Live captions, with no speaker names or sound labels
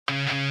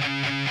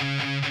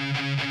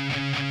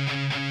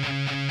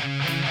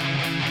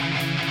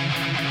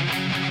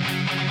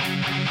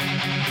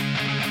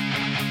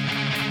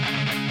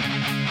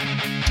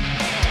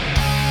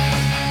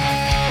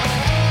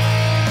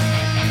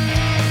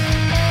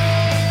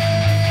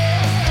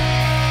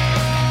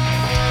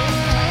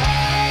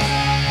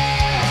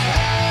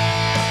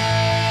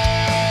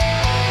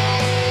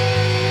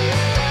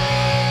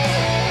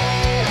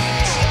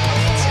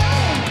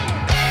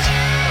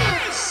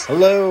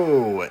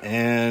Hello,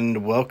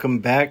 and welcome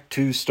back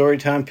to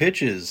Storytime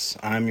Pitches.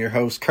 I'm your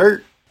host,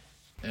 Kurt.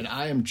 And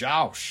I am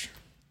Josh.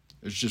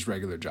 It's just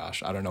regular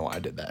Josh. I don't know why I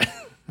did that.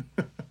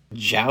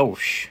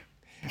 Josh.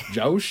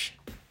 Josh?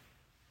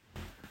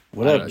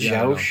 What up,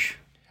 Josh?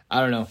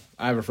 I don't know.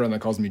 I have a friend that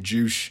calls me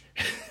Juice.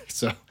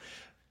 So,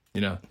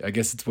 I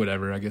guess it's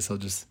whatever. I guess I'll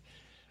just,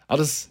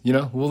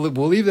 we'll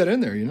leave that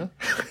in there,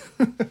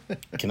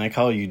 Can I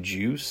call you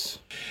Juice?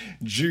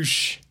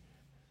 Juice.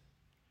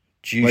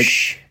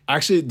 Juice.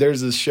 Actually,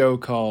 there's this show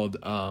called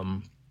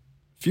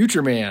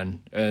Future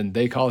Man, and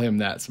they call him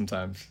that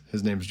sometimes.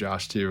 His name's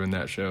Josh, too, in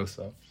that show.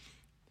 So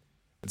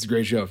it's a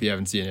great show if you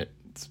haven't seen it.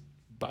 It's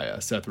by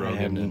Seth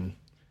Rogen and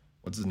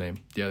what's his name?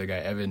 The other guy,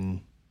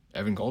 Evan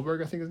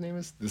Goldberg, I think his name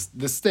is.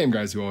 This same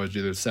guys who always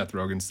do the Seth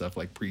Rogen stuff,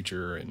 like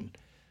Preacher and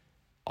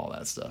all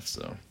that stuff.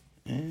 So,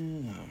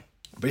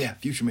 But yeah,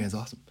 Future Man's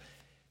awesome.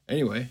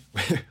 Anyway,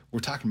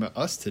 we're talking about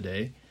us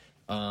today.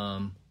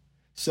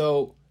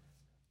 So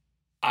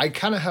I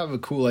kind of have a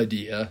cool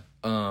idea.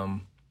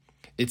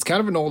 It's kind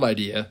of an old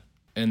idea,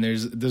 and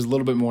there's a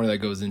little bit more that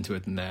goes into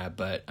it than that.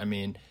 But I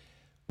mean,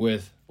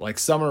 with like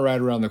summer right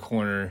around the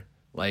corner,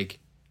 like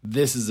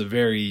this is a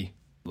very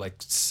like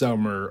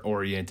summer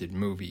oriented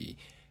movie,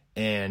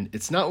 and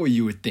it's not what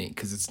you would think,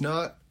 because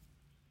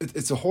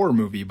it's a horror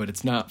movie, but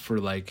it's not for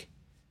like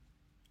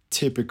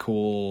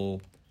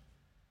typical,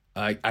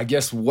 I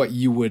guess what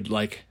you would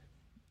like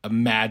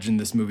imagine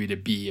this movie to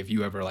be if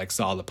you ever like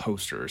saw the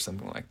poster or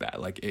something like that.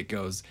 Like it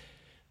goes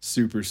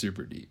super,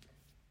 super deep.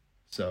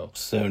 So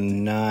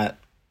not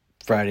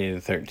Friday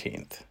the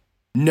 13th.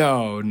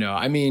 No.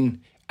 I mean,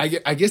 I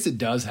guess it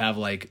does have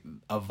like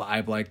a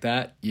vibe like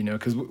that,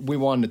 because we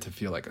wanted it to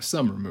feel like a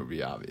summer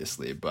movie,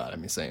 obviously. But I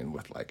mean, saying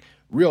with like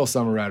real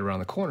summer right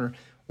around the corner,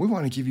 we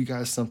want to give you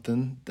guys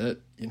something that,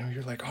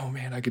 you're like, oh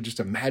man, I could just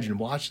imagine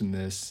watching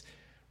this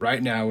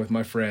right now with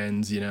my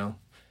friends,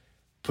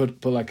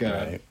 put like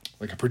a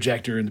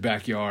projector in the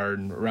backyard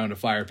and around a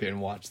fire pit and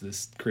watch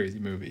this crazy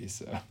movie.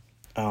 So,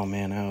 oh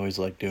man, I always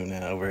like doing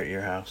that over at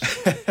your house.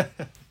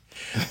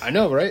 I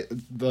know, right?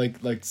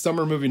 Like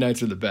summer movie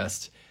nights are the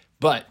best.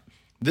 But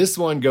this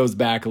one goes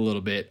back a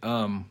little bit.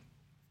 The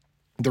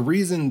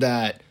reason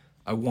that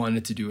I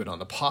wanted to do it on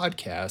the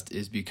podcast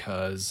is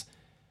because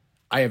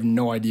I have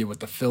no idea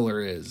what the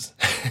filler is.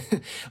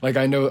 Like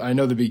I know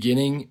the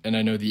beginning and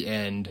I know the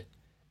end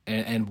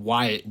and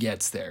why it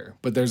gets there.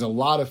 But there's a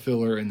lot of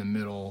filler in the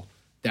middle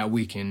that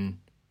we can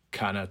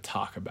kind of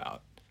talk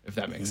about, if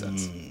that makes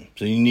sense.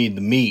 So you need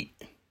the meat.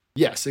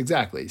 Yes,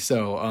 exactly.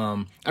 So,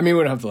 I mean,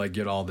 we don't have to like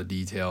get all the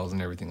details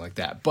and everything like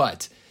that,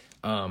 but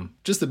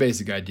just the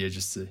basic idea,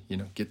 just to,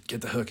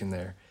 get the hook in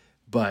there.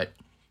 But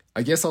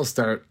I guess I'll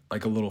start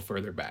like a little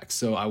further back.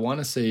 So I want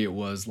to say it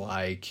was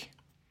like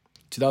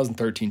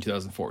 2013,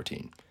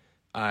 2014.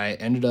 I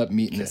ended up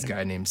meeting this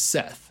guy named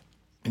Seth,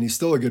 and he's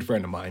still a good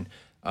friend of mine.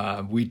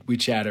 We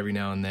chat every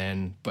now and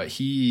then, but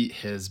he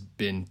has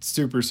been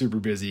super,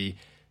 super busy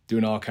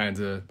doing all kinds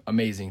of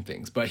amazing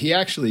things. But he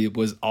actually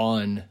was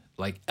on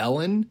like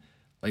Ellen,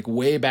 like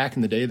way back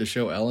in the day, the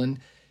show Ellen,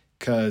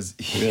 because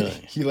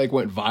he like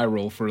went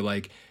viral for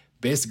like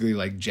basically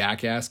like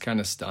jackass kind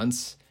of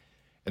stunts.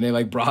 And they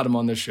like brought him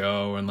on the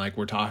show and like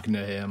we're talking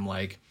to him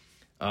like,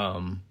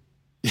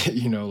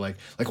 like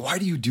why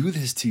do you do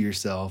this to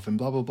yourself and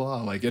blah, blah,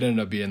 blah. Like it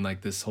ended up being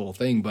like this whole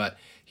thing, but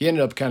he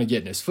ended up kind of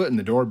getting his foot in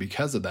the door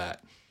because of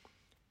that.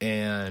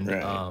 And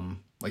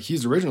like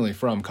he's originally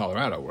from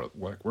Colorado,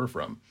 where we're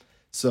from.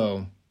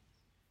 So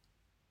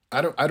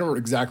I don't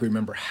exactly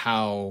remember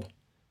how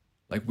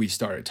like we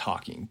started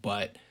talking,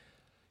 but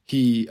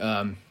he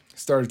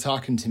started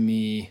talking to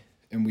me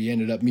and we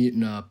ended up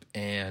meeting up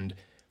and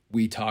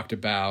we talked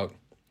about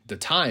the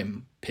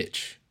Time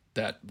pitch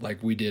that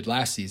like we did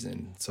last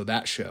season. So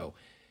that show.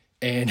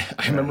 And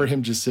I remember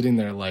him just sitting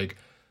there like,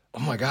 oh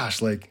my gosh,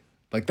 like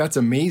that's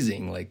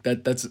amazing. Like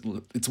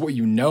it's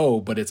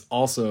what but it's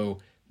also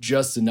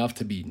just enough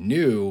to be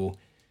new,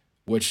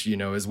 which,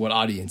 is what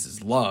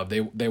audiences love.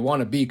 They want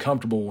to be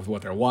comfortable with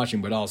what they're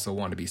watching, but also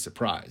want to be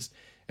surprised.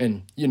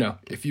 And,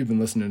 if you've been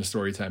listening to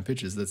Storytime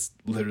Pitches, that's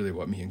literally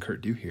what me and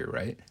Kurt do here,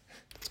 right?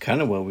 It's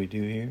kind of what we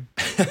do here.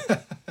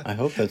 I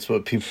hope that's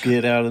what people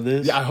get out of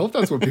this. Yeah, I hope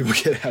that's what people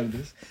get out of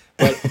this.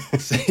 But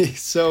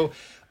so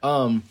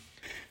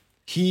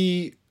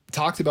he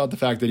talked about the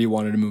fact that he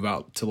wanted to move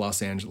out to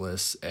Los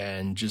Angeles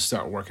and just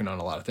start working on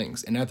a lot of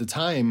things. And at the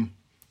time,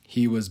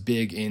 he was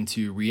big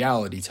into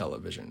reality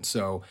television.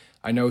 So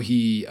I know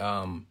he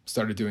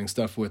started doing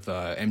stuff with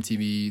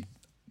MTV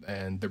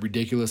and The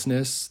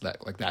Ridiculousness,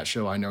 that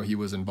show. I know he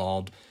was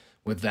involved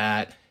with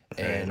that.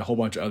 And a whole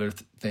bunch of other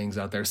things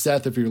out there.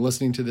 Seth, if you're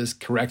listening to this,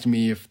 correct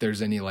me if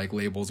there's any like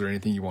labels or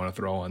anything you want to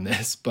throw on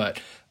this. But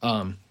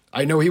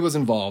I know he was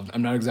involved.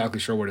 I'm not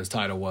exactly sure what his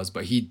title was,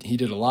 but he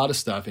did a lot of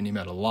stuff and he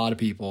met a lot of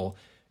people.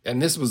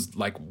 And this was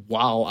like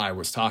while I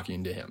was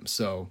talking to him.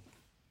 So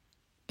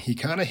he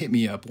kind of hit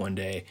me up one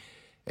day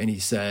and he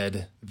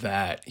said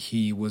that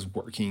he was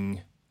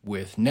working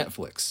with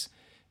Netflix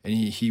and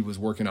he was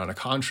working on a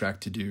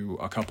contract to do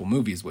a couple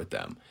movies with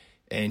them.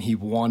 And he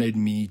wanted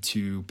me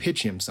to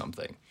pitch him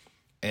something.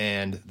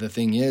 And the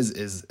thing is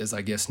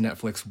I guess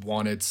Netflix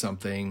wanted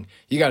something.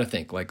 You got to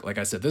think, like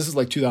I said, this is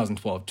like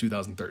 2012,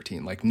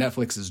 2013. Like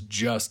Netflix is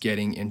just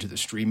getting into the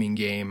streaming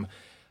game.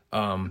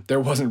 There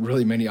wasn't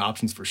really many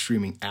options for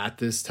streaming at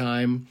this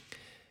time.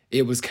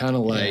 It was kind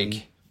of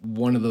like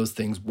one of those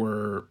things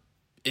where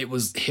it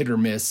was hit or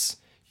miss.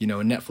 You know,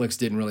 Netflix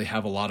didn't really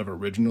have a lot of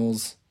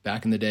originals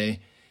back in the day,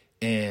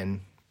 and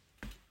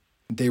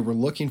they were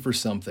looking for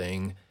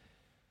something.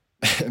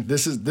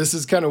 This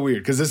is kind of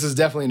weird because this is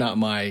definitely not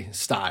my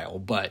style,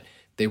 but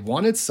they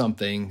wanted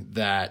something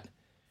that,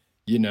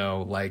 you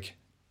know, like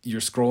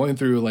you're scrolling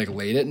through like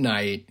late at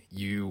night,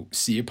 you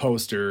see a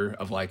poster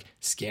of like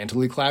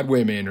scantily clad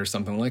women or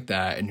something like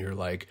that, and you're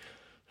like,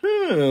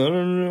 I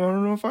don't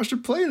know if I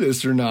should play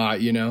this or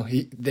not. You know,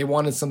 they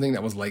wanted something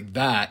that was like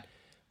that,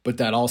 but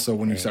that also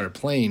when you started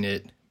playing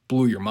it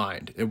blew your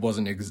mind. It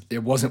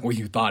wasn't what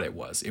you thought it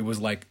was. It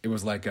was like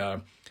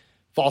a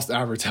false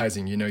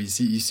advertising. You know, you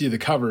see the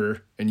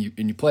cover and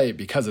you play it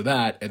because of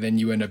that, and then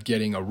you end up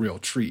getting a real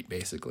treat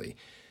basically.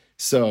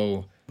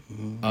 So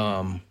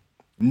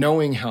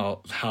knowing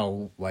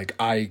how like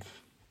I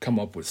come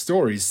up with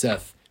stories,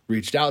 Seth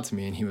reached out to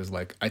me and he was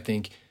like, I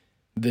think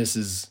this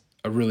is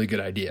a really good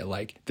idea.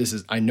 Like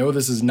I know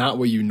this is not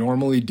what you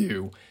normally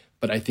do,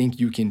 but I think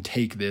you can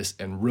take this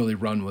and really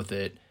run with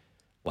it.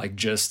 Like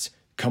just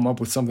come up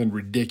with something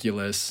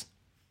ridiculous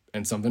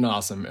and something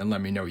awesome and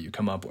let me know what you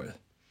come up with.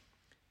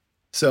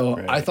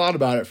 So I thought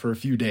about it for a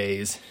few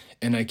days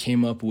and I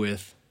came up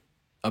with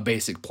a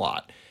basic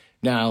plot.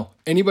 Now,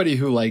 anybody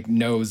who like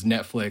knows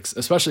Netflix,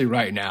 especially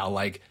right now,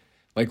 like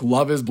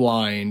Love is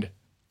Blind,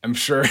 I'm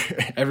sure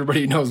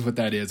everybody knows what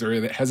that is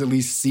or has at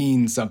least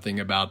seen something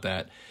about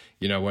that,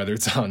 you know, whether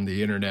it's on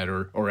the internet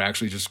or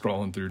actually just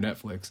scrolling through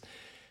Netflix.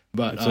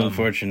 But it's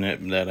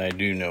unfortunate that I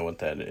do know what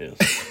that is,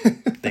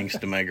 thanks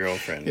to my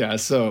girlfriend. Yeah,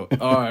 so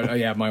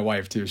yeah, my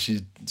wife too.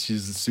 She's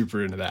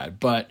super into that.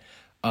 But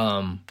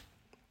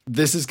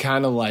this is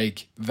kind of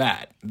like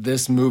that.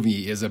 This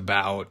movie is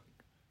about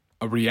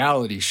a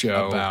reality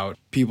show about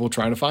people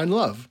trying to find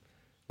love.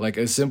 Like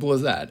as simple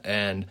as that.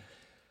 And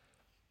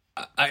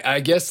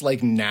I guess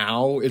like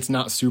now it's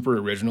not super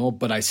original,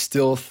 but I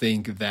still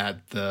think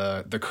that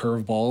the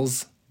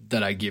curveballs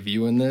that I give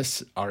you in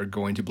this are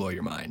going to blow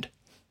your mind.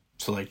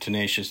 So like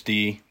Tenacious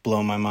D,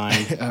 blow my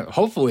mind.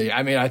 Hopefully.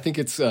 I mean, I think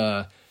it's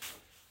along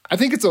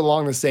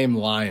the same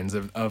lines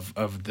of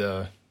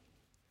the,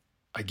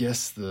 I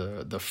guess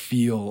the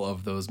feel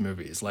of those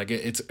movies. Like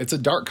it's a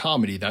dark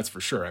comedy, that's for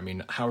sure. I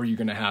mean, how are you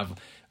going to have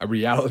a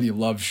reality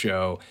love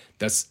show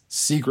that's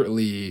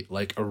secretly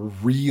like a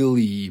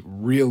really,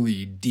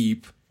 really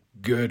deep,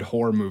 good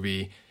horror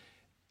movie,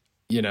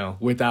 you know,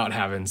 without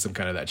having some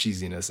kind of that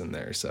cheesiness in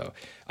there. So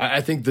I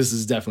think this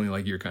is definitely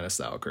like your kind of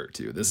style, Kurt,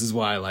 too. This is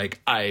why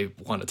like I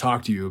want to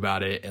talk to you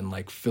about it and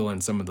like fill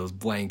in some of those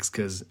blanks,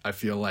 because I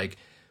feel like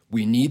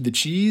we need the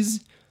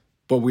cheese,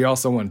 but we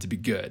also want it to be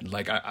good.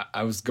 Like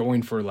I was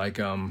going for like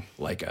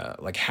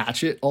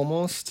Hatchet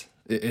almost.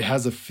 It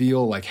has a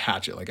feel like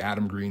Hatchet, like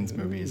Adam Green's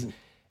movies.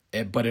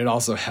 But it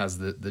also has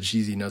the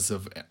cheesiness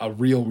of a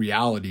real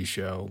reality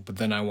show. But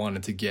then I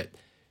wanted to get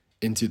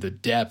into the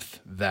depth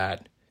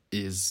that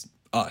is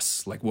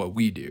us, like what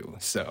we do.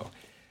 So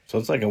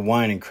it's like a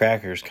wine and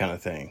crackers kind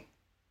of thing.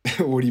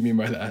 What do you mean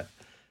by that?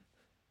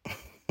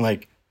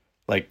 Like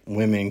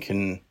women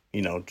can,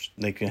 you know,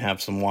 they can have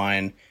some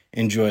wine,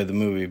 enjoy the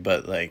movie,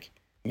 but like,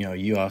 you know,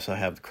 you also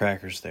have the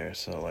crackers there.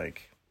 So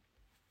like,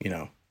 you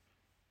know,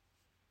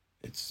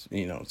 it's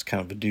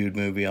kind of a dude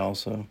movie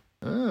also.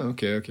 Oh,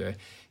 okay.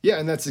 Yeah,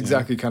 and that's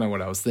exactly kind of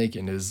what I was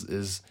thinking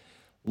is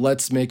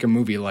let's make a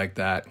movie like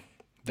that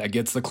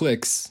gets the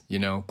clicks, you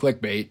know,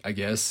 clickbait, I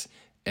guess,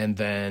 and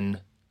then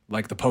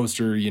like the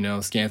poster, you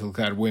know, scantily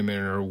clad women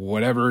or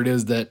whatever it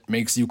is that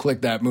makes you click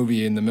that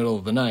movie in the middle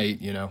of the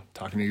night, you know,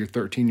 talking to your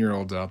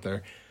 13-year-olds out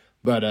there.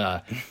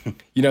 But,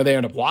 you know, they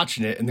end up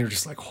watching it and they're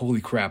just like,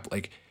 holy crap,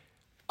 like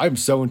I'm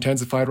so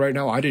intensified right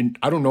now. I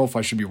don't know if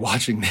I should be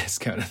watching this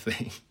kind of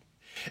thing.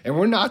 And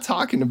we're not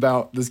talking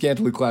about the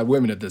scantily clad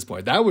women at this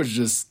point. That was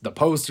just the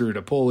poster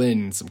to pull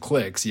in some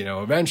clicks. You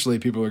know, eventually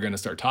people are going to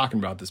start talking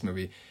about this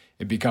movie.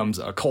 It becomes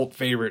a cult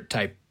favorite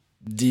type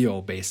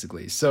deal,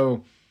 basically.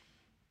 So,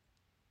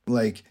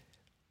 like,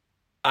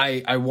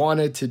 I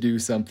wanted to do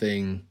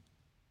something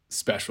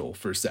special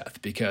for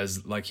Seth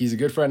because, like, he's a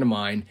good friend of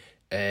mine,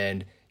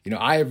 and you know,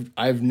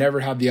 I've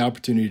never had the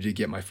opportunity to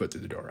get my foot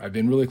through the door. I've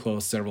been really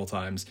close several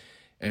times,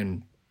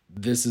 and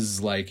this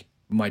is like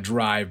my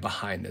drive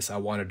behind this. I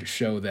wanted to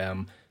show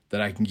them that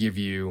I can give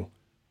you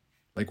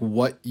like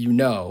what you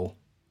know,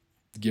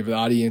 give the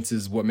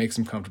audiences what makes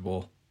them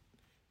comfortable,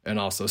 and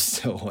also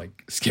still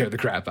like scare the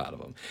crap out of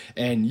them.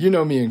 And you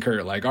know me and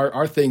Kurt, like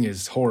our thing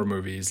is horror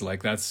movies.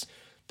 Like that's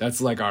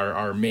like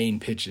our main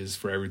pitches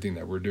for everything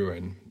that we're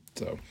doing.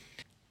 So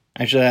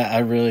actually, I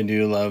really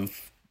do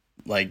love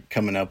like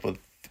coming up with,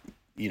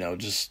 you know,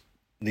 just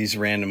these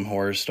random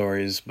horror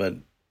stories. But,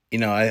 you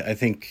know, I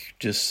think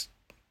just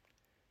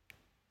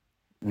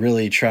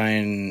really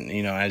trying,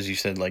 you know, as you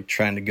said, like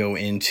trying to go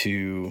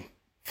into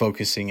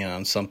focusing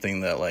on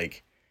something that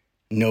like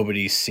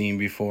nobody's seen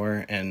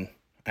before, and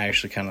I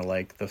actually kind of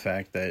like the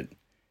fact that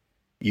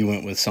you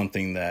went with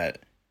something that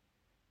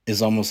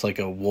is almost like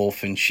a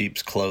wolf in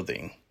sheep's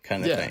clothing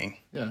kind of thing.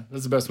 Yeah,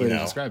 that's the best way to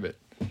describe it.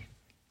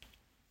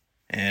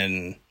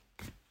 And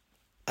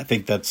I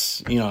think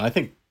that's, I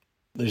think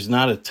there's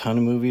not a ton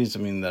of movies, I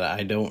mean, that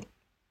I don't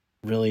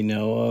really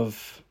know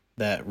of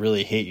that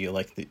really hit you.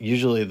 Like,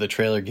 usually the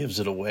trailer gives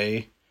it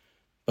away.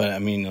 But, I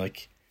mean,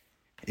 like,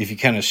 if you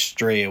kind of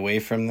stray away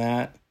from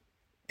that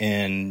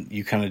and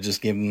you kind of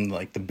just give them,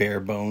 like, the bare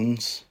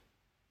bones,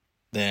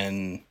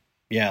 then,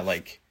 yeah,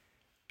 like,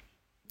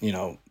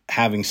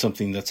 having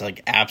something that's,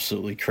 like,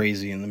 absolutely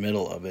crazy in the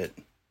middle of it,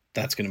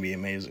 that's going to be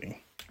amazing.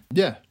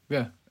 Yeah.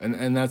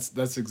 And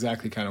that's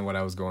exactly kind of what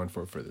I was going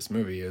for this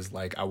movie is,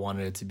 like, I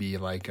wanted it to be,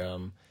 like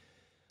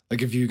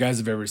if you guys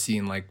have ever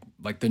seen, like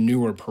the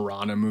newer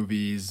Piranha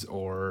movies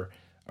or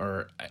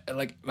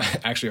like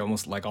actually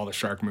almost like all the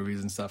shark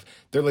movies and stuff,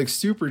 they're like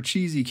super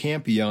cheesy,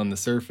 campy on the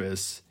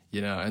surface,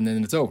 and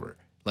then it's over.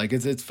 Like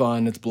it's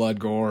fun, it's blood,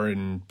 gore,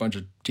 and a bunch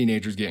of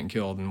teenagers getting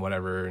killed and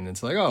whatever, and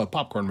it's like, oh, a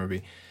popcorn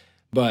movie.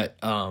 But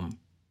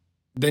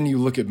then you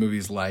look at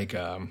movies like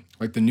the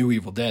new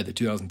Evil Dead, the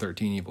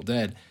 2013 Evil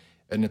Dead,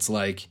 and it's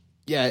like,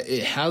 yeah,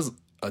 it has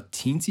a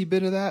teensy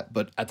bit of that,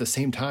 but at the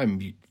same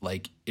time,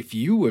 like if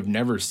you have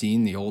never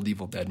seen the old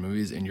Evil Dead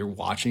movies and you're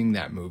watching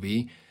that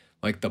movie,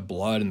 like the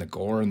blood and the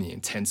gore and the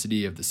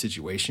intensity of the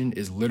situation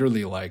is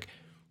literally like,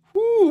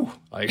 whoo,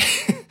 like,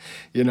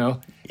 Yeah,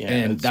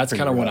 and that's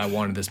kind of what I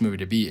wanted this movie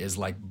to be, is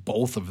like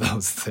both of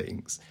those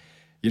things,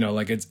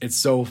 like it's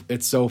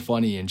so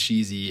funny and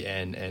cheesy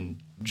and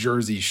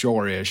Jersey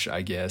Shore-ish,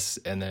 I guess,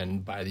 and then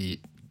by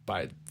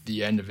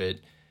the end of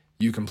it,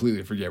 you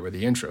completely forget where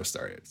the intro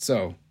started.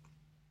 So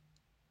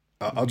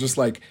I'll just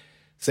like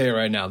say it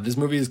right now. This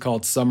movie is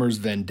called Summer's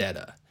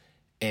Vendetta,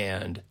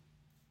 and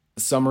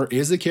Summer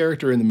is a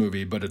character in the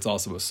movie, but it's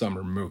also a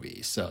summer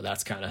movie. So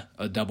that's kind of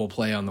a double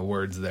play on the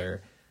words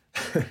there.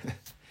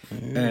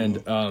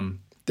 And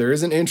there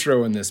is an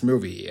intro in this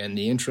movie, and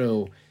the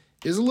intro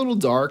is a little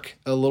dark,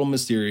 a little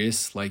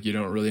mysterious. Like you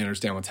don't really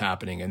understand what's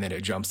happening, and then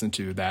it jumps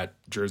into that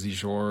Jersey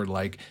Shore,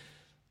 like,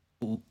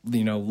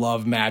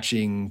 love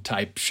matching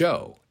type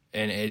show.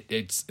 And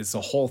it's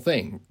a whole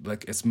thing.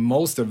 Like it's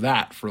most of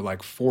that for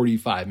like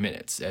 45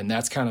 minutes. And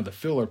that's kind of the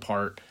filler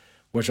part,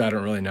 which I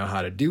don't really know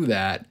how to do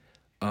that.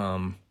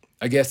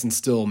 I guess, and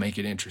still make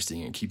it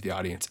interesting and keep the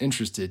audience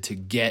interested to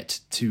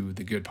get to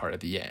the good part at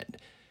the end.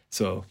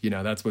 So,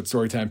 that's what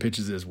Storytime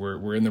Pitches is.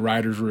 We're in the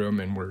writer's room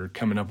and we're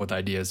coming up with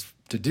ideas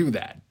to do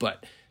that.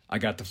 But I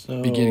got the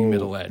beginning,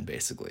 middle, end,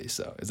 basically.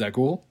 So is that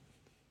cool?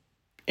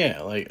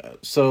 Yeah,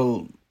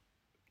 so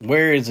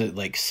where is it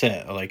like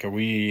set? Like,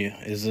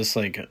 is this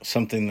like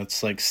something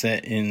that's like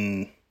set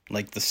in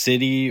like the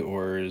city,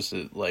 or is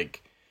it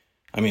like,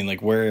 I mean,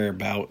 like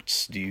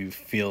whereabouts do you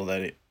feel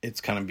that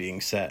it's kind of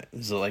being set?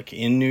 Is it like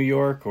in New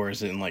York, or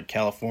is it in like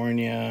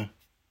California?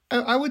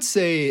 I would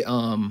say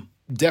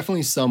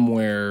definitely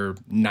somewhere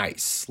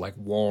nice, like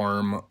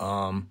warm.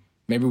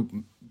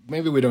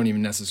 Maybe we don't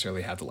even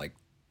necessarily have to like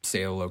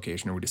say a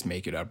location, or we just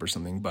make it up or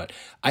something. But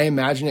I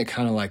imagine it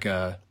kind of like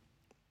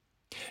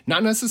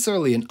not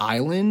necessarily an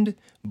island,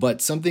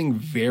 but something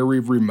very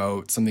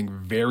remote, something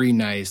very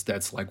nice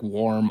that's like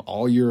warm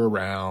all year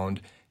around,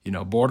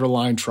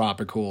 borderline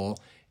tropical.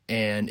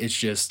 And it's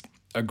just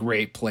a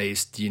great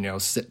place, to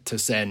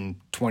send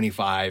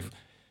 25,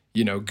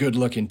 good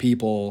looking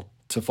people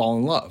to fall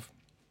in love.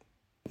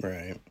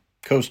 Right.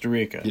 Costa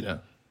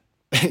Rica.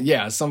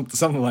 Yeah,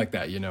 something like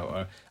that,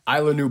 Isla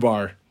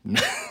Nublar.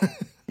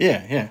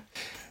 Yeah.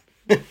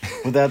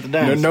 Without the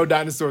dinosaurs. No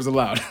dinosaurs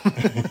allowed.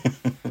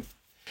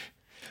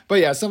 But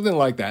yeah, something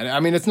like that.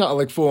 I mean, it's not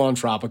like full on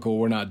tropical.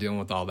 We're not dealing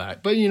with all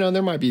that. But,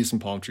 there might be some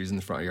palm trees in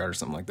the front yard or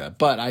something like that.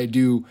 But I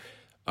do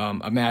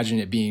imagine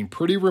it being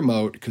pretty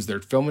remote because they're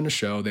filming a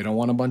show. They don't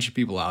want a bunch of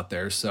people out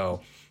there.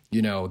 So,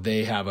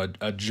 they have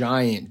a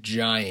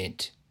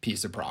giant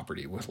piece of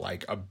property with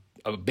like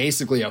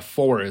basically a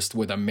forest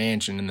with a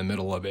mansion in the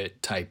middle of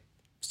it type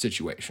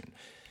situation.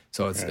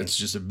 So it's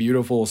just a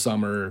beautiful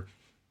summer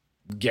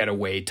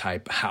getaway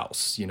type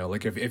house.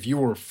 Like if you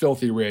were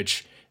filthy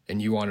rich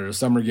and you wanted a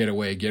summer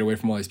getaway, get away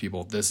from all these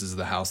people, this is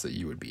the house that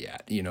you would be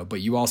at, but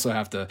you also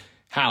have to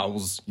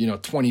house,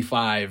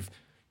 25,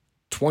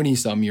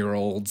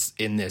 20-some-year-olds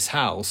in this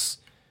house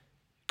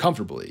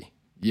comfortably,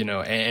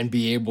 and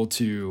be able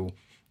to,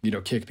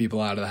 kick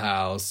people out of the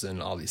house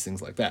and all these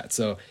things like that.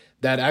 So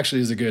that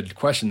actually is a good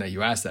question that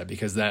you asked that,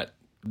 because that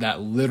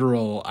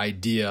literal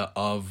idea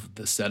of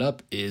the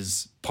setup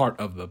is part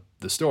of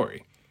the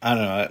story. I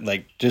don't know,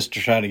 like, just to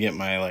try to get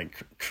my,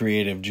 like,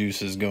 creative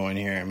juices going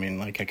here, I mean,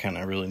 like, I kind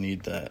of really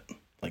need that,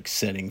 like,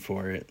 setting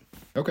for it.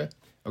 Okay,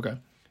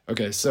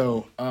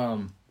 so,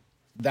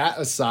 that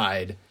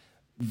aside,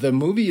 the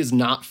movie is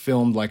not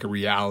filmed like a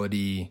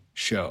reality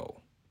show.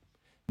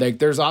 Like,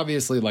 there's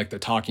obviously, like, the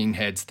talking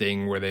heads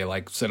thing where they,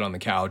 like, sit on the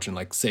couch and,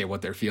 like, say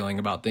what they're feeling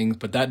about things,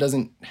 but that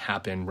doesn't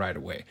happen right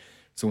away.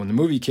 So when the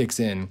movie kicks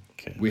in,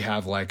 we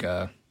have, like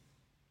a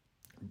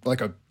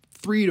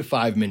 3 to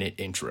 5 minute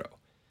intro.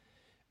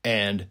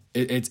 And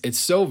it's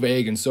so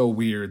vague and so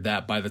weird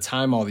that by the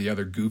time all the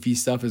other goofy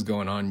stuff is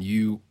going on,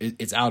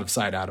 it's out of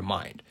sight, out of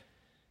mind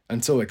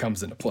until it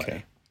comes into play.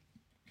 Okay.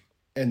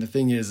 And the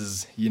thing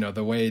is, you know,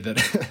 the way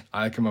that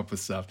I come up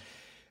with stuff,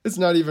 it's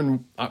not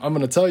even, I'm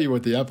going to tell you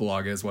what the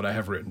epilogue is, what I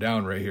have written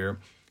down right here.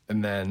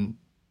 And then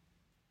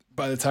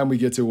by the time we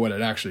get to what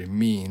it actually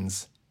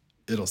means,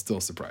 it'll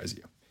still surprise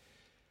you.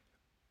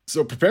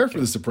 So prepare for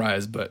the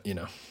surprise, but, you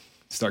know,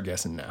 start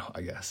guessing now,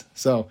 I guess.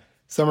 So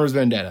Summer's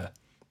Vendetta.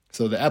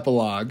 So the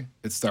epilogue,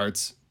 it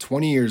starts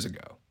 20 years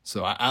ago.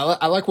 So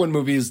I like when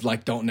movies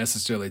like don't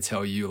necessarily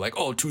tell you like,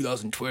 oh,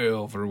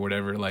 2012 or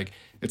whatever. Like,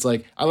 it's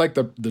like, I like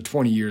the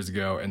 20 years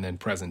ago and then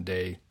present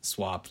day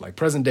swapped. Like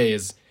present day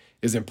is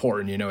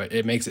important, you know,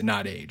 it makes it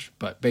not age.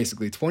 But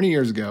basically 20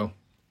 years ago,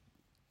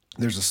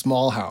 there's a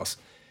small house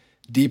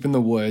deep in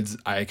the woods.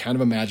 I kind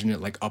of imagine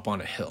it like up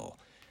on a hill.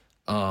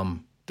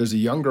 There's a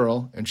young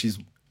girl and she's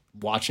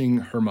watching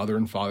her mother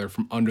and father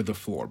from under the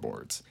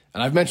floorboards.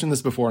 And I've mentioned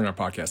this before in our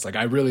podcast. Like,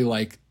 I really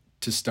like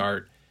to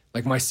start,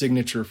 like my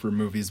signature for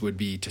movies would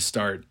be to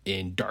start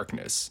in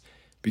darkness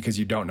because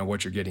you don't know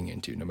what you're getting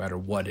into, no matter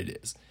what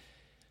it is.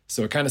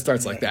 So it kind of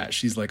starts like that.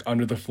 She's like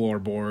under the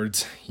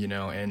floorboards, you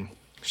know, and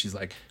she's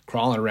like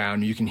crawling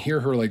around. You can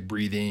hear her like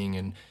breathing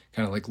and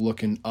kind of like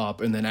looking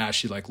up. And then as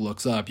she like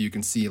looks up, you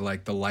can see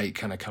like the light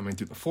kind of coming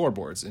through the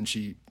floorboards. And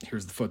she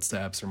hears the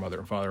footsteps. Her mother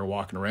and father are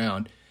walking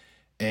around.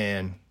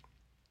 And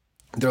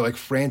they're like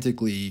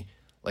frantically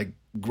like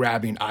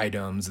grabbing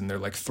items and they're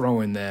like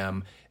throwing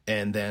them.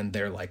 And then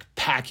they're like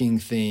packing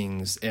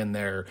things and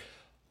they're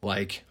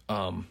like,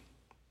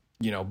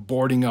 you know,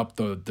 boarding up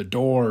the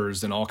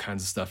doors and all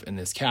kinds of stuff in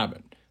this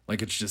cabin.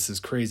 Like, it's just this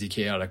crazy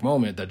chaotic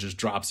moment that just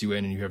drops you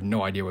in and you have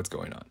no idea what's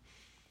going on.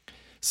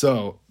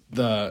 So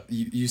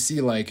you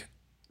see like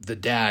the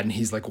dad and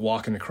he's like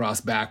walking across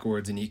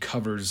backwards and he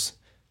covers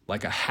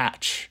like a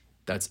hatch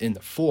that's in the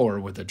floor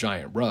with a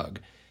giant rug.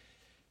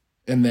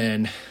 And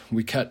then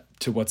we cut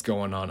to what's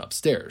going on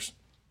upstairs.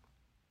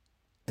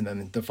 And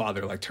then the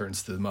father like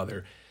turns to the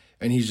mother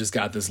and he's just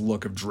got this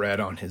look of dread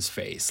on his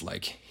face.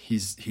 Like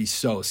he's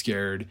so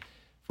scared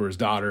for his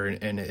daughter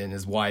and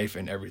his wife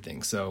and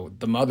everything. So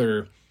the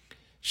mother,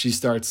 she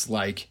starts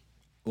like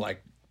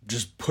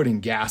just putting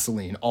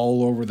gasoline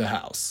all over the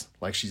house.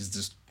 Like she's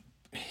just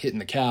hitting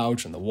the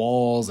couch and the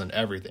walls and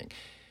everything.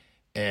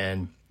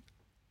 And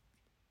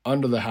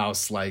under the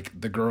house, like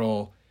the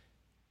girl,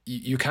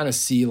 you kind of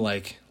see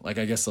like I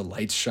guess the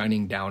lights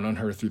shining down on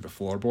her through the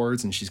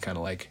floorboards, and she's kind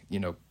of like, you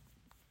know,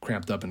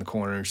 cramped up in the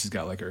corner, and she's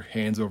got like her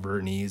hands over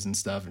her knees and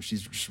stuff, and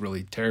she's just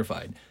really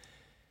terrified.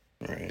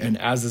 Right. And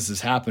as this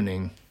is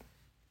happening,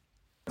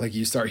 like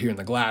you start hearing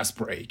the glass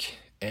break,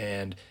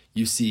 and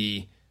you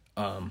see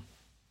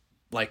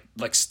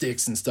like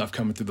sticks and stuff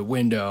coming through the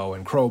window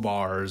and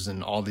crowbars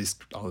and all this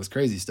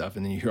crazy stuff,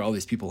 and then you hear all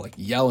these people like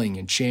yelling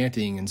and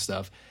chanting and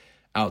stuff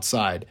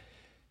outside,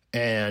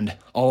 and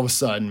all of a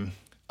sudden,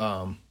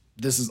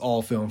 this is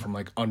all filmed from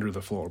like under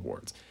the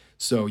floorboards.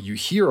 So you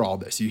hear all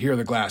this, you hear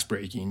the glass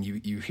breaking,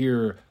 you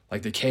hear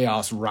like the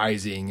chaos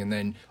rising, and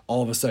then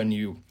all of a sudden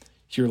you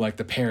hear like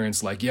the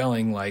parents like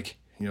yelling like,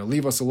 you know,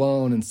 leave us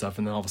alone and stuff.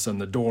 And then all of a sudden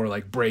the door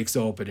like breaks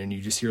open and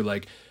you just hear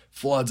like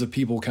floods of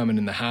people coming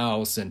in the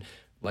house, and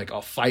like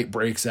a fight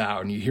breaks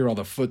out and you hear all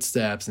the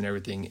footsteps and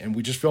everything. And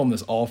we just filmed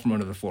this all from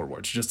under the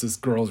floorboards, just this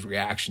girl's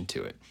reaction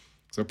to it.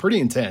 So pretty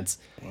intense.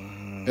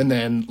 And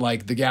then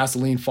like the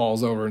gasoline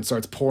falls over and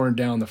starts pouring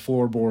down the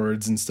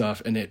floorboards and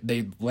stuff. And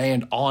they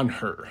land on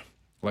her.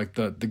 Like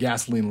the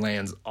gasoline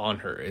lands on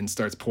her and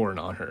starts pouring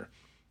on her.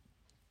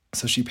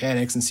 So she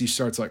panics and she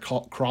starts like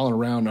crawling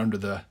around under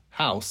the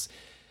house.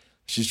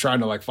 She's trying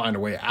to like find a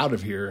way out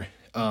of here.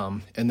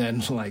 And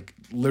then like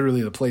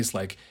literally the place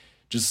like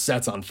just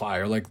sets on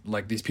fire.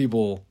 Like these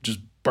people just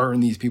burn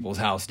these people's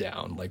house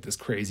down, like this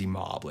crazy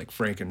mob, like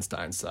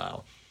Frankenstein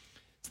style.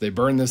 So they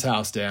burn this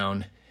house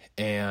down,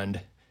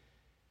 and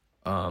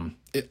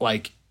it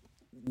like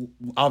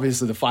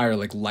obviously the fire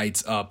like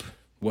lights up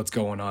what's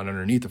going on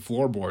underneath the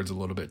floorboards a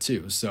little bit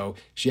too. So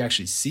she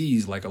actually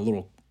sees like a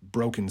little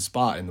broken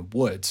spot in the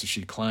wood. So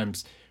she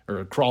climbs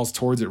or crawls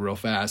towards it real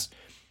fast,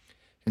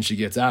 and she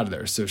gets out of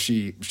there. So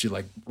she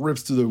like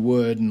rips through the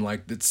wood and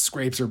like it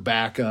scrapes her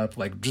back up,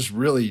 like just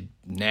really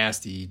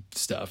nasty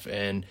stuff.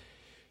 And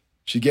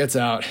she gets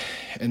out,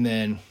 and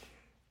then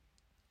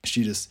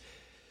she just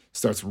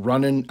starts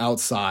running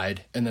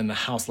outside, and then the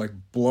house like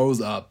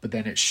blows up, but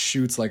then it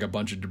shoots like a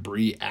bunch of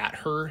debris at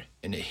her,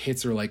 and it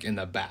hits her like in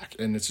the back,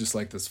 and it's just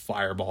like this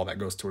fireball that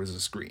goes towards the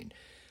screen.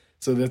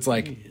 So that's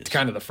like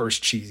kind of the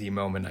first cheesy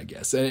moment, I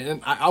guess.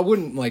 And I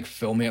wouldn't like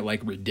film it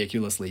like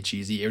ridiculously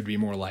cheesy. It would be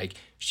more like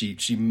she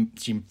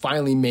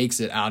finally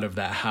makes it out of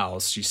that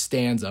house. She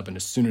stands up, and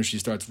as soon as she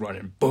starts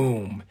running,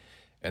 boom,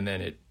 and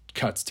then it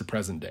cuts to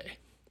present day.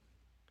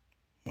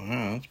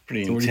 Wow, that's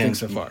pretty intense. So what do you think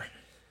so far?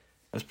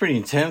 That's pretty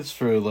intense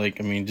for like,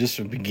 I mean, just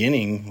the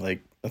beginning.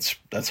 Like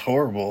that's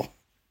horrible.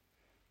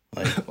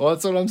 Like, well,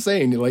 that's what I'm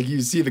saying. Like you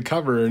see the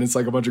cover, and it's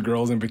like a bunch of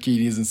girls in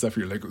bikinis and stuff.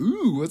 You're like,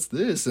 ooh, what's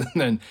this? And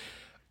then,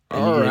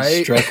 all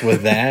right, struck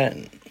with that.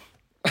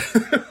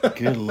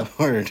 Good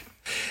Lord.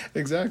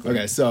 Exactly.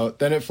 Okay, so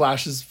then it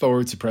flashes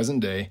forward to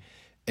present day,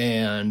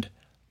 and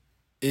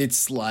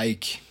it's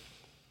like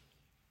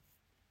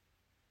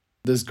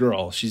this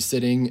girl, she's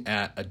sitting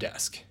at a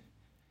desk,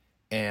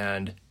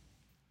 and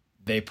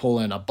they pull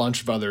in a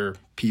bunch of other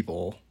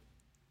people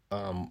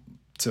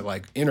to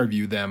like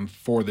interview them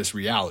for this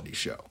reality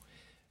show.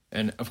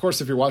 And of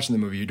course, if you're watching the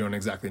movie, you don't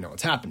exactly know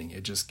what's happening.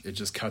 It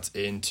just cuts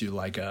into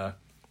like an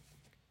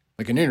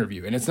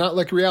interview, and it's not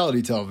like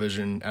reality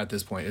television at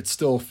this point. It's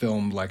still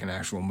filmed like an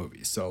actual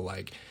movie. So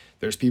like,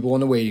 there's people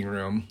in the waiting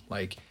room.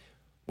 Like,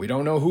 we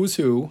don't know who's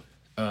who,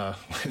 and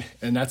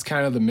that's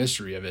kind of the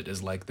mystery of it.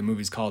 Is like the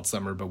movie's called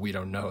Summer, but we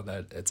don't know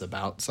that it's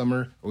about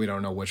Summer. We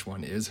don't know which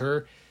one is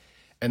her,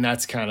 and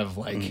that's kind of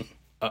like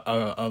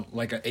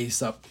like a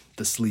ace up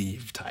the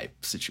sleeve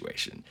type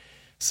situation.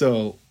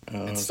 So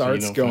it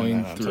starts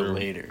going through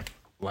later,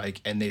 like,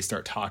 and they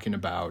start talking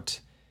about,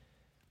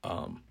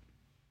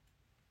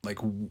 like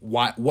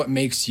what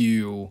makes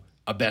you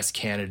a best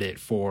candidate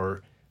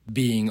for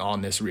being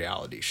on this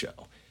reality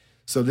show.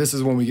 So this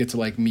is when we get to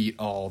like meet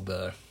all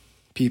the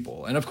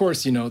people, and of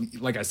course, you know,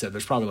 like I said,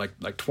 there's probably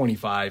like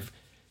 25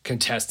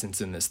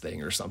 contestants in this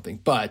thing or something,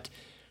 but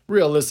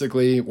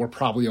realistically, we're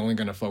probably only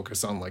going to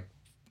focus on like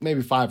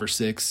maybe 5 or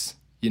 6.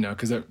 You know,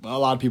 because a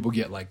lot of people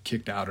get like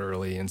kicked out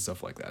early and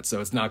stuff like that. So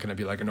it's not going to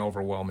be like an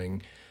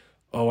overwhelming,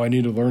 oh, I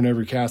need to learn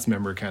every cast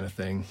member kind of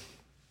thing.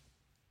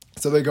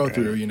 So they go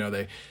through, you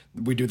know,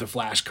 we do the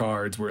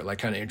flashcards where it like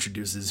kind of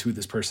introduces who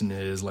this person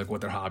is, like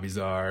what their hobbies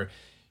are.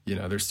 You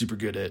know, they're super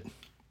good at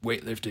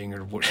weightlifting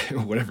or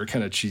whatever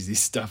kind of cheesy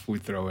stuff we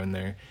throw in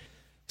there.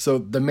 So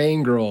the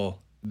main girl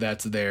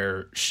that's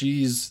there,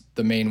 she's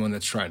the main one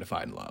that's trying to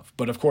find love.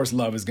 But of course,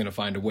 love is going to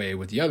find a way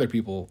with the other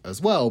people as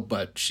well,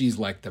 but she's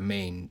like the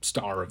main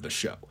star of the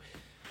show.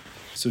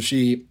 So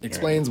she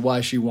explains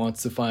why she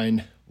wants to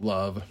find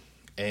love,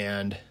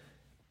 and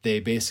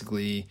they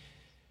basically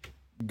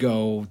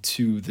go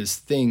to this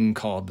thing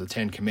called the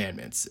 10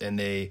 Commandments, and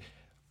they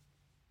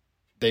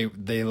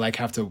like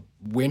have to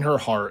win her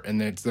heart, and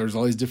there's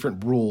all these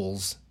different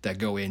rules that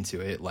go into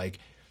it, like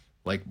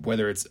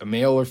whether it's a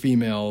male or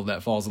female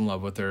that falls in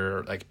love with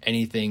her, like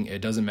anything,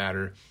 it doesn't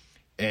matter.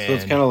 And so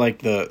it's kind of like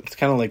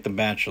the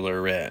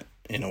Bachelorette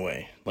in a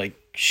way. Like,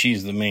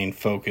 she's the main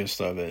focus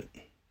of it,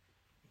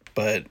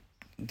 but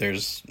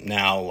there's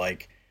now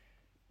like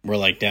we're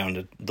like down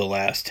to the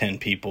last 10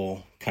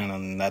 people, kind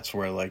of, and that's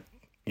where like,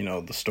 you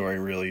know, the story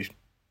really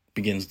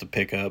begins to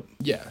pick up.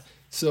 Yeah.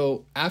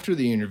 So after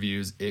the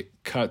interviews, it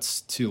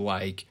cuts to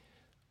like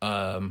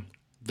the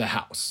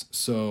house.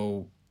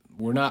 So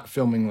we're not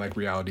filming like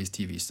reality's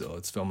TV still.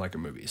 It's filmed like a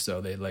movie.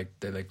 So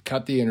they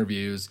cut the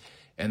interviews,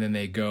 and then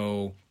they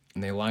go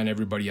and they line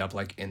everybody up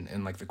like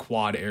in like the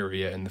quad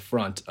area in the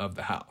front of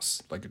the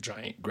house, like a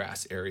giant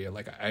grass area.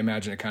 Like I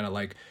imagine it kind of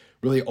like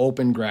really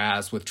open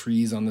grass with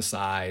trees on the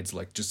sides,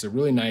 like just a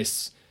really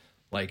nice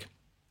like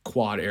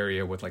quad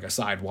area with like a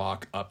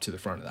sidewalk up to the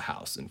front of the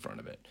house in front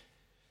of it.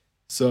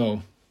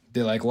 So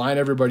they like line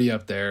everybody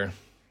up there,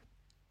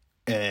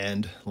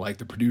 and like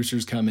the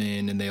producers come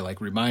in and they like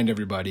remind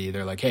everybody.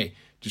 They're like, hey,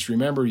 just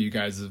remember, you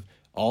guys have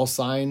all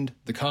signed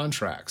the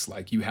contracts.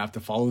 Like, you have to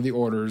follow the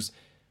orders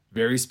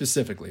very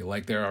specifically.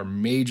 Like, there are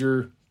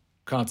major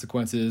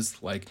consequences,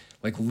 like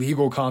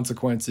legal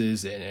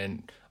consequences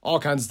and all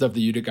kinds of stuff that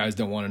you guys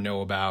don't want to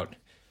know about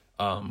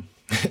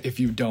if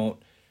you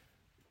don't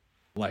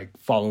like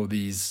follow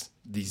these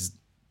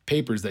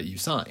papers that you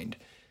signed.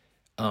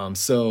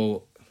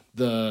 So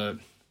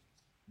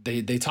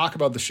they talk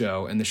about the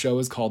show, and the show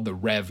is called the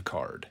Rev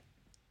Card.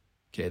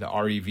 Okay, the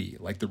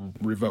REV, like the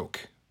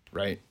revoke,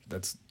 right?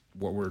 That's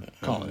what we're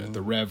calling it,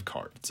 the Rev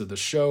Card. So the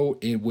show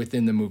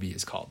within the movie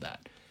is called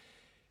that.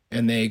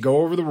 And they go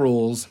over the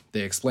rules.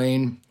 They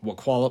explain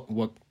what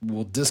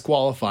will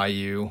disqualify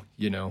you,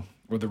 you know,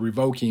 or the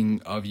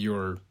revoking of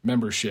your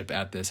membership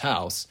at this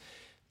house.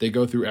 They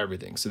go through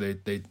everything. So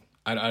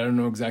I don't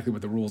know exactly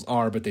what the rules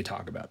are, but they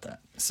talk about that.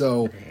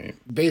 So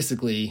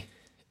basically,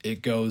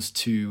 it goes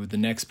to the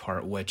next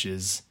part, which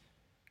is,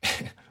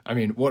 I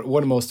mean, what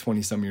do most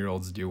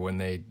 20-some-year-olds do when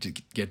they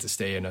get to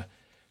stay in a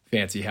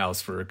fancy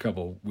house for a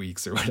couple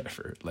weeks or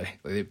whatever? Like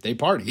they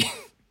party.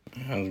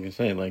 I was gonna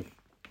say, like,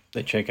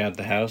 they check out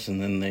the house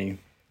and then they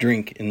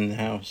drink in the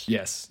house.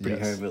 Yes, pretty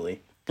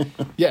heavily.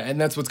 Yeah,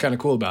 and that's what's kind of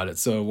cool about it.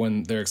 So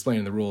when they're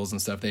explaining the rules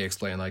and stuff, they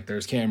explain like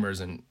there's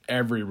cameras in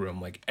every room.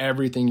 Like,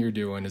 everything you're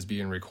doing is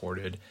being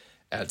recorded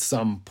at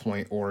some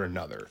point or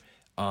another.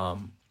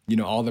 You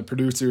know, all the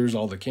producers,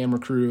 all the camera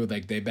crew,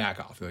 like, they back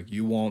off. Like,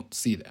 you won't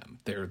see them.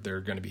 They're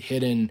going to be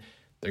hidden.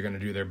 They're going to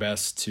do their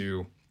best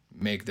to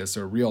make this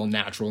a real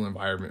natural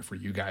environment for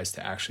you guys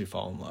to actually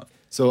fall in love.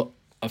 So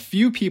a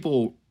few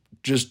people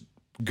just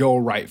go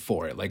right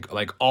for it,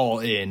 like all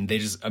in. They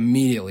just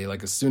immediately,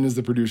 like, as soon as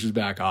the producers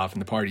back off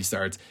and the party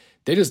starts,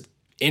 they just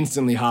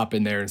instantly hop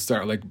in there and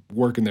start like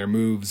working their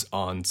moves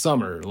on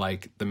Summer,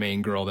 like the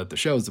main girl that the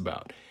show's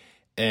about.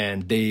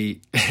 And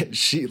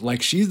she's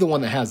the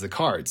one that has the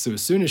card. So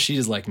as soon as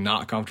she's like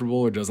not comfortable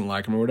or doesn't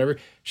like him or whatever,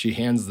 she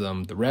hands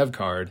them the Rev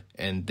card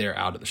and they're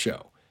out of the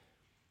show.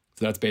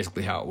 So that's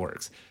basically how it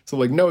works. So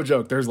like, no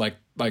joke, there's like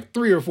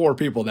 3 or 4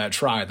 people that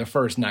try the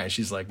first night.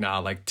 She's like, nah,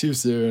 like too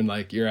soon,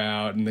 like you're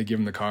out. And they give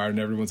him the card and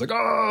everyone's like,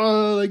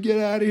 oh, like get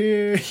out of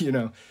here, you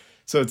know?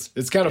 So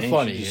it's kind of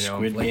funny, you know?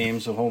 Squid like,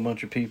 Games, a whole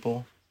bunch of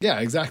people. Yeah,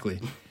 exactly.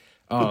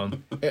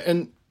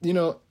 And you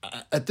know,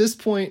 at this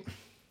point,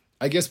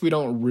 I guess we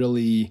don't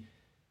really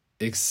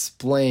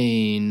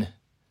explain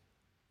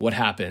what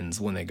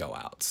happens when they go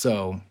out.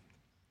 So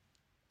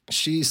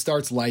she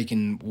starts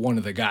liking one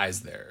of the guys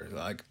there,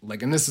 like,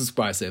 and this is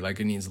why I say like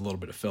it needs a little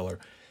bit of filler,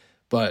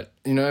 but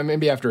you know,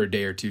 maybe after a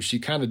day or two, she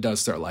kind of does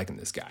start liking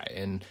this guy,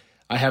 and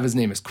I have his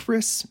name as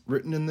Chris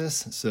written in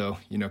this, so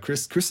you know,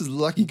 Chris is the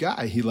lucky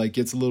guy. He like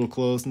gets a little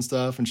close and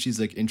stuff, and she's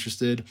like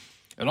interested,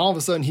 and all of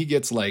a sudden he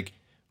gets like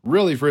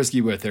really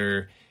frisky with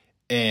her,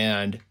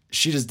 and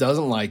she just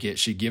doesn't like it.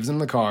 She gives him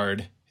the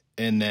card,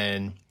 and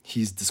then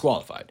he's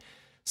disqualified.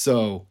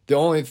 So the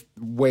only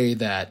way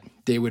that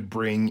they would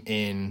bring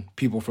in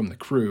people from the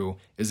crew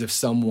is if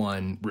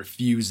someone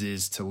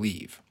refuses to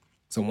leave.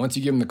 So once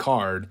you give them the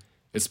card,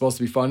 it's supposed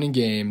to be fun and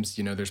games.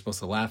 You know, they're supposed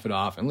to laugh it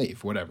off and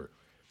leave, whatever.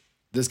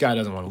 This guy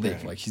doesn't want to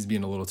leave. Like, he's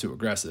being a little too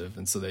aggressive.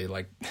 And so they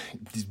like,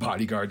 these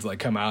bodyguards like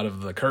come out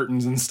of the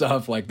curtains and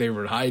stuff like they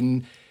were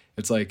hiding.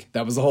 It's like,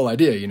 that was the whole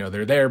idea. You know,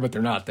 they're there, but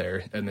they're not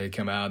there. And they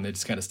come out and they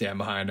just kind of stand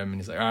behind him. And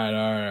he's like, all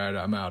right,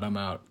 I'm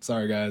out.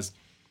 Sorry, guys.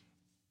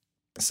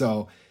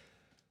 So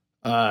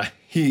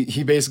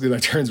he basically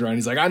like turns around.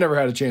 He's like, I never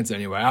had a chance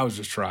anyway. I was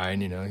just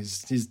trying, you know,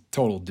 he's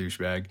total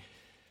douchebag.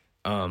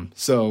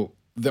 So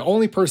the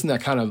only person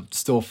that kind of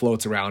still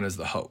floats around is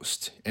the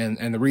host.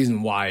 And the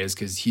reason why is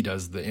because he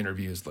does the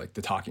interviews, like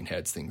the talking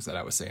heads things that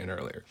I was saying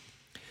earlier.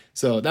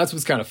 So that's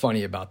what's kind of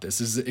funny about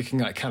this is it can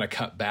like kind of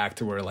cut back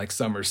to where like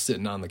Summer's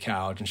sitting on the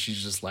couch and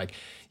she's just like,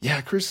 yeah,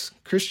 Chris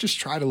just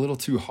tried a little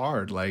too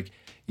hard. Like,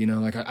 you know,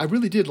 like I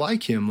really did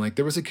like him. Like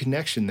there was a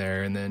connection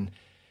there. And then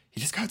he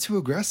just got too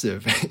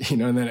aggressive, you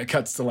know, and then it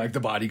cuts to like the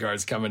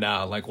bodyguards coming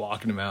out, like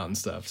walking him out and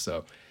stuff.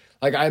 So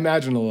like, I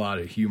imagine a lot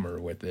of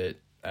humor with it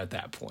at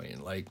that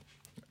point. Like,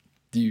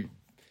 do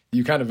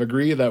you kind of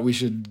agree that we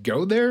should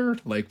go there,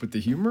 like with the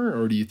humor,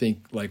 or do you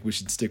think like we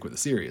should stick with the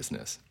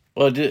seriousness?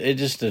 Well,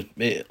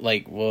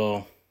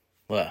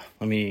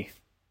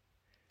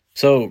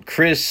 So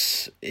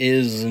Chris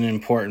is an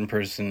important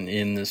person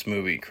in this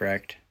movie,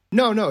 correct?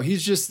 No,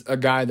 he's just a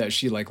guy that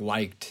she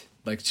liked.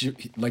 Like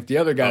the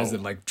other guys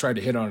that like tried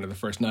to hit on her the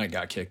first night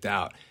got kicked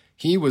out.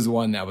 He was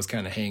one that was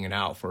kind of hanging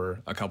out for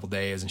a couple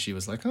days, and she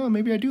was like, "Oh,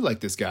 maybe I do like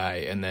this guy."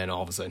 And then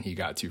all of a sudden, he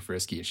got too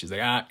frisky, and she's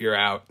like, "You're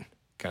out,"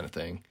 kind of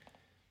thing.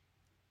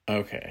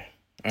 Okay,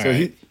 all so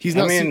right. He's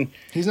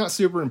not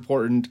super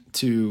important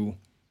to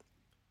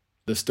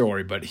the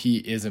story, but he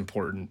is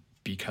important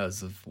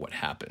because of what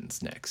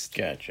happens next.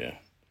 Gotcha.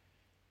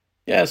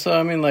 Yeah, so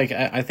I mean, like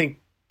I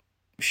think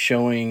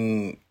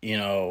showing, you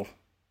know,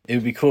 it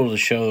would be cool to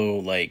show,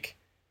 like,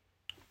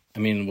 I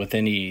mean, with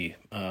any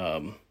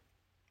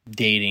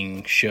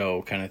dating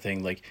show kind of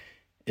thing, like,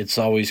 it's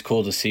always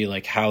cool to see,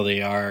 like, how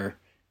they are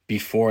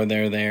before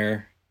they're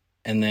there,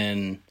 and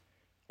then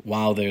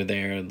while they're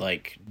there,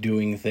 like,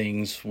 doing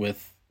things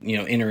with, you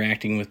know,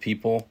 interacting with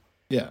people.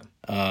 Yeah.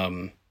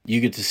 You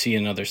get to see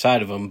another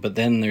side of them, but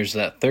then there's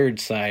that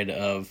third side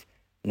of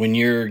when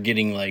you're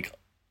getting, like,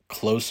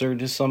 closer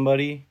to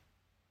somebody,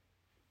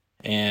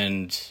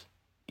 and,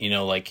 you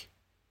know, like,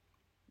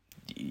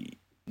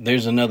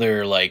 there's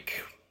another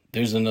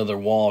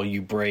wall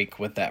you break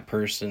with that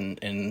person,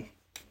 and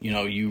you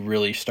know, you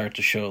really start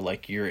to show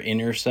like your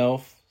inner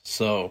self.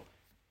 So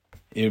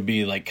it would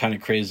be like kind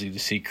of crazy to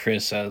see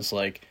Chris as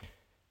like,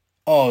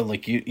 oh,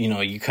 like you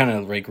know, you kind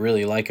of like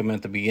really like him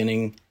at the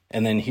beginning,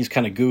 and then he's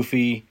kind of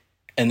goofy,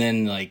 and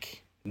then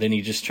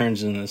he just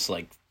turns into this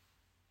like,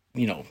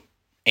 you know,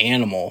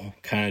 animal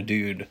kind of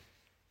dude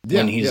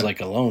when he's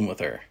like alone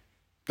with her.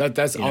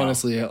 That's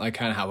honestly like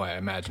kind of how I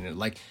imagine it.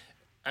 Like,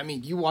 I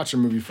mean, you watch a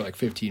movie for like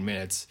 15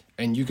 minutes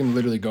and you can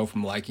literally go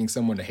from liking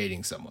someone to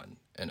hating someone.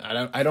 And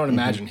I don't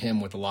imagine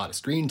him with a lot of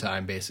screen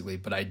time, basically,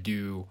 but I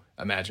do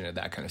imagine it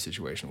that kind of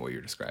situation, what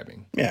you're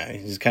describing. Yeah,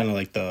 he's kind of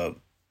like the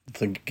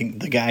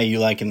guy you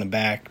like in the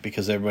back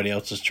because everybody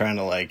else is trying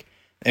to like,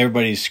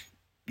 everybody's,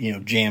 you know,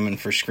 jamming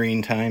for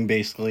screen time,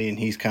 basically, and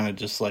he's kind of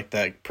just like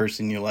that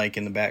person you like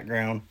in the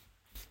background.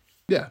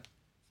 Yeah.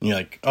 And you're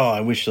like, oh,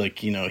 I wish,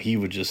 like, you know, he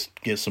would just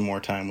get some more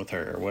time with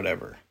her or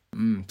whatever.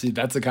 See,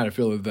 that's the kind of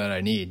feeling that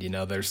I need. You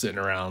know, they're sitting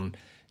around,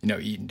 you know,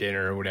 eating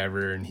dinner or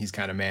whatever, and he's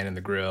kind of manning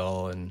the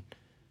grill and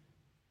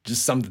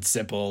just something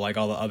simple. Like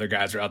all the other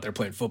guys are out there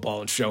playing football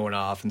and showing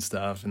off and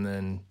stuff. And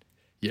then,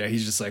 yeah,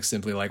 he's just like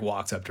simply like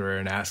walks up to her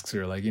and asks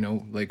her like, you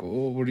know, like,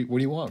 oh, what do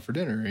you want for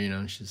dinner? You know,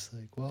 and she's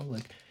like, well,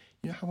 like,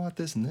 you know, how about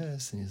this and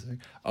this? And he's like,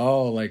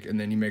 oh, like, and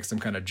then he makes some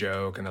kind of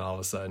joke, and then all of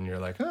a sudden you're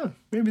like, oh,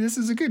 maybe this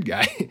is a good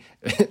guy.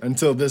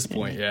 Until this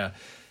point, yeah.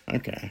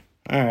 Okay,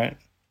 all right.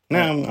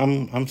 Now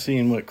I'm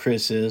seeing what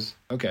Chris is.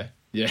 Okay,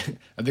 yeah,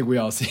 I think we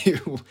all see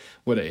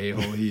what an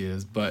a-hole he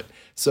is. But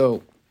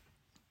so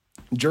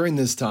during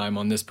this time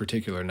on this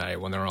particular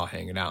night when they're all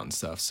hanging out and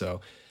stuff,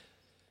 so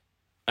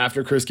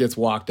after Chris gets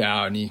walked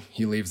out and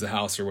he leaves the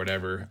house or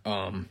whatever,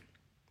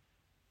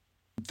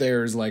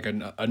 there's like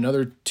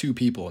another two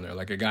people in there,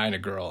 like a guy and a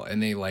girl,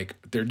 and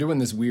they're doing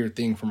this weird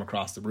thing from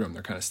across the room.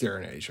 They're kind of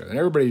staring at each other, and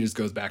everybody just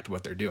goes back to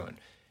what they're doing.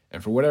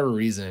 And for whatever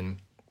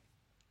reason,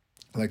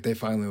 like they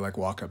finally like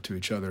walk up to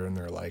each other and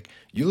they're like,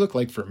 "You look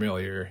like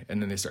familiar,"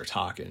 and then they start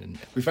talking. And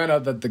we find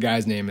out that the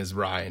guy's name is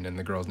Ryan and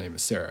the girl's name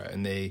is Sarah,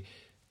 and they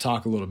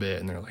talk a little bit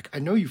and they're like, "I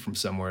know you from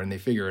somewhere," and they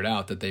figure it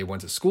out that they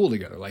went to school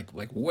together, like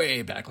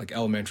way back, like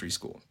elementary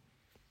school.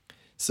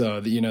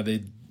 So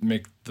they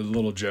make the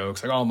little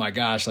jokes like, "Oh my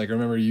gosh, like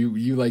remember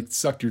you like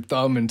sucked your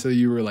thumb until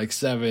you were like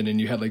 7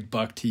 and you had like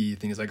buck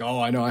teeth." And he's like, "Oh,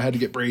 I know, I had to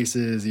get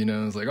braces."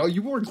 It's like, "Oh,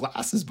 you wore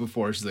glasses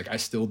before." She's like, "I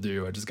still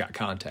do. I just got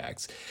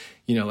contacts."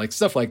 Like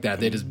stuff like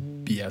that. They just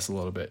BS a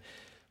little bit.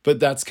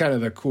 But that's kind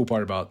of the cool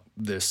part about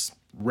this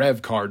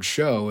Rev Card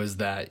show is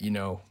that,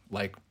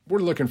 like we're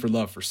looking for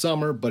love for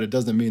summer, but it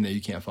doesn't mean that you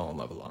can't fall in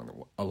love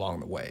along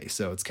the way.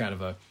 So it's kind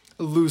of a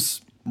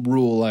loose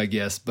rule, I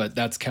guess, but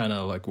that's kind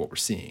of like what we're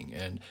seeing.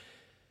 And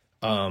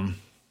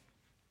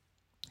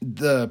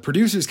the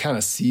producers kind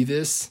of see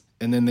this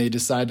and then they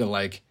decide to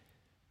like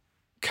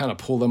kind of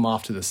pull them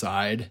off to the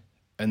side,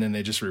 and then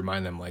they just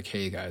remind them like,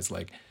 "Hey guys,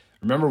 like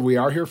remember we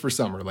are here for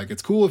summer. Like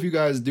it's cool if you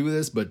guys do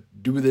this, but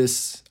do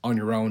this on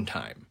your own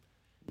time."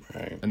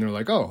 Right. And they're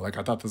like, "Oh, like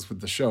I thought that's what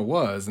the show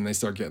was." And they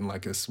start getting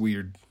like this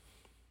weird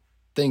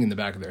thing in the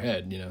back of their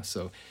head,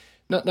 so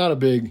not a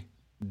big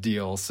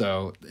deal.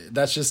 So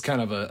that's just kind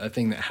of a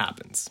thing that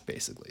happens,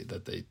 basically,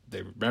 that they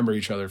remember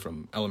each other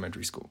from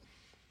elementary school.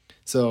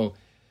 So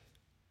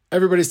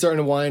everybody's starting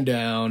to wind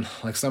down.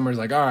 Like Summer's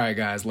like, "All right,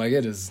 guys, like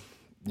it is,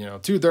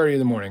 2:30 in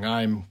the morning.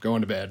 I'm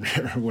going to bed,"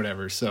 or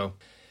whatever. So,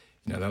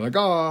 they're like,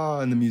 "Oh,"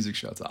 and the music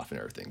shuts off and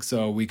everything.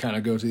 So we kind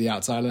of go to the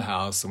outside of the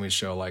house and we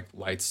show like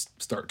lights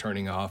start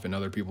turning off in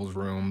other people's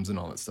rooms and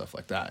all that stuff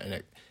like that.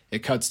 And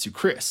it cuts to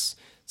Chris.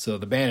 So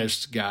the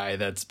banished guy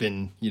that's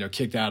been,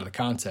 kicked out of the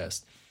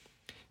contest.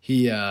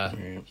 He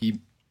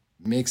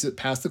makes it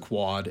past the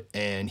quad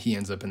and he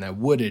ends up in that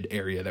wooded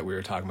area that we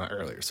were talking about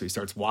earlier. So he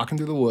starts walking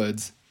through the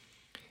woods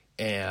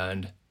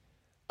and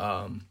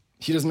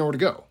he doesn't know where to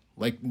go.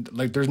 Like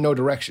there's no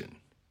direction.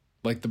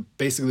 Like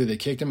basically they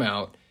kicked him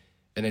out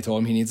and they told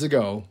him he needs to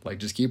go. Like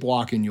just keep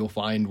walking, you'll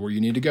find where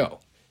you need to go.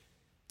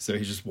 So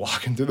he's just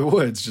walking through the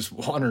woods, just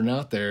wandering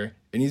out there.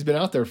 And he's been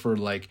out there for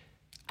like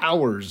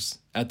hours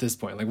at this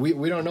point. Like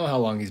we don't know how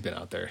long he's been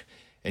out there.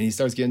 And he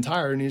starts getting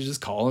tired and he's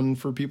just calling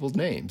for people's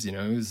names.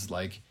 He's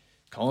like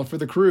calling for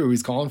the crew.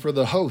 He's calling for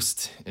the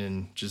host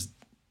and just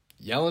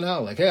yelling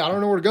out like, "Hey, I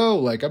don't know where to go.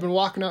 Like I've been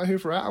walking out here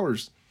for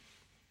hours."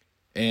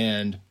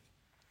 And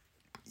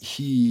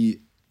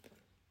he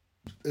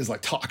is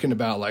like talking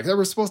about like, "There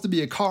was supposed to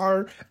be a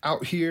car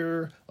out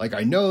here. Like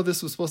I know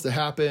this was supposed to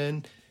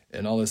happen,"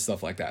 and all this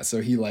stuff like that. So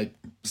he like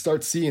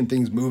starts seeing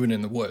things moving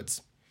in the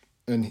woods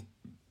and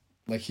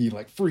he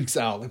like freaks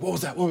out. Like, "What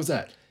was that? What was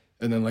that?"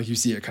 And then like you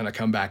see it kind of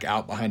come back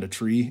out behind a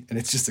tree and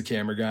it's just a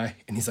camera guy.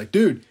 And he's like,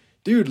 dude,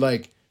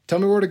 like, tell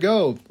me where to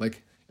go.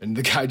 Like, and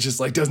the guy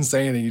just like doesn't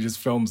say anything. He just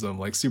films them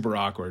like super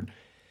awkward.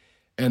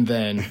 And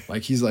then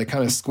like, he's like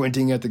kind of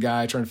squinting at the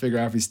guy, trying to figure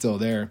out if he's still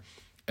there.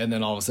 And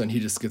then all of a sudden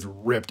he just gets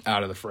ripped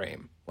out of the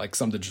frame. Like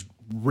something just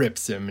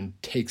rips him and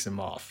takes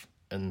him off.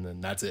 And then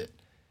that's it.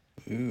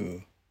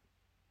 Ooh.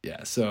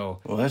 Yeah.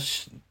 So what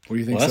do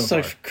you think that so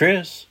sucks far? For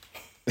Chris.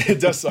 It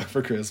does suck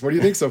for Chris. What do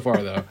you think so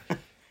far though?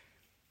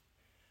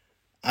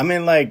 I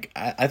mean, like,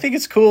 I think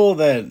it's cool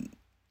that,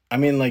 I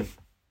mean, like,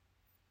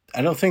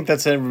 I don't think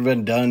that's ever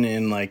been done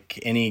in, like,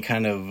 any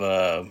kind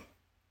of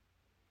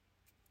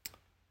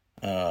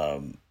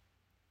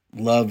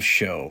love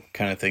show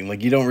kind of thing.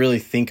 Like, you don't really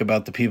think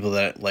about the people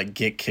that, like,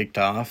 get kicked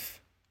off.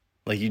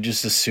 Like, you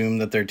just assume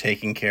that they're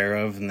taken care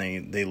of and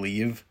they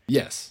leave.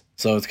 Yes.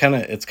 So it's kind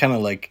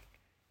of like,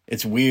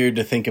 it's weird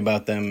to think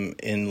about them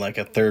in, like,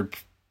 a third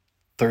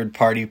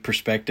party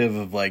perspective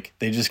of, like,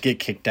 they just get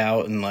kicked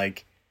out and,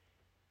 like,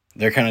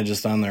 they're kind of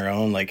just on their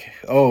own, like,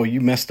 "Oh, you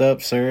messed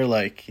up, sir.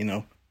 Like,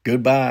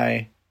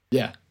 goodbye."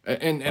 Yeah.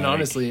 And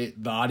honestly,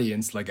 the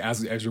audience, like,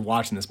 as you're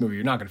watching this movie,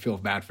 you're not going to feel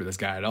bad for this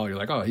guy at all. You're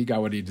like, "Oh, he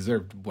got what he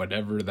deserved,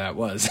 whatever that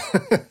was."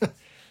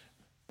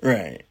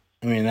 Right.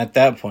 I mean, at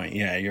that point,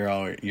 yeah, you're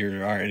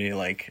already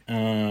like,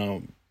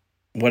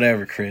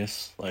 whatever,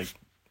 Chris. Like,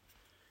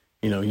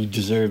 you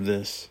deserve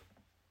this.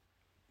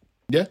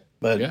 Yeah.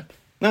 But, yeah.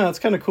 No, it's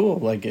kind of cool.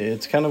 Like,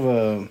 it's kind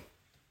of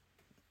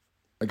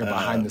a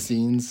behind the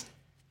scenes.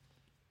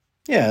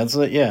 Yeah, it's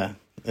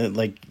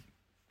like,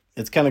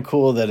 it's kind of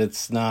cool that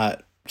it's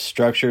not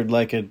structured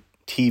like a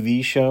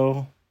TV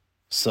show.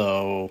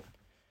 So,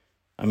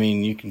 I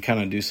mean, you can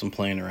kind of do some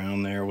playing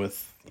around there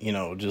with,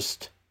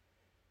 just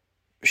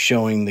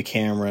showing the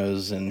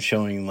cameras and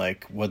showing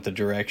like what the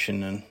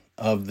direction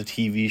of the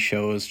TV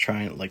show is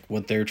trying, like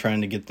what they're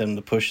trying to get them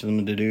to push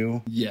them to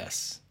do.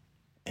 Yes.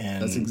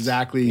 And that's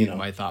exactly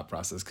my thought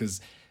process. Cause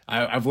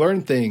I've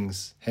learned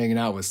things hanging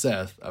out with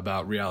Seth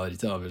about reality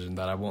television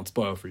that I won't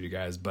spoil for you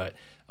guys, but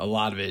a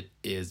lot of it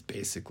is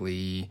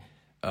basically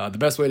the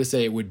best way to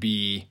say it would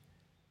be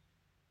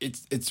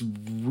it's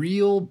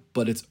real,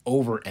 but it's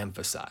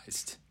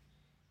overemphasized.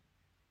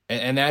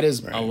 And that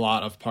is Right. a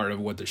lot of part of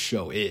what the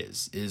show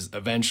is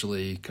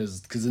eventually,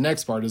 because the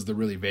next part is the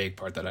really vague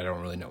part that I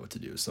don't really know what to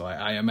do. So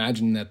I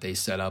imagine that they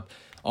set up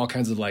all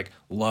kinds of like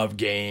love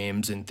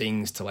games and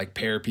things to like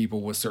pair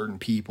people with certain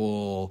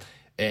people,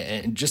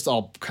 and just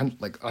all kind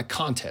of like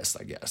contests,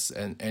 I guess.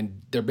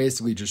 And they're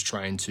basically just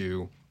trying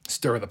to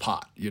stir the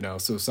pot,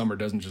 so Summer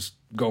doesn't just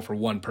go for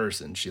one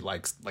person. She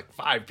likes like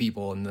 5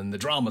 people, and then the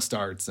drama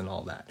starts and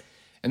all that.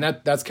 And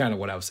that's kind of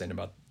what I was saying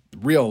about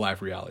real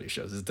life reality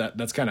shows, is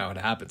that's kind of how it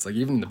happens. Like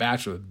even The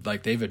Bachelor,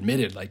 like they've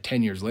admitted like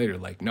 10 years later,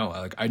 like, no,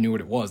 like I knew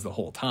what it was the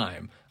whole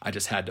time. I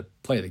just had to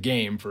play the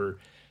game for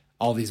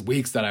all these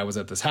weeks that I was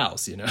at this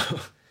house,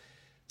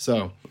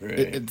 So Right.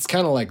 it's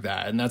kind of like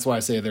that. And that's why I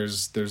say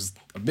there's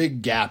a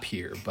big gap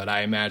here, but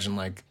I imagine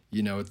like,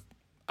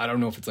 I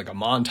don't know if it's like a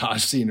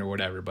montage scene or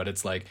whatever, but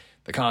it's like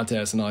the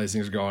contest and all these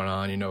things are going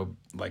on,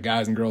 like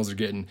guys and girls are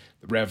getting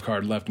the rev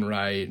card left and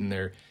right, and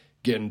they're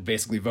getting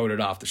basically voted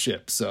off the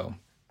ship. So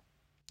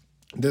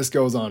this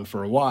goes on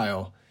for a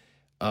while.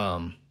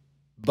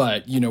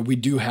 But we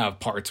do have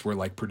parts where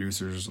like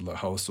producers or the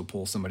host will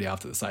pull somebody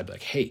off to the side,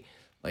 like, hey,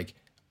 like,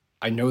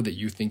 I know that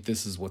you think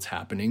this is what's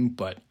happening,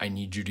 but I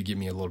need you to give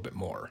me a little bit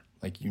more.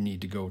 Like, you need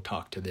to go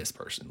talk to this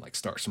person, like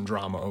start some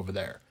drama over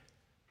there.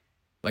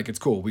 Like, it's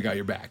cool. We got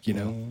your back,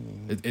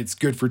 it's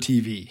good for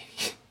TV,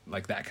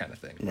 like that kind of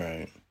thing.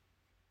 Right.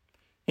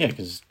 Yeah,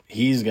 because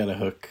he's got to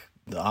hook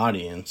the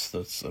audience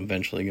that's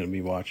eventually going to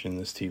be watching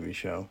this TV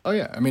show. Oh,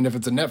 yeah. I mean, if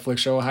it's a Netflix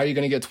show, how are you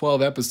going to get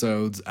 12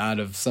 episodes out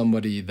of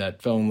somebody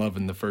that fell in love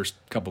in the first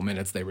couple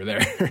minutes they were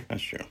there?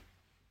 That's true.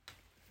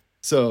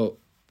 So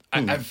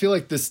I feel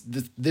like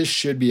this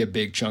should be a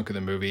big chunk of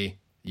the movie,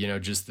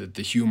 just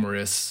the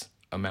humorous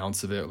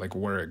amounts of it, like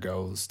where it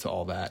goes to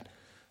all that.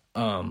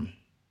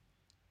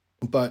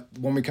 But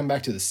when we come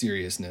back to the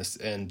seriousness,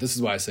 and this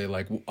is why I say,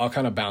 like, I'll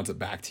kind of bounce it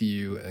back to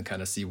you and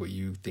kind of see what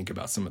you think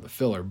about some of the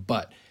filler.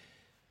 But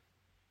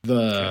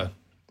I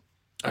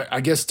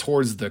guess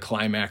towards the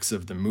climax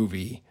of the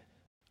movie,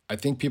 I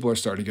think people are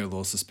starting to get a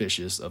little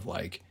suspicious of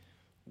like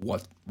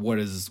what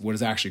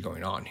is actually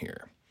going on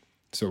here.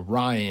 So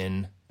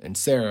Ryan and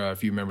Sarah,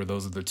 if you remember,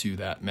 those are the two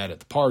that met at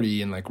the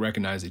party and like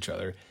recognize each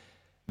other.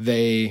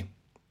 Ryan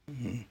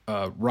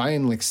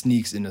like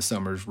sneaks into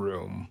Summer's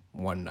room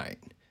one night,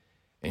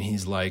 and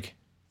he's like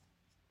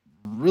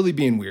really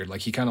being weird.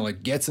 Like he kind of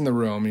like gets in the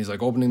room and he's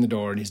like opening the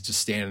door and he's just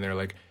standing there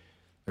like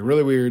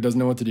really weird, doesn't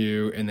know what to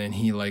do. And then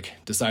he like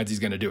decides he's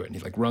going to do it. And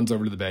he like runs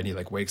over to the bed and he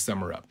like wakes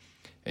Summer up,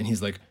 and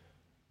he's like,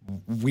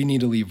 we need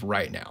to leave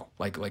right now.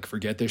 Like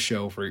forget this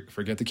show,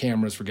 forget the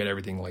cameras, forget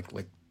everything. Like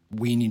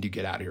we need to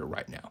get out of here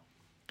right now.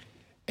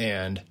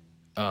 And,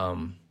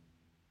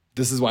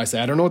 this is why I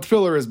say, I don't know what the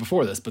filler is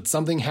before this, but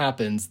something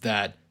happens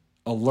that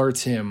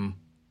alerts him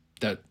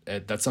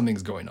that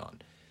something's going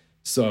on.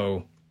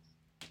 So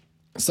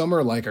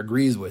Summer like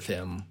agrees with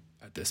him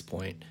at this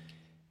point,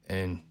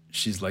 and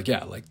she's like,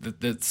 yeah, like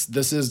this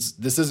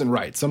isn't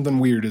right. Something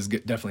weird is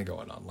definitely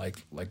going on.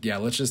 Like, yeah,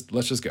 let's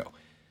just go.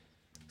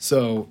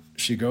 So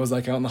she goes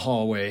like out in the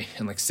hallway,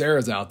 and like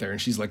Sarah's out there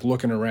and she's like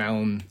looking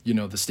around,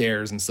 the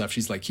stairs and stuff.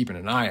 She's like keeping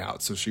an eye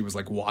out. So she was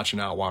like watching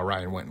out while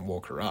Ryan went and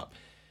woke her up.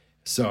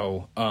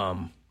 So,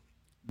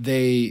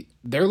 they're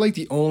like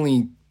the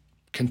only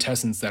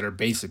contestants that are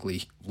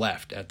basically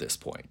left at this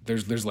point.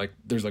 There's like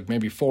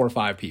maybe 4 or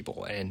 5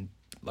 people, and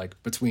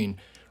like between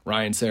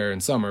Ryan, Sarah,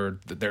 and Summer,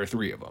 there are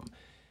 3 of them.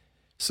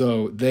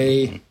 So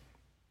they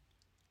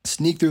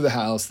sneak through the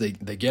house. They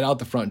get out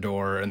the front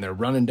door and they're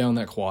running down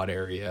that quad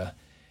area.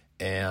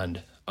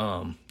 And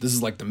this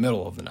is like the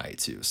middle of the night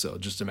too. So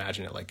just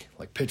imagine it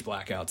like pitch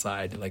black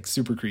outside, like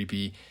super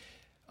creepy.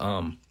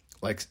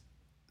 Like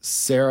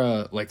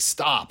Sarah like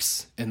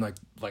stops, and like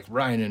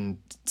Ryan and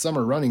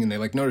Summer running, and they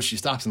like notice she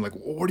stops and like,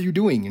 what are you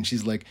doing? And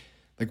she's like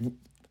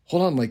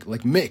hold on, like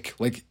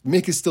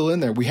Mick is still in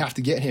there. We have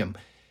to get him.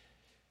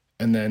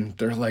 And then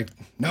they're like,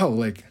 no,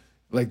 like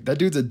that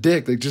dude's a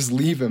dick. Like just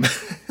leave him.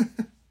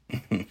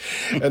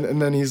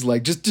 and then he's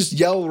like, just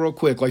yell real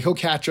quick, like he'll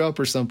catch up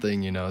or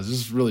something, It's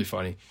just really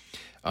funny.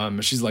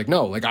 She's like,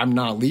 no, like I'm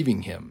not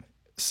leaving him.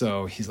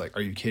 So he's like,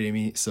 are you kidding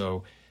me?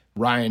 So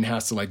Ryan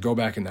has to like go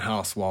back in the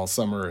house while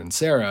Summer and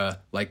Sarah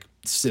like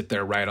sit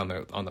there right on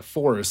the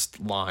forest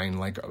line,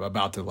 like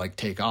about to like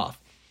take off.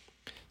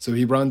 So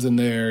he runs in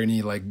there and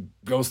he like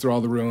goes through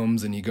all the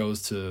rooms, and he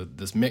goes to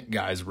this Mick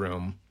guy's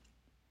room.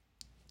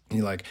 And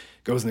he like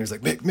goes in there. He's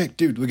like, Mick,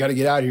 dude, we got to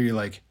get out of here. He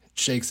like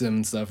shakes him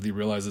and stuff. And he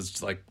realizes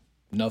it's like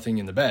nothing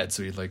in the bed.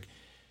 So he like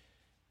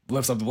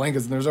lifts up the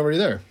blankets, and there's already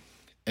there.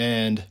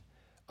 And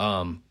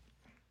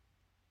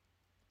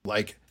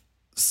like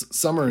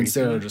Summer and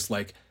Sarah are just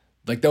like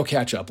they'll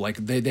catch up. Like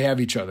they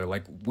have each other.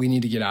 Like we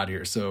need to get out of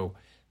here. So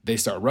they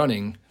start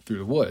running through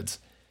the woods,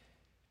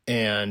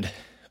 and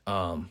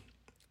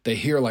they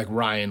hear like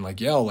Ryan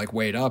like yell like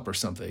wait up or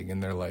something,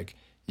 and they're like,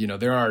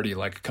 they're already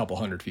like a couple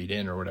 100 feet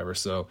in or whatever.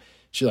 So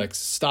she like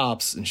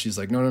stops, and she's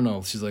like,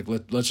 no. She's like,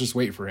 let's just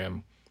wait for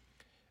him.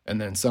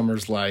 And then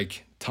Summer's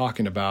like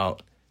talking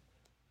about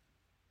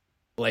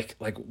like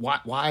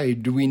why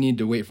do we need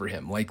to wait for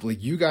him? Like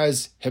you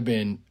guys have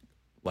been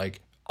like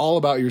all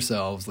about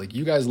yourselves. Like,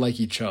 you guys like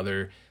each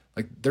other.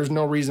 Like, there's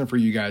no reason for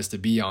you guys to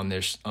be on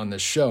this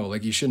show.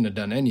 Like, you shouldn't have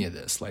done any of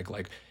this. Like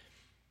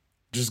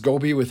just go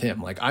be with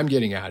him. Like, I'm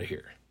getting out of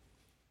here.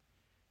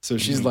 So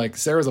she's like,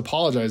 Sarah's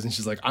apologizing.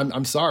 She's like,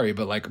 I'm sorry,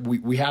 but like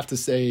we have to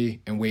stay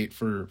and wait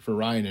for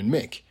Ryan and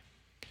Mick.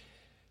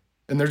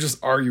 And they're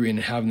just arguing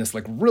and having this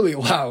like really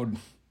loud,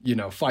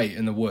 fight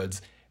in the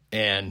woods.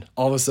 And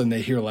all of a sudden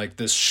they hear like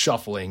this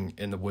shuffling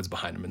in the woods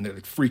behind them, and they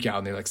like freak out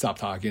and they like stop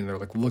talking and they're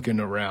like looking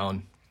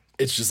around.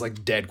 It's just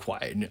like dead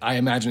quiet. And I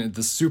imagine it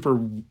the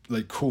super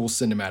like cool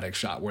cinematic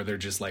shot where they're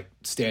just like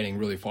standing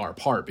really far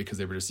apart because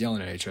they were just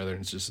yelling at each other. And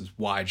it's just this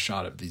wide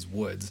shot of these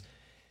woods.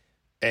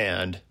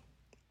 And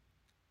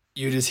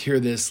you just hear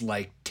this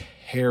like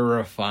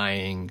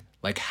terrifying,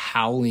 like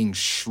howling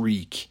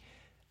shriek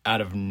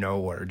out of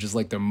nowhere. Just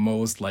like the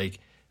most like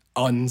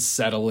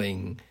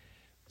unsettling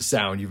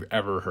sound you've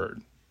ever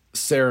heard.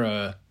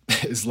 Sarah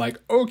is like,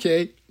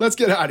 okay, let's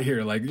get out of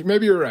here. Like,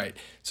 maybe you're right.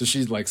 So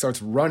she's like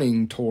starts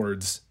running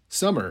towards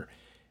Summer.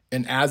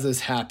 And as this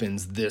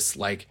happens, this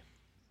like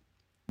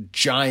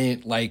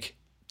giant, like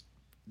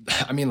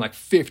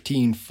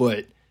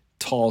 15-foot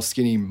tall,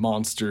 skinny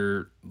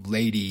monster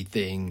lady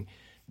thing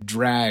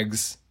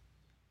drags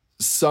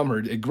Summer.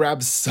 It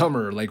grabs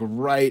Summer like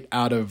right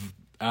out of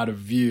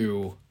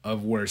view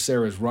of where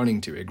Sarah's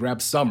running to. It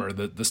grabs Summer,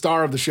 the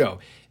star of the show.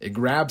 It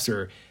grabs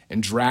her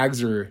and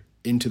drags her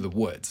into the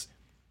woods.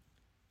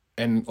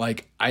 And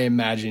like, I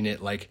imagine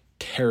it like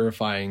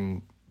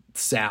terrifying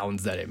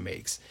sounds that it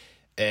makes.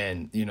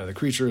 And, the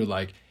creature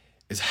like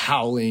is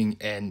howling,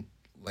 and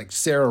like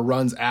Sarah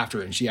runs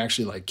after it, and she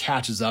actually like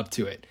catches up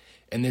to it.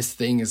 And this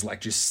thing is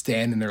like just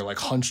standing there like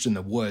hunched in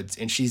the woods,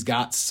 and she's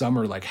got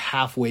Summer like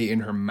halfway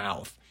in her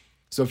mouth.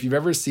 So if you've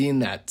ever seen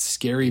that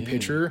scary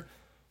picture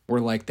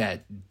where like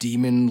that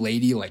demon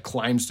lady like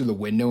climbs through the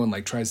window and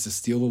like tries to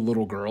steal the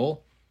little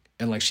girl,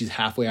 and like she's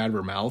halfway out of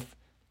her mouth.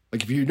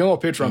 Like, if you know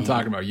what picture I'm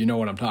talking about, you know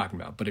what I'm talking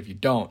about. But if you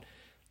don't,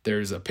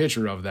 there's a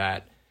picture of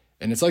that.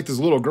 And it's like this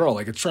little girl,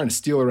 like it's trying to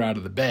steal her out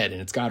of the bed,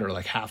 and it's got her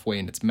like halfway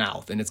in its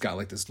mouth. And it's got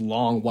like this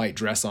long white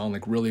dress on,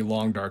 like really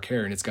long dark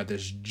hair. And it's got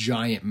this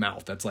giant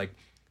mouth that's like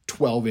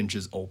 12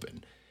 inches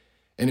open.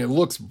 And it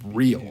looks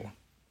real.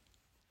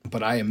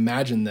 But I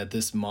imagine that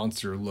this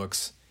monster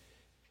looks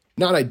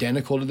not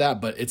identical to that,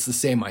 but it's the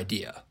same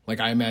idea. Like,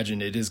 I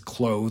imagine it is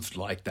clothed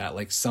like that,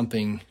 like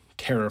something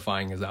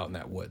terrifying is out in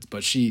that woods.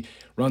 But she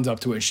runs up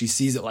to it and she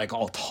sees it like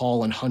all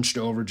tall and hunched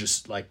over,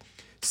 just like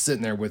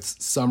sitting there with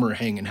Summer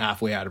hanging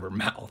halfway out of her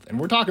mouth. And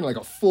we're talking like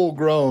a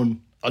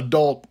full-grown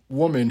adult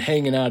woman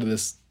hanging out of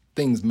this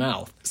thing's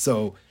mouth.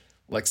 So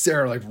like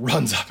Sarah like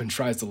runs up and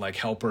tries to like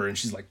help her, and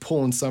she's like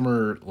pulling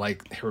Summer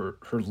like her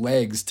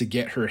legs to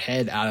get her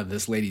head out of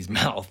this lady's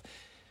mouth.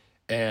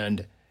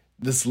 And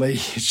this lady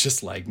is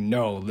just like,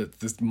 no,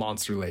 this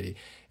monster lady.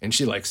 And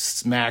she like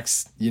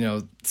smacks,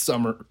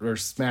 Summer, or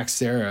smacks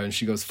Sarah, and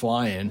she goes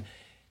flying.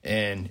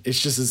 And it's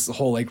just this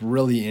whole like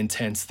really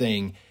intense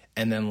thing.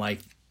 And then like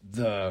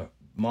the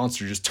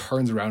monster just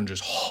turns around and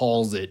just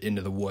hauls it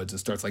into the woods and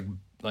starts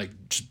like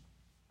just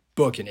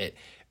booking it.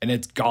 And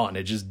it's gone.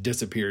 It just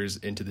disappears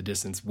into the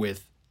distance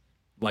with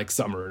like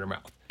Summer in her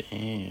mouth.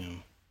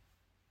 Damn.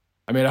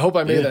 I mean, I hope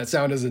I made that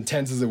sound as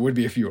intense as it would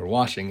be if you were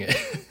watching it.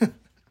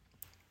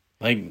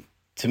 Like,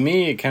 to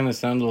me, it kind of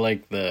sounded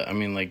like the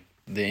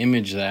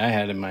image that I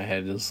had in my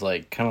head is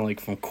like kind of like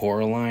from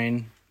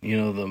Coraline,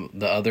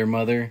 the other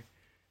mother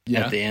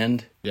at the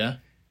end. Yeah.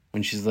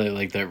 When she's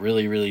like that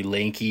really, really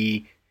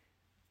lanky,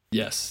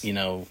 yes,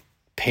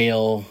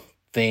 pale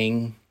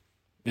thing.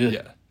 Ugh.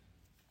 Yeah.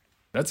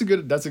 That's a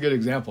good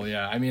example.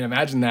 Yeah. I mean,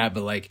 imagine that,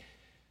 but like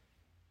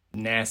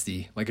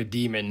nasty, like a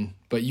demon,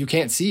 but you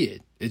can't see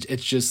it.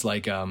 It's just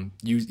like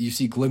you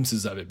see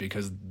glimpses of it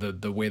because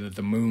the way that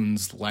the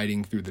moon's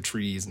lighting through the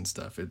trees and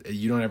stuff.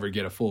 You don't ever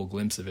get a full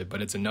glimpse of it,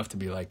 but it's enough to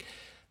be like,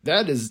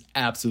 that is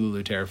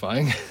absolutely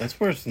terrifying. That's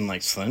worse than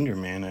like Slender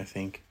Man, I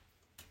think.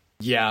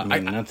 Yeah, I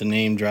mean, not the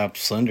name drop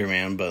Slender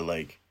Man, but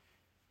like,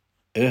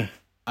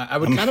 I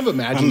would kind of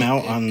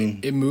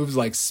imagine it moves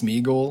like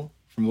Smeagol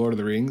from Lord of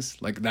the Rings.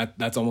 Like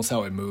that's almost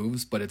how it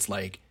moves, but it's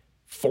like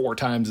 4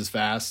 times as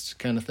fast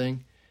kind of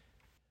thing.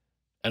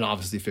 And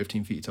obviously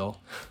 15 feet tall.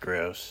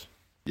 Gross.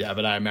 Yeah,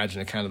 but I imagine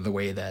it kind of the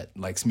way that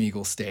like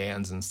Smeagol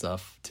stands and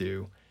stuff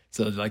too.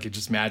 So like,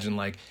 just imagine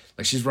like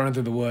she's running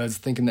through the woods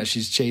thinking that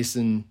she's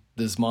chasing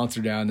this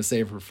monster down to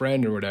save her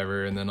friend or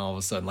whatever, and then all of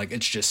a sudden like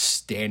it's just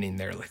standing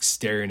there like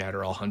staring at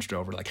her all hunched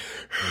over, like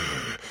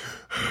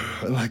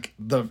like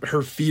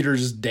her feet are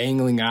just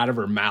dangling out of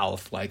her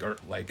mouth, like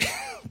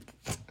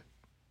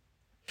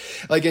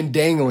like and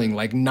dangling,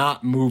 like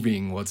not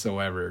moving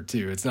whatsoever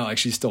too. It's not like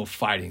she's still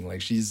fighting,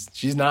 like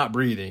she's not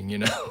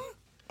breathing,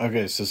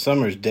 Okay, so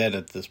Summer's dead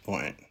at this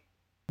point.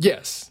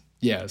 Yes.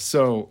 Yeah.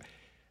 So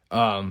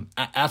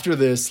after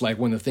this, like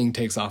when the thing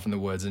takes off in the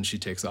woods and she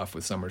takes off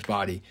with Summer's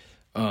body,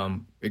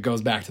 it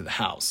goes back to the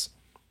house.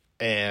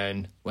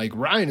 And like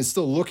Ryan is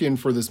still looking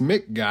for this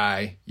Mick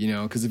guy,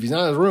 because if he's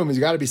not in his room, he's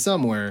got to be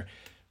somewhere.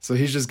 So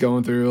he's just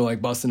going through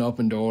like busting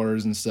open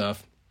doors and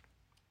stuff.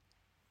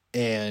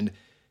 And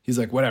he's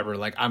like, whatever,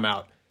 like I'm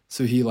out.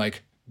 So he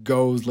like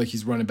goes, like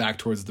he's running back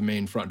towards the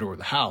main front door of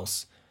the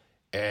house.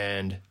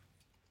 And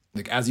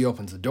like as he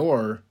opens the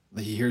door,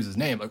 like, he hears his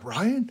name, like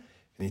Ryan.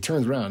 And he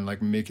turns around, like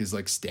Mick is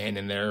like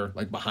standing there,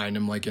 like behind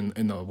him, like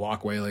in the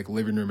walkway, like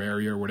living room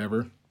area or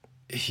whatever.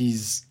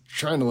 He's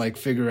trying to like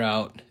figure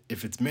out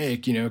if it's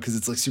Mick, you know, because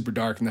it's like super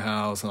dark in the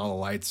house and all the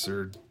lights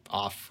are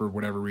off for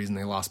whatever reason.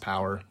 They lost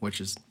power, which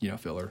is, you know,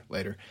 filler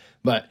later.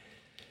 But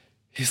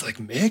he's like,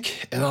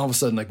 Mick? And all of a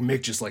sudden, like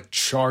Mick just like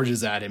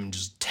charges at him and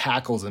just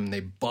tackles him. And they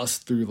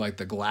bust through like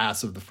the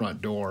glass of the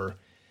front door.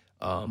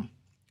 And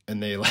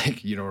they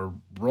like, you know, are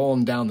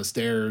rolling down the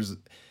stairs,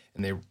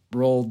 and they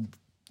rolled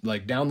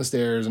like down the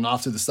stairs and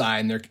off to the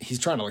side, and he's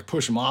trying to like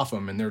push him off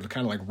him, and they're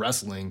kind of like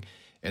wrestling,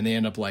 and they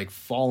end up like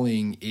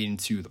falling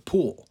into the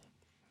pool,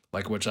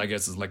 like, which I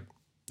guess is like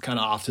kind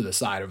of off to the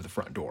side of the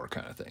front door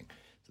kind of thing.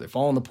 So they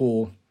fall in the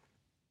pool,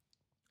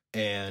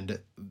 and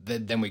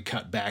then we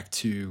cut back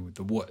to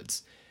the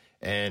woods,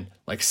 and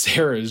like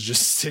Sarah is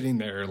just sitting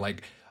there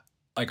like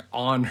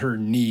on her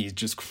knees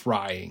just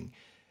crying,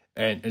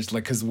 and it's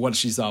like, because what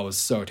she saw was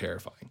so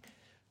terrifying.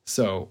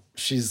 So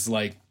she's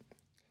like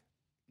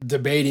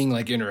debating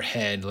like in her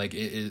head, like,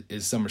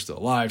 is Summer still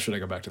alive? Should I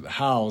go back to the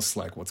house?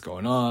 Like, what's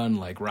going on?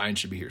 Like, Ryan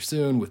should be here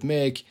soon with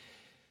Mick.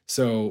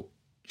 So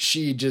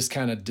she just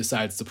kind of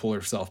decides to pull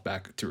herself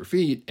back to her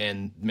feet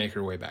and make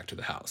her way back to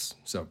the house.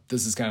 So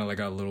this is kind of like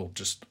a little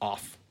just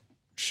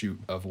offshoot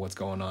of what's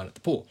going on at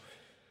the pool.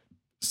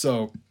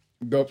 So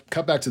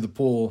cut back to the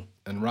pool,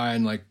 and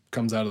Ryan like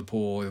comes out of the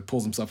pool, he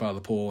pulls himself out of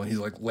the pool, and he's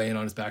like laying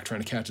on his back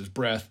trying to catch his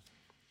breath.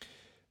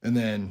 And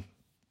then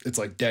it's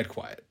like dead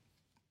quiet.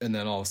 And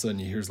then all of a sudden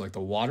he hears like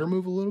the water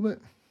move a little bit.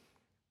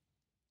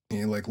 And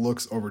he like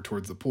looks over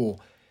towards the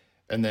pool.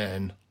 And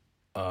then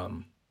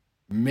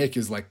Mick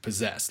is like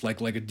possessed,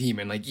 like a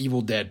demon, like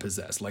Evil Dead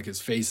possessed. Like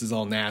his face is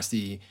all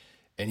nasty,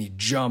 and he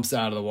jumps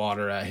out of the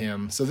water at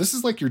him. So this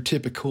is like your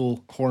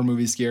typical horror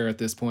movie scare at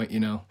this point, you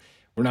know.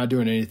 We're not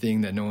doing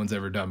anything that no one's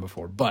ever done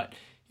before. But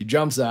he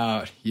jumps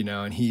out, you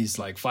know, and he's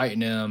like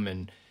fighting him,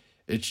 and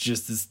it's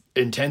just this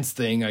intense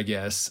thing, I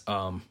guess.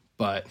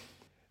 But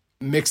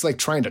Mick's like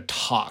trying to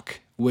talk,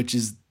 which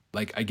is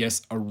like, I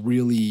guess, a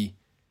really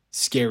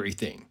scary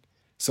thing.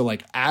 So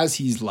like as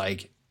he's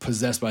like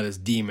possessed by this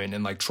demon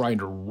and like trying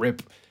to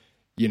rip,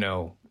 you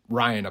know,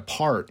 Ryan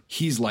apart,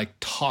 he's like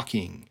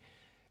talking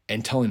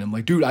and telling him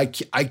like, dude,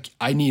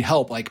 I need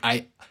help. Like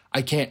I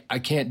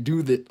can't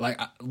do that.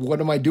 Like, what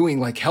am I doing?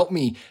 Like, help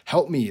me.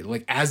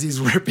 Like as he's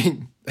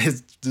ripping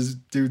this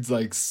dude's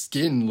like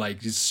skin, like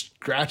just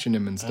scratching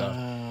him and stuff.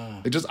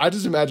 I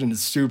just imagine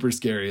it's super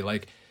scary.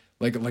 Like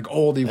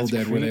old Evil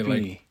Dead, creepy.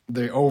 Where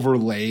they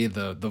overlay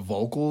the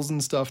vocals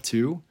and stuff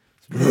too.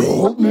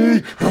 Help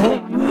me,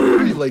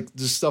 like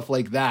just stuff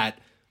like that.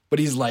 But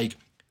he's like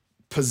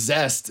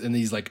possessed, and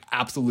he's like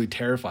absolutely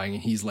terrifying,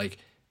 and he's like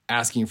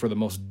asking for the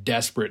most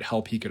desperate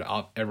help he could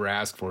ever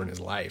ask for in his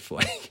life.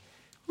 Like,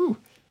 whew.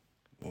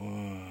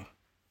 Whoa.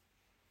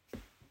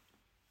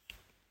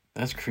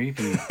 That's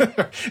creepy.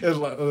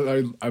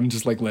 I'm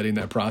just like letting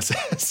that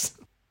process.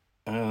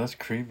 Oh, that's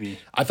creepy.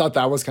 I thought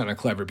that was kind of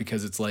clever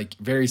because it's like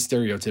very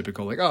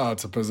stereotypical, like, oh,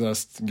 it's a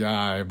possessed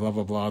guy, blah,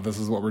 blah, blah. This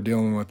is what we're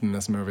dealing with in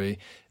this movie.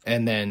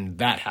 And then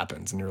that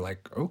happens, and you're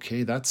like,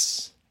 okay,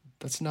 that's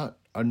not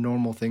a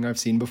normal thing I've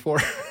seen before.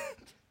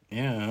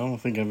 Yeah, I don't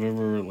think I've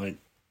ever, like,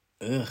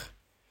 ugh.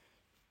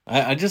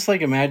 I just,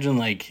 like, imagine,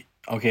 like,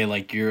 okay,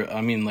 like,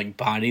 like,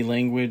 body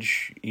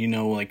language, you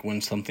know, like,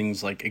 when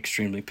something's, like,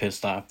 extremely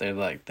pissed off, they're,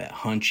 like, that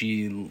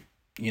hunchy,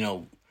 you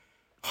know,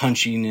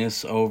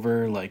 hunchiness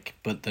over, like,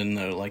 but then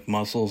the like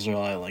muscles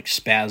are like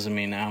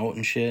spasming out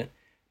and shit.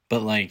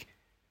 But like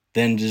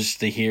then just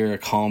to hear a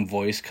calm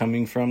voice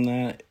coming from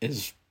that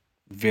is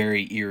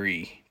very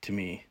eerie to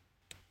me.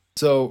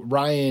 So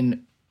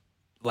Ryan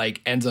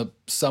like ends up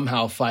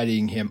somehow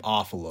fighting him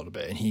off a little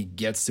bit, and he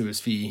gets to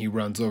his feet and he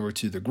runs over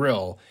to the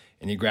grill,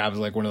 and he grabs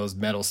like one of those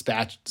metal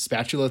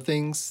spatula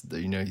things that,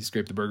 you know, you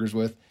scrape the burgers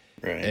with.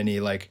 Right. And he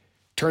like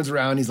turns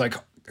around, he's like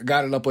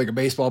got it up like a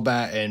baseball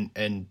bat,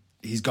 and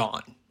he's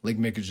gone. Like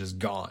Mick is just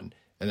gone.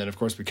 And then of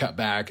course we cut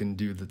back and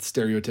do the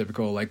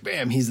stereotypical like,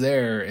 bam, he's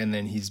there, and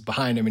then he's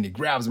behind him and he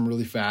grabs him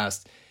really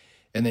fast,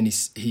 and then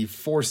he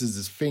forces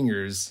his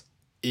fingers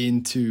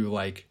into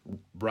like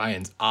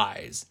Ryan's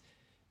eyes,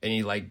 and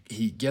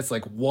he gets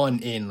like one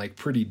in like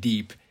pretty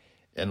deep,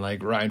 and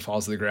like Ryan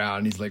falls to the ground,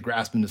 and he's like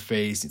grasping his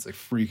face, he's like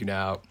freaking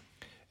out,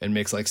 and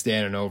Mick's like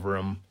standing over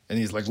him, and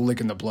he's like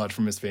licking the blood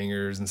from his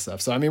fingers and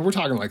stuff. So, I mean, we're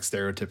talking like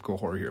stereotypical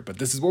horror here, but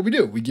this is what we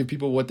do. We give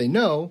people what they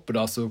know, but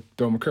also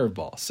throw them a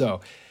curveball.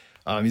 So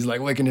he's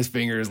like licking his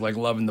fingers, like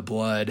loving the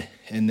blood.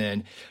 And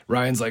then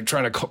Ryan's like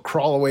trying to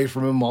crawl away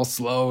from him all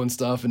slow and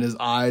stuff, and his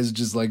eyes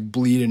just like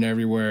bleeding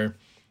everywhere.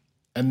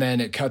 And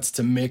then it cuts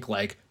to Mick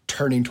like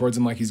turning towards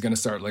him, like he's going to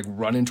start like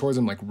running towards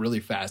him like really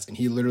fast. And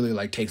he literally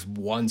like takes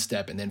one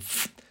step and then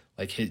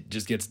like he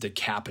just gets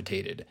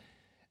decapitated.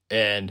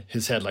 And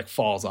his head like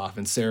falls off,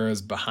 and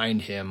Sarah's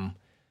behind him,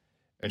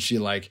 and she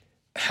like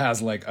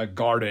has like a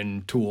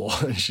garden tool,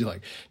 and she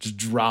like just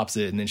drops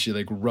it, and then she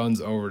like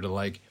runs over to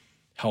like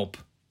help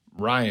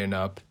Ryan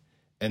up,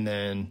 And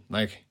then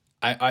like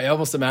I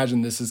almost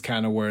imagine this is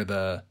kind of where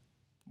the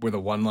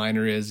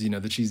one-liner is, you know,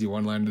 the cheesy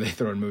one-liner they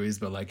throw in movies,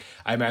 but like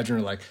I imagine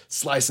her like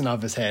slicing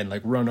off his head,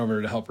 like run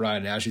over to help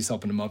Ryan, and as she's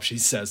helping him up, she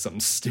says something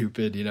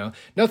stupid, you know,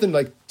 nothing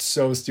like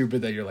so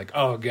stupid that you're like,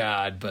 oh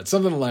god, but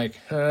something like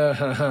ha,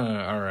 ha,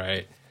 ha. All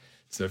right.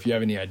 So if you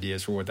have any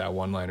ideas for what that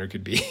one-liner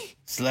could be,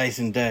 slice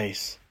and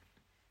dice.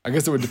 I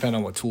guess it would depend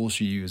on what tool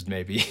she used,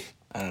 maybe.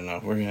 I don't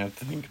know, we're gonna have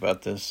to think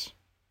about this.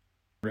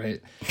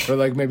 Right. Or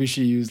like maybe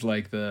she used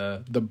like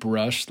the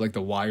brush, like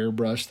the wire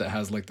brush that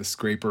has like the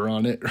scraper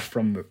on it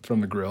from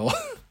the grill.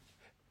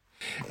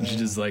 And she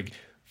just like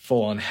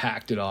full on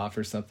hacked it off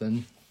or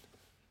something.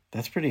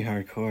 That's pretty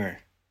hardcore.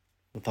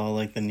 With all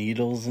like the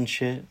needles and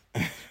shit.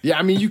 Yeah,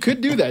 I mean you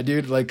could do that,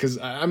 dude. Like, cause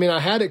I mean I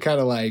had it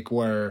kind of like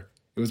where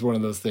it was one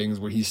of those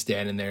things where he's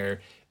standing there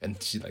and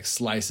she like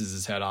slices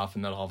his head off,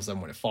 and then all of a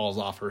sudden when it falls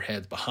off, her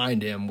head's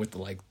behind him with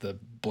the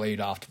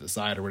blade off to the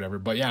side or whatever.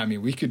 But yeah, I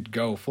mean we could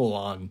go full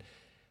on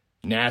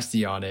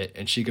nasty on it,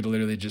 and she could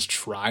literally just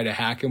try to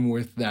hack him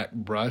with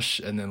that brush,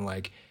 and then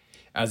like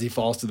as he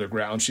falls to the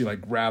ground, she like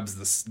grabs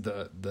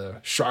the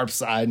sharp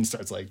side and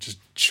starts like just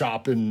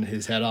chopping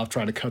his head off,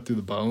 trying to cut through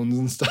the bones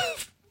and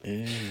stuff.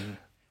 Yeah.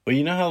 Well,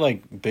 you know how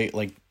like big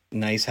like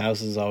nice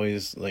houses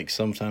always like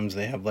sometimes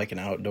they have like an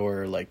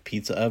outdoor like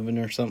pizza oven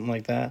or something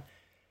like that.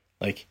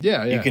 Like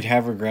yeah. You could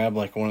have her grab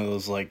like one of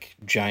those like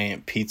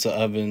giant pizza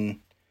oven,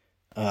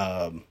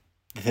 the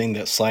thing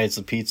that slides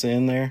the pizza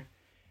in there.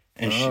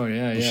 And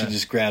she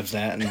just grabs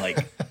that and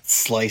like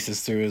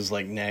slices through his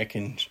like neck,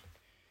 and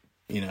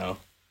you know,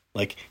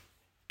 like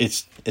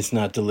it's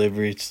not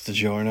delivery, it's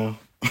DiGiorno.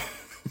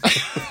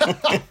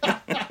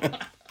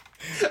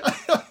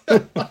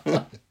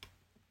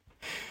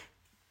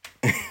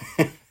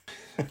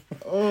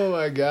 Oh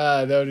my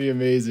god, that would be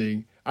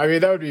amazing. I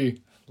mean, that would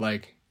be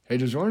like, hey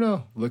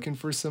DiGiorno, looking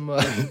for some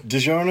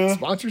DiGiorno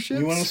sponsorships?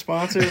 You want to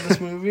sponsor this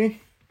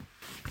movie?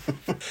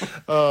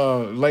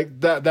 Oh, like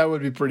that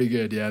would be pretty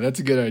good. Yeah, that's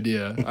a good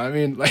idea. I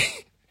mean,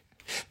 like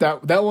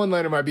that one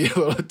liner might be a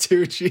little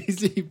too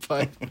cheesy,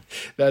 but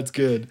that's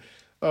good.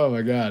 Oh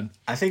my god.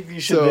 I think you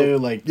should do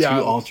like two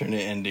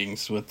alternate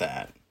endings with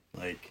that.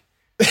 Like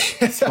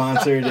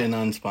sponsored and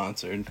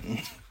unsponsored.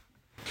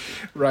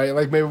 Right,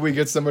 like maybe we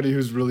get somebody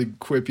who's really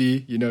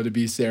quippy, you know, to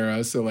be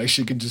Sarah, so like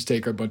she can just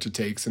take a bunch of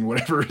takes and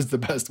whatever is the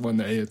best one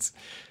that hits.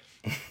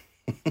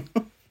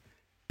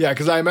 Yeah,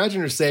 because I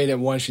imagine her saying it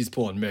once she's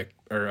pulling Mick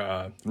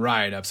or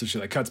Ryan up, so she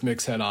like cuts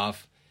Mick's head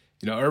off,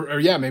 you know, or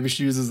yeah, maybe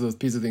she uses the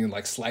piece of thing and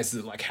like slices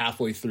it like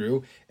halfway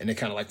through, and it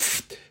kind of like,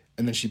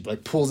 and then she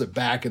like pulls it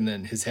back, and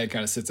then his head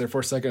kind of sits there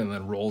for a second, and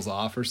then rolls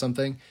off or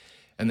something,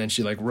 and then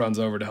she like runs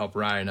over to help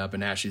Ryan up,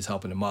 and as she's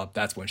helping him up,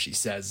 that's when she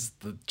says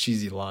the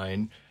cheesy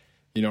line,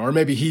 you know, or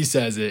maybe he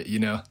says it, you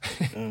know,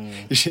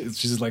 she's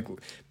just like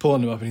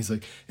pulling him up, and he's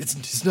like,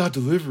 it's not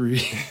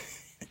delivery.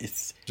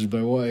 It's just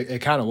like, well, it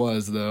kind of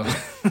was though.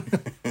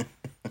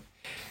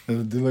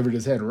 And delivered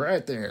his head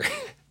right there.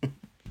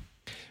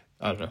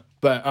 I don't know,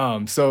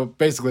 but so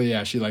basically,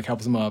 yeah, she like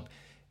helps him up,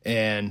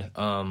 and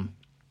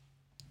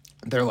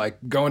they're like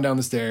going down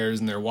the stairs,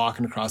 and they're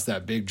walking across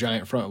that big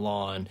giant front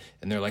lawn,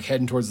 and they're like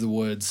heading towards the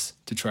woods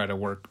to try to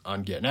work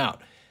on getting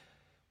out.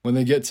 When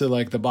they get to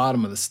like the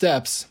bottom of the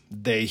steps,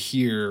 they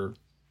hear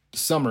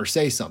Summer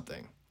say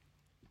something,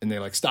 and they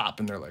like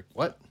stop, and they're like,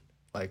 what?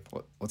 Like,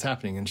 what's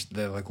happening? And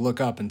they like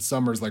look up, and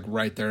Summer's like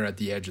right there at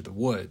the edge of the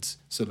woods.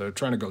 So they're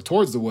trying to go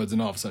towards the woods,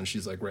 and all of a sudden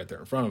she's like right there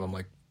in front of them,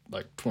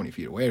 like 20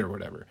 feet away or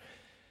whatever.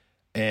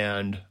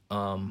 And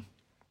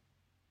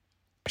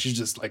she's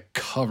just like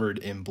covered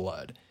in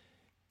blood.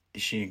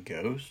 Is she a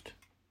ghost?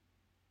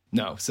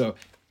 No. So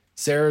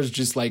Sarah's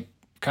just like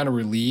kind of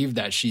relieved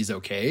that she's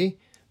okay,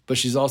 but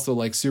she's also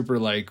like super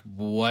like,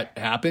 what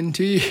happened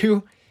to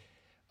you?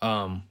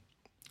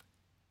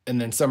 And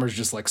then Summer's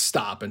just like,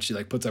 stop. And she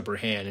like puts up her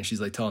hand, and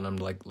she's like telling them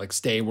to like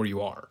stay where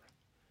you are.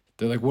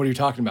 They're like, what are you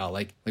talking about?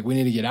 Like we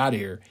need to get out of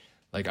here.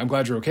 Like, I'm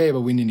glad you're okay,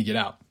 but we need to get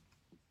out.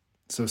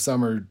 So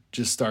Summer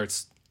just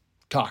starts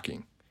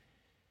talking,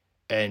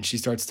 and she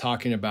starts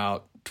talking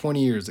about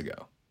 20 years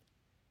ago.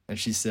 And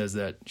she says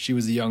that she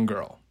was a young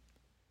girl,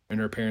 and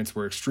her parents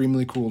were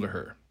extremely cruel to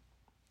her,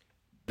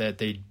 that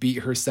they beat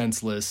her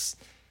senseless,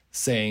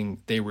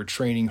 saying they were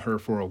training her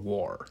for a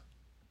war.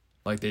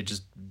 Like they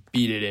just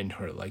beat it in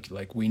her.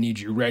 Like we need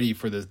you ready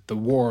for the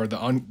war, the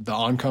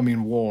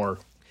oncoming war.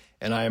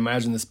 And I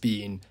imagine this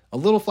being a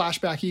little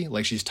flashbacky,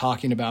 like she's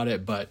talking about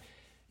it, but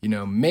you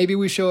know, maybe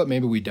we show it,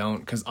 maybe we don't.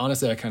 Because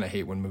honestly, I kind of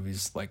hate when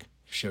movies like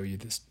show you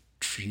this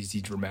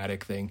cheesy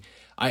dramatic thing.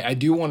 I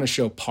do want to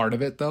show part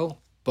of it though,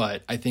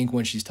 but I think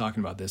when she's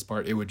talking about this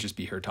part, it would just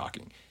be her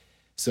talking.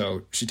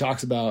 So she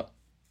talks about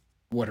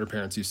what her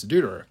parents used to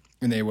do to her,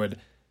 and they would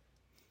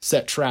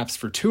set traps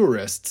for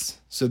tourists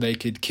so they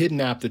could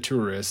kidnap the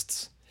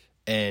tourists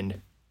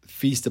and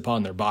feast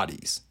upon their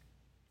bodies.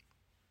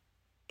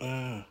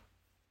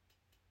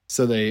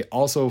 So they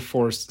also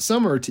forced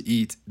Summer to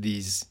eat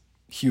these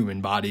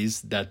human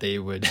bodies that they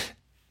would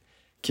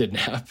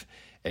kidnap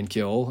and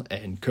kill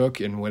and cook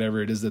and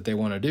whatever it is that they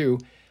want to do.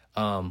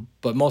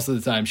 But most of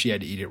the time she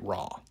had to eat it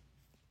raw.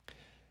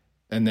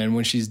 And then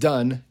when she's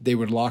done, they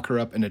would lock her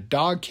up in a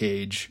dog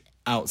cage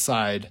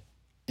outside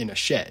in a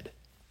shed.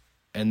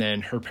 And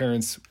then her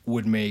parents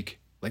would make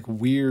like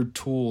weird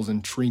tools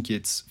and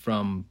trinkets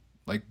from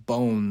like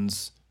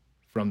bones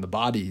from the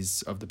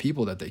bodies of the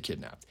people that they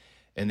kidnapped.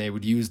 And they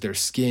would use their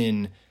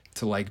skin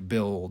to like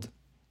build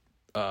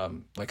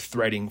like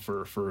threading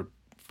for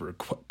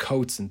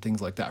coats and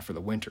things like that for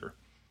the winter.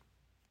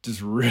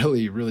 Just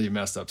really, really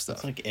messed up stuff.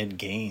 It's like Ed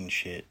Gein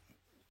shit.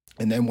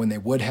 And then when they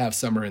would have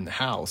Summer in the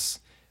house,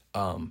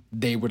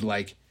 they would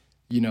like,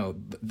 you know,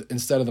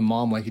 instead of the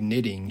mom like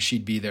knitting,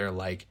 she'd be there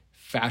like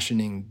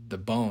fashioning the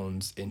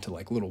bones into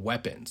like little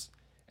weapons.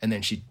 And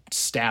then she'd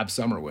stab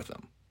Summer with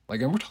them.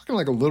 Like, and we're talking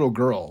like a little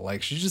girl.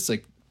 Like, she'd just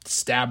like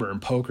stab her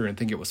and poke her and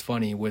think it was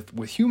funny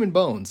with human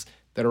bones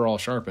that are all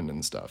sharpened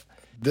and stuff.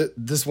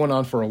 This went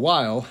on for a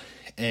while.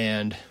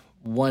 And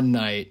one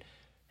night,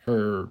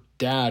 her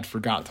dad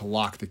forgot to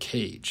lock the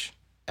cage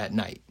at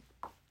night.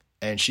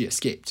 And she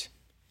escaped.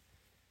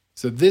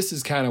 So this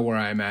is kind of where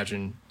I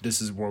imagine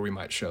this is where we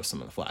might show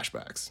some of the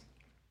flashbacks.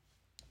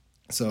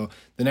 So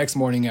the next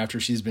morning after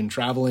she's been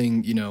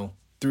traveling, you know,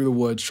 through the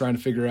woods, trying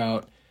to figure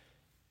out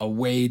a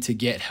way to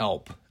get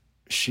help,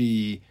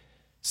 she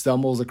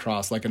stumbles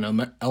across like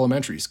an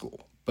elementary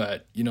school.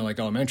 But, you know, like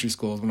elementary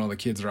schools, when all the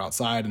kids are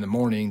outside in the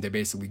morning, they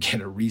basically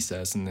get a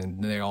recess and then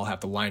they all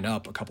have to line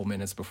up a couple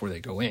minutes before they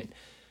go in.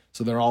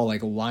 So they're all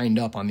like lined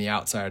up on the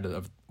outside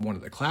of one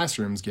of the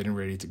classrooms getting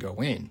ready to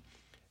go in.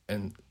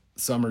 And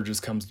Summer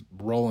just comes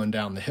rolling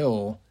down the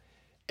hill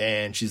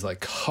and she's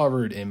like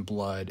covered in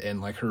blood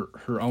and like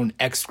her own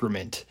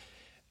excrement.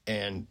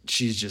 And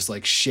she's just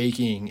like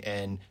shaking.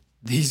 And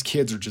these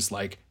kids are just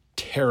like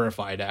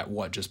terrified at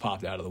what just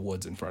popped out of the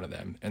woods in front of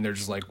them. And they're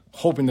just like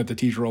hoping that the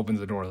teacher opens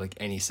the door like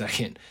any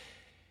second.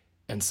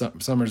 And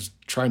Summer's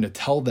trying to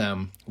tell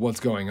them what's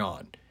going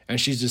on.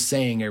 And she's just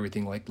saying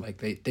everything like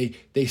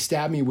they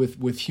stab me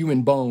with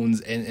human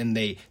bones and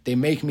they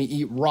make me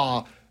eat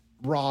raw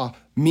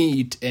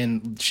meat,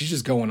 and she's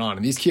just going on.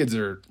 And these kids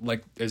are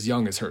like as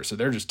young as her, so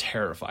they're just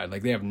terrified.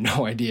 Like they have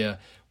no idea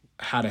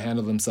how to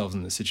handle themselves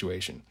in this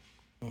situation.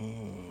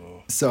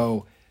 Oh.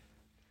 So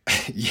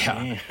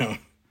yeah.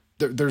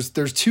 There's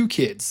two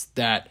kids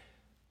that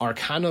are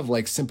kind of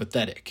like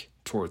sympathetic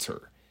towards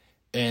her.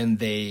 And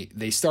they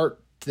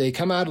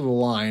come out of the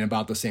line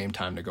about the same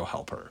time to go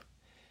help her.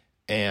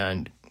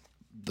 And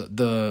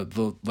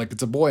the like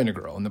it's a boy and a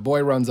girl, and the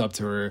boy runs up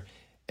to her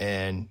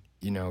and,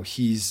 you know,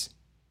 he's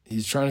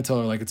trying to tell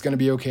her like it's going to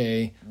be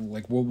okay,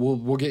 like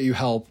we'll get you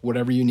help,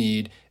 whatever you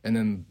need. And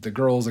then the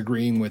girl's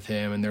agreeing with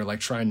him and they're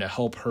like trying to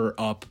help her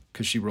up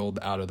cuz she rolled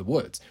out of the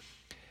woods.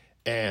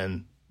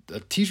 And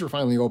the teacher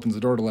finally opens the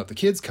door to let the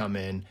kids come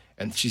in,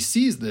 and she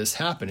sees this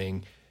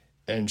happening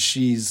and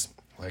she's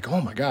like,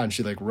 "Oh my God." And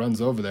she like runs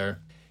over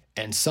there,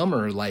 and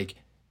Summer, like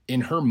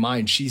in her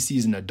mind, she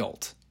sees an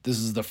adult. This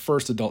is the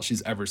first adult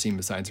she's ever seen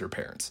besides her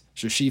parents.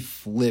 So she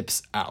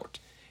flips out.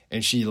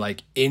 And she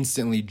like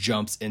instantly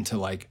jumps into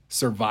like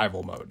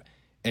survival mode.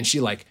 And she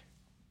like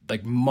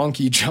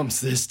monkey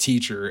jumps this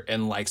teacher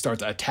and like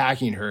starts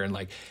attacking her and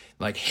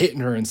like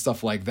hitting her and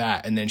stuff like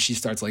that. And then she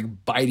starts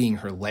like biting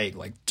her leg,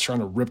 like trying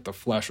to rip the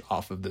flesh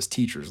off of this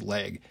teacher's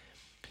leg.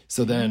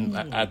 So then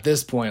at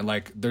this point,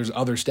 like there's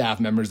other staff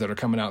members that are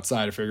coming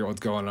outside to figure out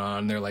what's going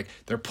on.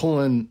 They're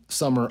pulling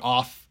Summer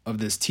off of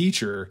this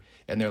teacher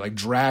and they're like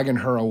dragging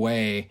her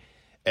away.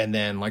 And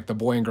then like the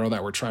boy and girl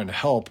that were trying to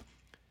help,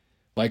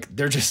 like,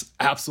 they're just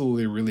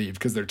absolutely relieved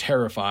because they're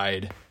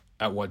terrified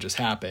at what just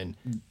happened.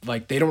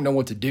 Like, they don't know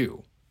what to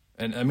do.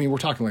 And, I mean, we're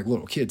talking, like,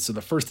 little kids. So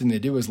the first thing they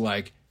do is,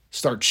 like,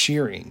 start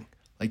cheering.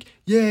 Like,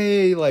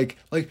 yay, like,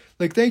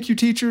 thank you,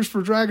 teachers,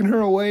 for dragging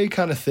her away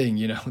kind of thing,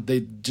 you know.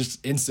 They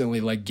just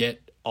instantly, like,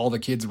 get all the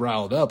kids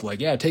riled up.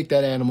 Like, yeah, take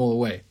that animal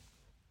away.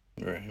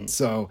 Right.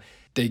 So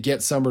they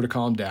get Summer to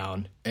calm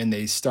down, and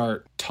they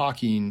start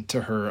talking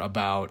to her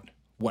about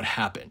what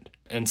happened.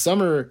 And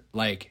Summer,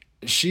 like...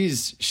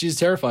 She's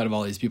terrified of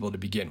all these people to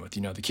begin with.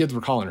 You know, the kids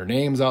were calling her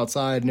names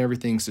outside and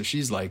everything. So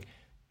she's like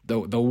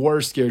the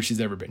worst scared she's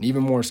ever been,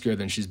 even more scared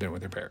than she's been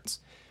with her parents.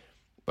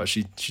 But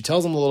she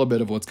tells them a little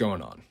bit of what's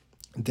going on.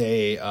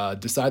 They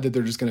decide that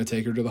they're just going to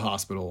take her to the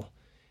hospital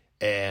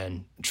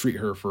and treat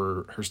her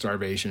for her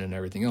starvation and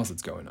everything else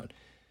that's going on.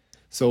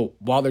 So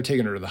while they're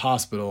taking her to the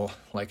hospital,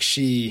 like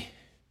she's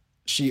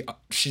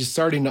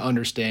starting to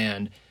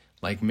understand,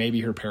 like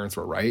maybe her parents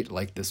were right.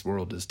 Like this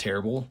world is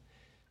terrible.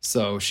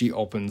 So she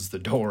opens the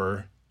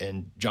door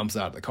and jumps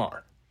out of the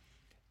car.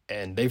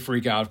 And they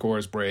freak out, of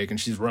course, break, and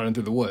she's running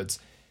through the woods.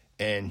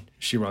 And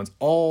she runs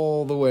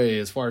all the way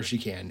as far as she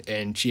can.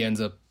 And she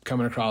ends up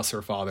coming across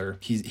her father.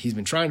 He's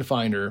been trying to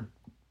find her,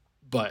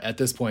 but at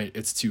this point,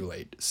 it's too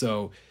late.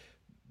 So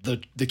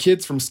the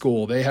kids from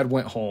school, they had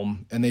went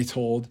home, and they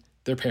told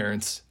their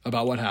parents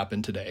about what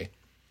happened today.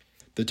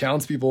 The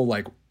townspeople,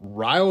 like,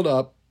 riled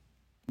up,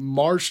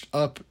 marched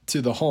up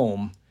to the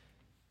home,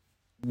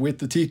 with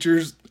the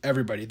teachers,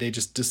 everybody. They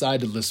just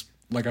decided this,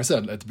 like I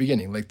said at the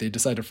beginning, like they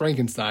decided to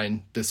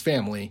Frankenstein this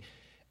family,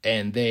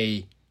 and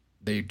they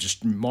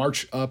just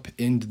march up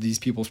into these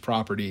people's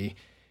property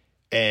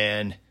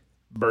and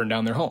burn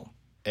down their home.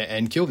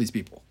 and kill these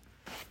people.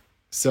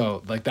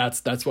 So like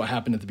that's what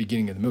happened at the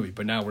beginning of the movie,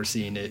 but now we're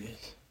seeing it,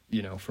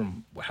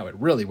 from how it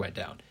really went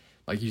down.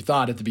 Like you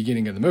thought at the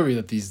beginning of the movie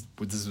that this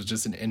was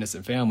just an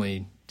innocent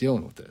family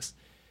dealing with this.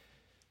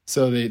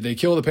 So they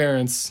kill the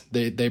parents,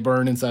 they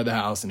burn inside the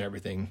house and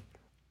everything.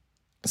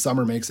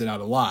 Summer makes it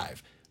out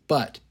alive,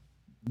 but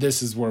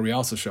this is where we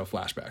also show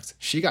flashbacks.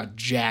 She got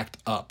jacked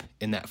up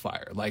in that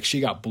fire. Like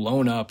she got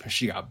blown up,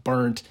 she got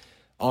burnt,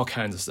 all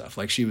kinds of stuff.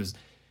 Like she was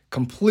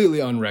completely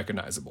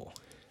unrecognizable.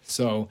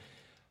 So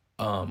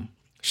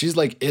she's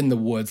like in the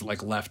woods,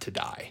 like left to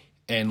die.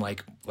 And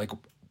like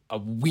a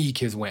week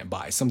has went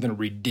by, something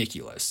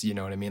ridiculous. You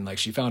know what I mean? Like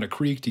she found a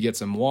creek to get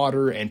some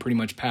water and pretty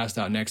much passed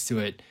out next to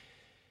it.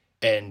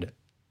 And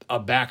a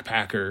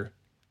backpacker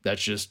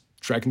that's just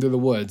trekking through the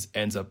woods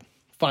ends up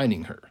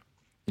finding her.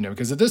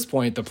 Because at this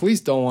point, the police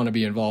don't want to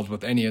be involved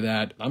with any of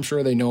that. I'm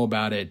sure they know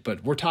about it,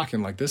 but we're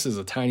talking like this is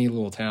a tiny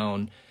little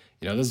town.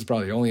 This is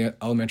probably the only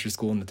elementary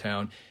school in the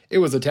town. It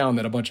was a town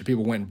that a bunch of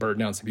people went and burned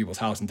down some people's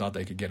house and thought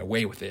they could get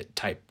away with it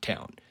type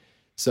town.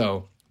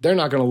 So they're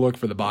not going to look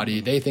for the body.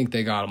 They think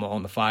they got them all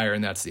in the fire,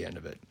 and that's the end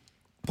of it.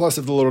 Plus,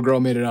 if the little girl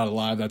made it out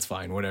alive, that's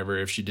fine. Whatever.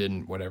 If she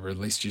didn't, whatever. At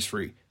least she's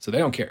free. So they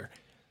don't care.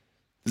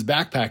 This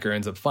backpacker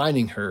ends up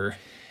finding her,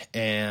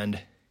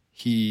 and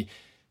he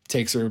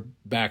takes her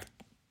back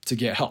to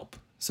get help.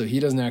 So he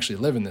doesn't actually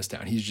live in this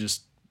town. He's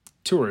just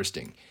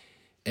touristing.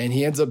 And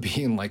he ends up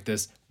being like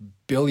this $1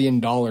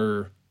 billion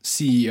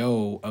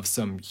CEO of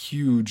some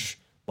huge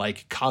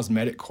like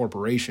cosmetic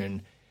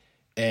corporation.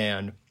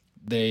 And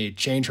they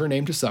change her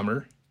name to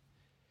Summer.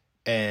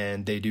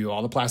 And they do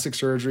all the plastic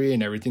surgery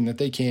and everything that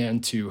they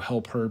can to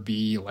help her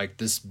be like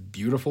this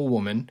beautiful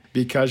woman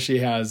because she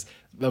has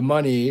the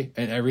money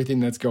and everything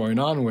that's going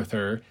on with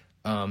her.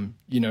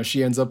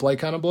 She ends up like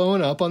kind of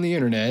blowing up on the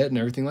internet and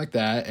everything like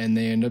that. And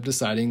they end up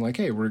deciding like,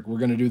 hey, we're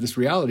going to do this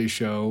reality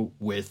show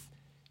with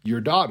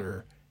your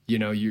daughter,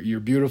 your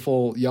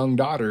beautiful young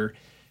daughter.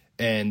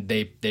 And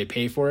they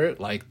pay for it.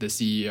 Like the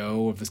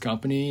CEO of this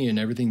company and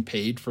everything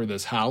paid for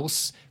this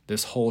house,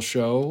 this whole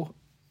show,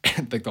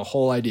 like the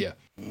whole idea.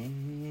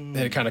 And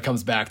it kind of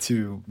comes back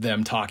to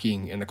them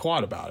talking in the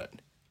quad about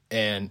it.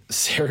 And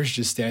Sarah's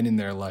just standing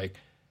there like,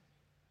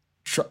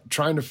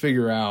 trying to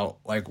figure out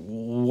like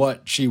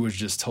what she was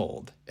just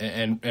told,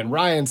 and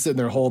Ryan's sitting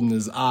there holding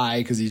his eye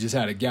because he just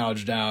had it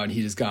gouged out and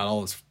he just got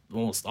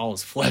almost all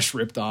his flesh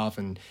ripped off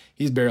and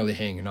he's barely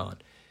hanging on.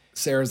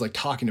 Sarah's like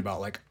talking about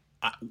like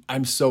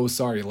I'm so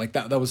sorry, like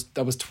that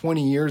was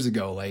 20 years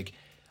ago, like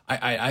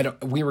I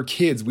don't, we were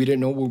kids, we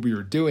didn't know what we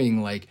were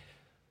doing, like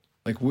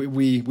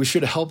we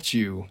should have helped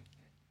you.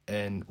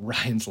 And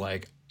Ryan's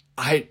like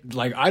I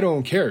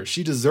don't care,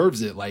 she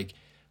deserves it, like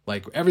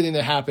everything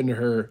that happened to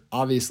her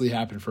obviously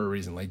happened for a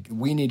reason. Like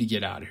we need to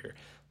get out of here.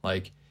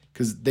 Like,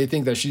 cause they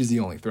think that she's the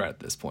only threat at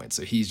this point.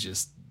 So he's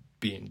just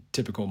being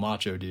typical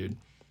macho dude.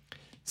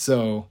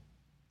 So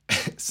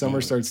Summer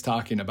starts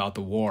talking about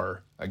the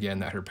war again,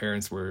 that her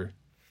parents were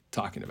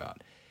talking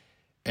about.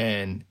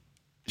 And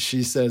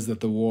she says that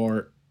the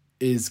war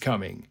is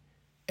coming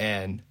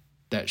and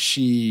that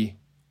she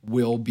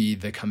will be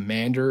the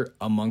commander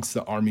amongst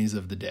the armies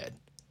of the dead.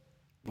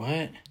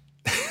 What?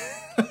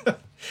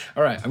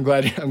 All right, I'm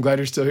glad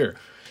you're still here.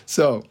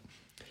 So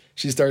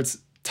she starts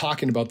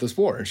talking about this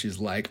war, and she's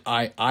like,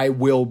 I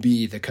will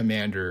be the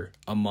commander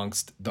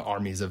amongst the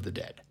armies of the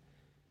dead.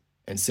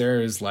 And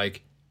Sarah's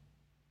like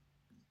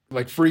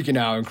freaking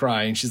out and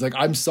crying. She's like,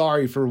 I'm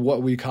sorry for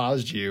what we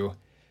caused you.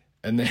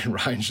 And then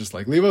Ryan's just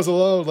like, leave us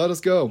alone, let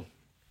us go.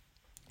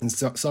 And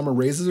Summer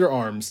raises her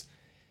arms,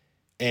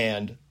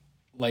 and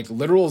like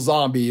literal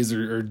zombies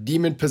or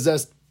demon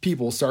possessed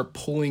people start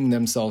pulling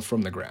themselves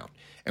from the ground.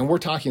 And we're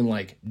talking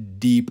like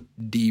deep,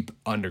 deep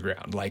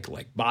underground, like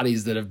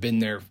bodies that have been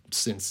there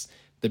since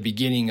the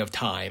beginning of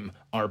time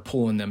are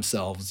pulling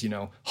themselves,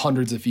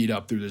 hundreds of feet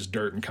up through this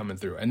dirt and coming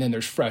through. And then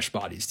there's fresh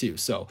bodies too.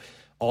 So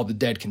all the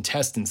dead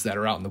contestants that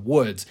are out in the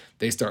woods,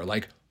 they start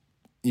like,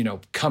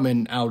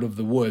 coming out of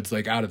the woods,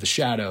 like out of the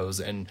shadows.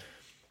 And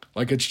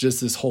like, it's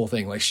just this whole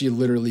thing. Like she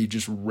literally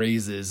just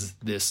raises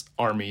this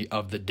army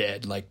of the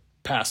dead, like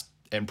past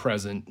and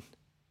present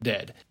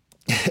dead.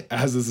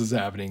 As this is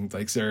happening,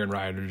 like Sarah and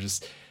Ryan are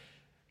just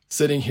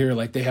sitting here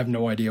like they have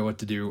no idea what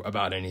to do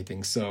about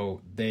anything.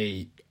 So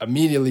they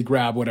immediately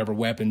grab whatever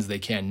weapons they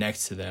can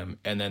next to them.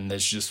 And then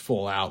this just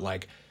full out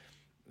like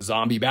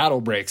zombie battle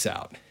breaks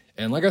out.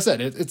 And like I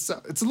said, it's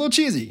a little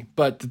cheesy,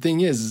 but the thing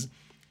is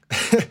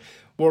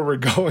where we're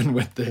going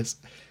with this,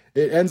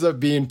 it ends up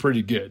being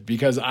pretty good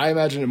because I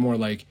imagine it more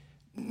like,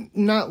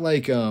 not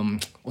like,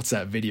 what's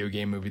that video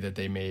game movie that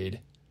they made?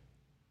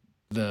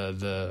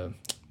 The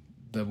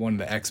one,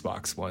 the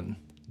Xbox one,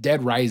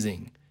 Dead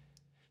Rising.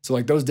 So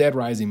like those Dead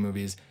Rising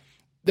movies,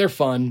 they're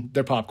fun,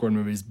 they're popcorn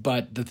movies,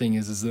 but the thing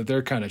is that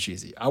they're kind of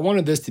cheesy. I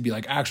wanted this to be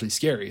like actually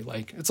scary.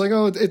 Like it's like,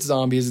 oh, it's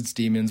zombies, it's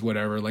demons,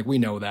 whatever. Like we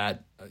know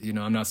that,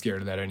 I'm not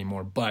scared of that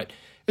anymore, but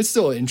it's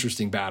still an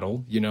interesting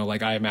battle.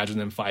 Like I imagine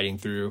them fighting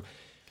through,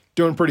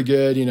 doing pretty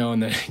good,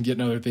 and then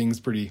getting other things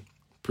pretty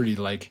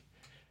like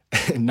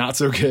not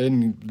so good.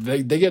 And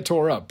they get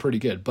tore up pretty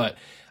good, but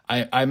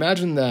I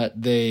imagine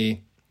that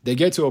they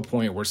get to a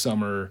point where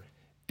Summer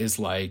is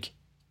like,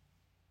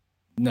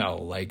 no,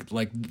 like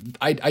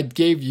I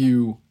gave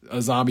you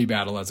a zombie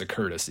battle as a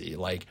courtesy.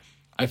 Like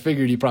I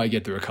figured you probably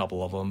get through a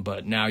couple of them,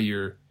 but now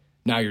you're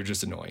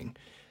just annoying.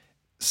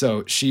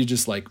 So she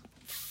just like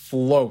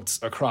floats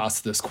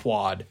across this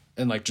quad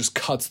and like just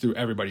cuts through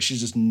everybody. She's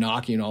just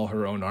knocking all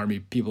her own army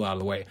people out of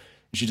the way. And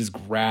she just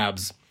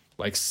grabs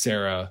like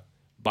Sarah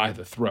by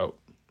the throat.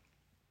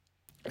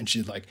 And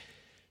she like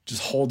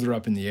just holds her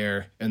up in the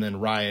air. And then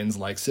Ryan's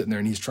like sitting there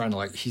and he's trying to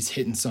like, he's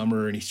hitting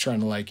Summer and he's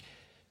trying to like,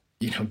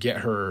 you know, get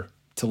her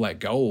to let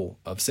go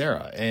of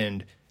Sarah.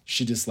 And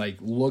she just like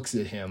looks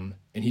at him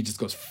and he just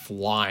goes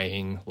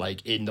flying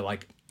like into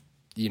like,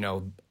 you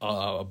know,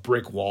 a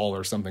brick wall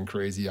or something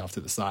crazy off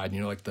to the side,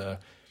 you know, like the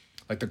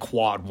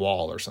quad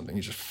wall or something.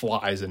 He just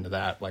flies into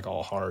that like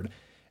all hard.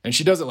 And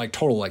she does it like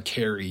total like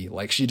Carrie.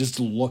 Like she just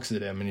looks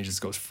at him and he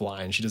just goes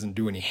flying. She doesn't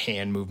do any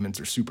hand movements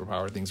or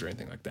superpower things or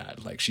anything like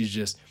that. Like she's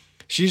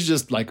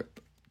just like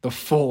the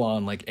full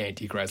on like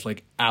Antichrist,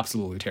 like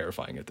absolutely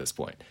terrifying at this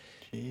point.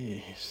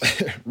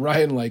 Jeez.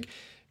 Ryan like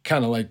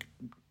kind of like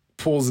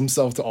pulls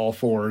himself to all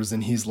fours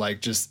and he's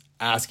like just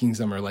asking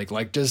Summer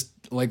like just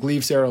like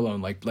leave Sarah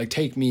alone, like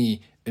take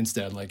me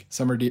instead. Like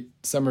Summer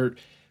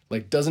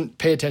like doesn't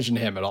pay attention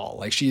to him at all.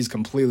 Like she's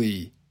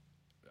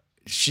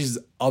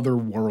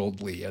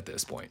otherworldly at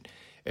this point.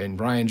 And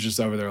Ryan's just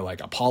over there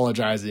like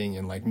apologizing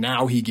and like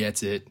now he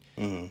gets it.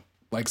 Mm-hmm.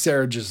 Like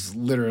Sarah just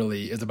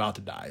literally is about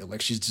to die.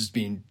 Like she's just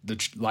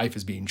life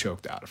is being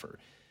choked out of her.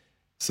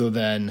 So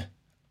then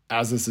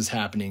as this is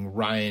happening,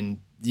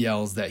 Ryan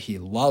yells that he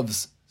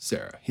loves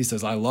Sarah. He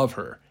says, I love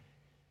her.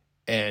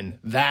 And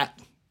that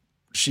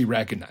she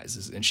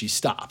recognizes and she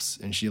stops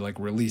and she like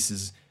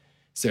releases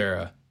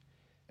Sarah.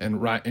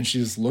 And she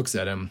just looks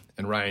at him,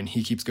 and Ryan,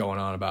 he keeps going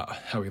on about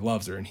how he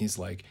loves her. And he's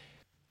like,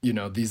 you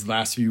know, these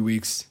last few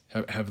weeks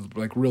have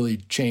like really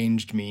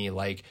changed me.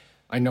 Like,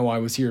 I know I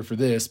was here for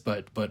this,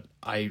 but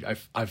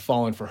I've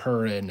fallen for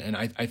her. And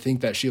I think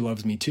that she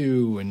loves me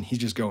too. And he's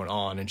just going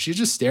on and she's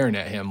just staring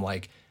at him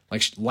like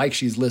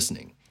she's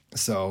listening.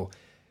 So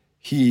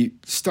he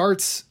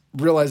starts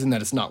realizing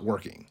that it's not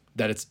working,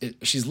 that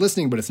she's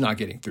listening, but it's not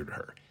getting through to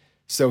her.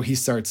 So he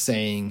starts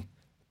saying,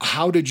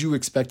 how did you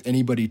expect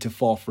anybody to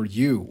fall for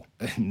you?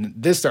 And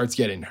this starts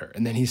getting her.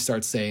 And then he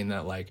starts saying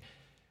that like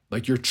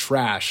you're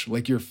trash,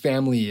 like your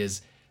family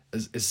is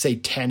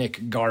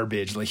satanic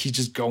garbage. Like he's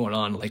just going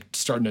on, like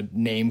starting to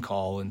name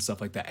call and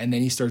stuff like that. And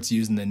then he starts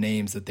using the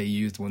names that they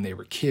used when they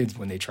were kids,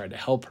 when they tried to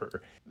help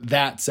her.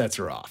 That sets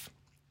her off.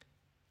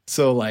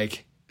 So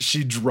like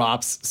she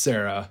drops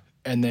Sarah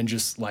and then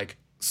just like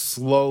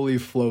slowly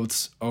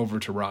floats over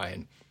to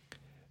Ryan.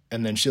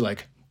 And then she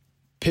like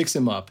picks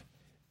him up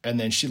and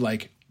then she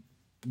like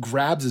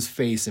grabs his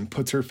face and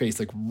puts her face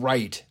like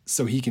right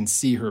so he can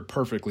see her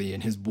perfectly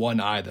in his one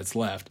eye that's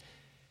left.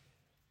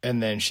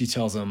 And then she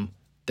tells him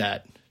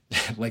that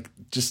like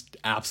just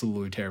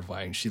absolutely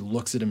terrifying. She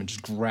looks at him and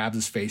just grabs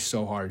his face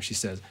so hard. She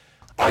says,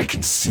 I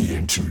can see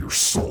into your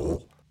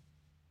soul.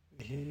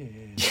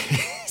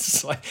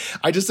 It's like,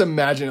 I just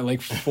imagine it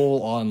like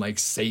full on like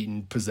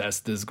Satan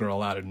possessed this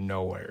girl out of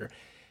nowhere.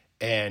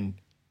 And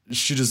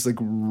she just like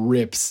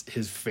rips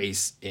his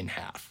face in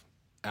half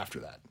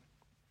after that.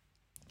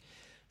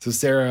 So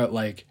Sarah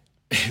like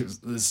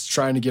is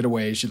trying to get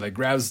away. She like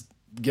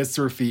gets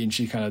to her feet and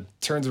she kind of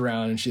turns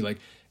around and she like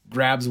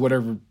grabs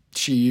whatever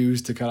she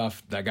used to cut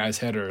off that guy's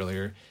head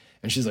earlier.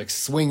 And she's like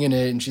swinging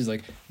it and she's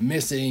like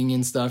missing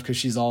and stuff because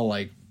she's all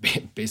like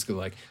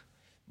basically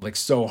like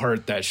so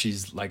hurt that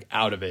she's like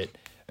out of it.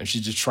 And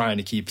she's just trying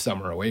to keep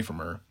Summer away from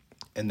her.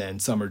 And then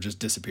Summer just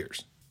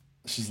disappears.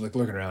 She's like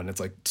looking around and it's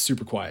like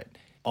super quiet.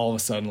 All of a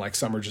sudden, like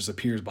Summer just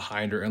appears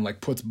behind her and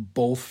like puts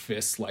both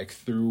fists like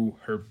through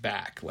her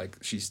back. Like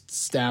she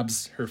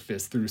stabs her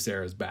fist through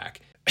Sarah's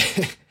back.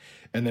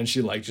 And then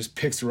she like just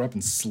picks her up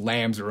and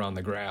slams her on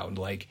the ground.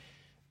 Like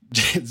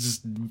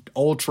just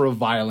ultra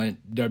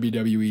violent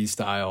WWE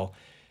style,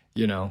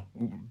 you know,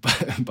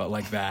 but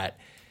like that.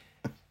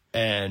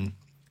 And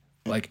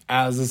like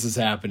as this is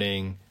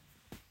happening,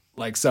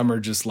 like Summer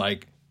just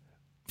like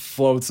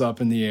floats up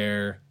in the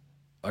air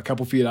a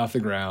couple feet off the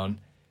ground.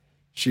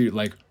 She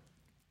like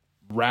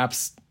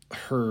wraps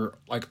her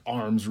like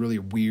arms really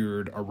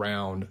weird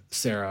around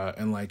Sarah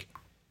and like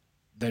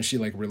then she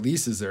like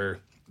releases her.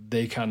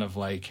 They kind of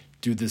like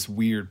do this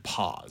weird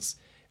pause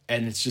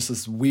and it's just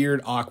this weird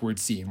awkward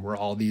scene where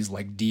all these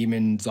like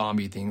demon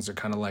zombie things are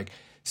kind of like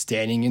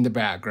standing in the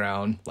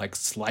background, like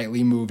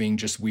slightly moving,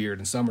 just weird,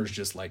 and Summer's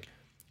just like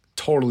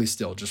totally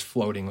still, just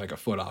floating like a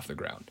foot off the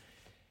ground.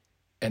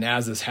 And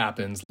as this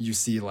happens, you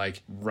see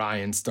like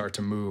Ryan start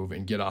to move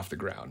and get off the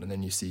ground. And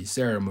then you see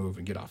Sarah move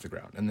and get off the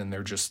ground. And then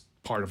they're just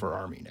part of her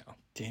army now.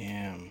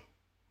 Damn.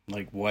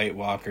 Like White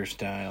Walker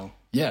style.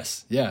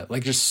 Yes. Yeah.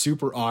 Like just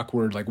super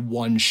awkward, like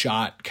one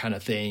shot kind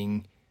of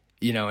thing,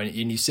 you know, and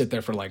you sit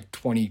there for like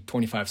 20,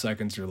 25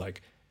 seconds. You're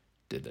like,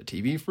 did the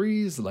TV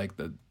freeze? Like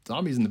the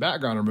zombies in the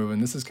background are moving.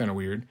 This is kind of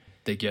weird.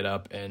 They get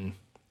up and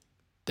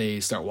they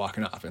start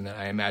walking off. And then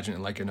I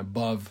imagine like an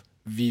above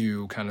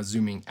view, kind of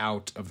zooming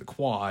out of the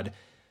quad,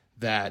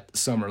 that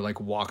Summer like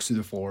walks through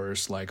the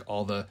forest, like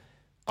all the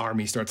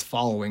army starts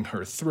following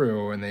her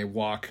through, and they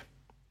walk,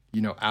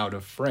 out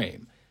of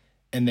frame.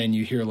 And then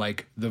you hear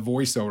like the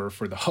voiceover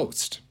for the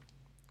host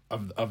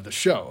of the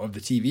show, of the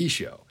TV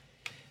show.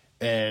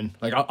 And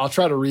like I'll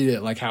try to read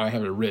it like how I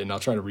have it written. I'll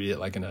try to read it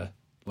like in a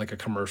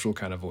commercial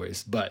kind of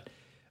voice. But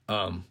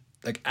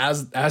like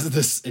as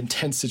this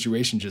intense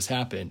situation just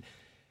happened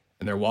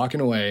and they're walking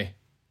away,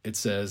 it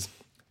says,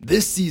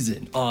 "This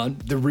season on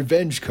the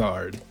Revenge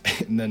Card,"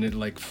 and then it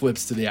like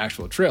flips to the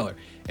actual trailer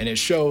and it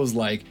shows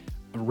like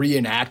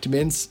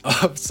reenactments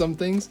of some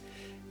things.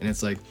 And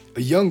it's like,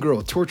 "A young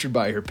girl tortured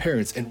by her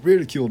parents and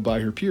ridiculed by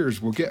her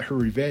peers will get her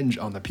revenge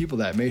on the people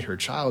that made her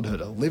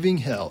childhood a living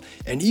hell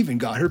and even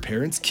got her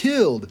parents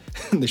killed."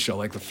 And they show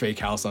like the fake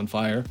house on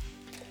fire.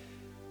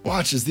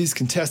 "Watch as these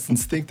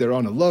contestants think they're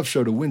on a love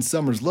show to win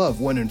Summer's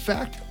love when in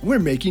fact we're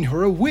making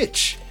her a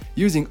witch.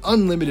 Using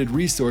unlimited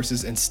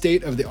resources and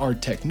state-of-the-art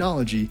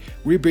technology,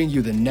 we bring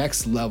you the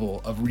next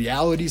level of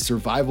reality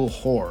survival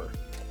horror.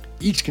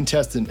 Each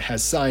contestant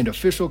has signed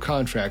official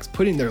contracts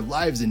putting their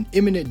lives in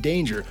imminent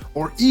danger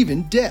or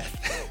even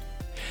death.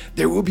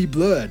 There will be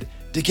blood,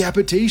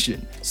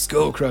 decapitation,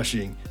 skull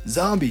crushing,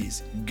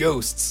 zombies,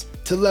 ghosts,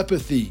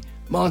 telepathy,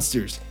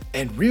 monsters,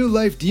 and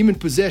real-life demon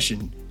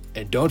possession.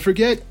 And don't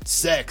forget,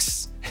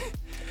 sex.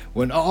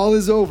 When all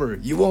is over,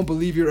 you won't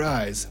believe your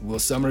eyes. Will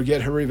Summer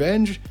get her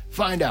revenge?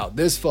 Find out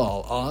this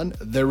fall on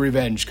The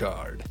Revenge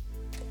Card."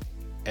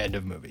 End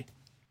of movie.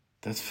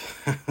 That's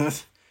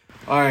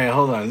all right.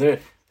 Hold on.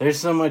 There's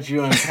so much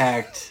you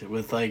unpacked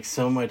with like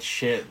so much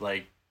shit,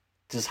 like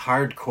just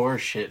hardcore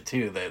shit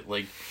too. That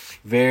like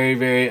very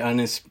very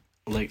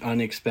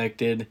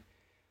unexpected.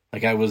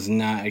 Like I was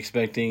not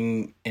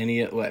expecting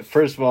any.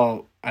 First of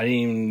all, I didn't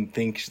even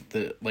think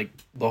the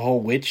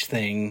whole witch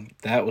thing,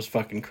 that was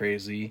fucking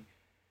crazy.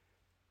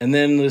 And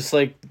then this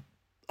like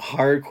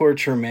hardcore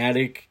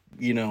traumatic,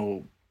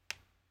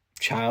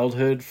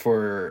 childhood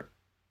for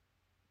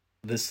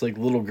this like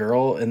little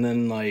girl, and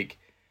then like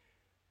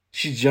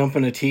she's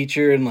jumping a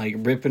teacher and like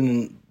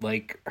ripping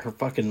like her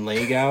fucking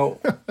leg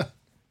out.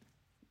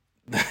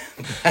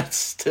 It's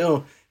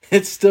still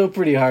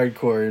pretty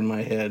hardcore in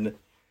my head.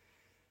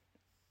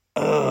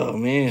 Oh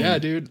man. Yeah,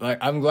 dude. Like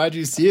I'm glad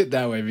you see it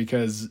that way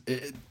because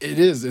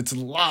it's a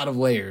lot of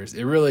layers.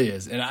 It really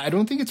is. And I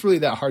don't think it's really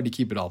that hard to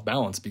keep it all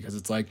balanced because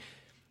it's like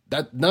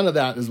that none of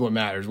that is what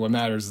matters. What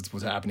matters is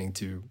what's happening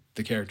to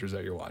the characters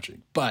that you're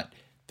watching. But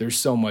there's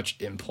so much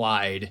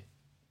implied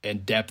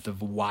and depth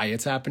of why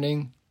it's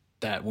happening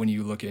that when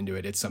you look into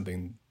it, it's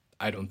something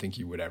I don't think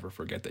you would ever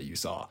forget that you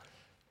saw.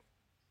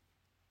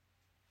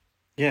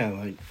 Yeah,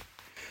 like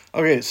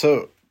okay,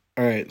 so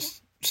all right.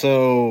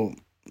 So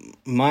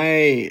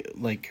my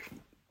like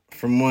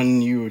from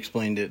when you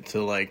explained it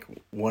to like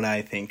what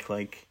I think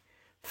like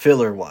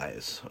filler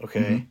wise, okay?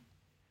 Mm-hmm.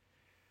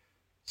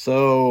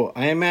 So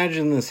I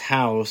imagine this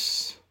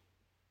house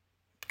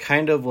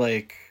kind of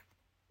like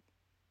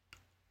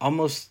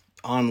almost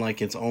on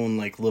like its own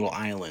like little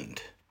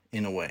island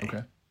in a way.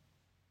 Okay.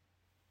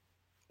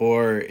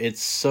 Or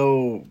it's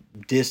so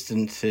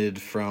distanced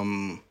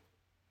from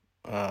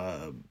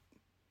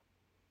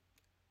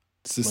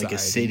society. Like a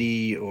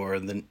city or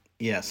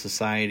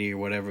society or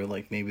whatever,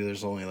 like maybe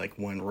there's only like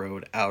one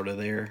road out of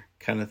there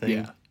kind of thing.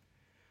 Yeah.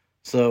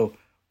 So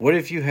what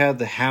if you had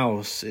the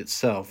house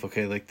itself,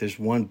 okay, like there's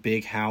one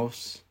big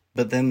house,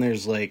 but then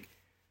there's like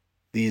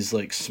these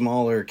like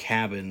smaller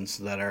cabins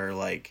that are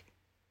like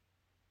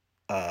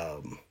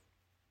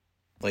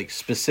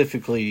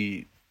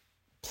specifically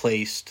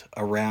placed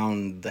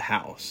around the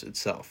house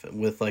itself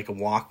with like a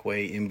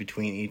walkway in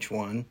between each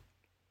one.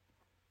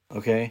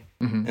 Okay.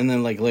 Mm-hmm. And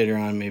then like later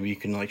on, maybe you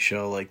can like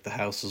show like the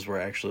houses were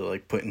actually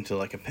like put into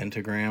like a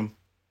pentagram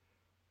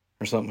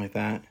or something like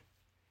that.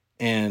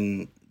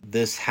 And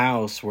this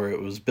house where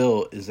it was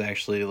built is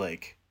actually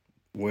like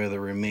where the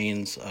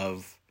remains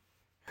of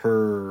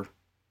her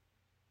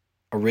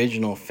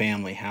original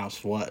family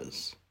house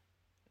was.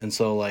 And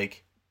so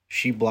like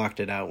she blocked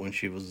it out when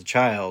she was a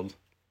child.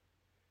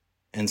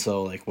 And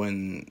so like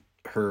when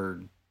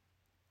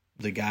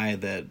the guy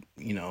that,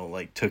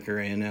 like took her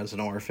in as an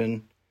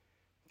orphan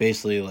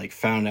basically like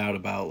found out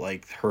about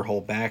like her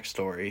whole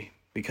backstory,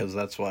 because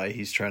that's why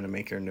he's trying to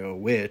make her into a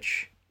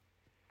witch,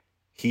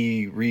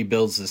 he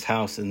rebuilds this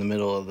house in the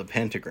middle of the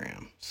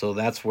pentagram. So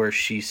that's where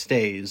she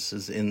stays,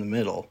 is in the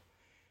middle.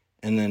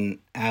 And then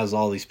as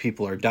all these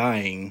people are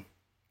dying,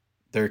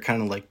 they're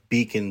kind of like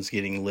beacons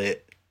getting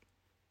lit,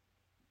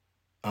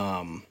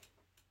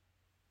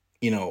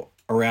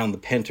 around the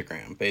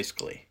pentagram,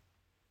 basically.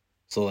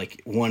 So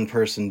like one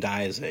person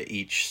dies at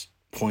each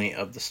point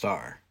of the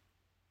star.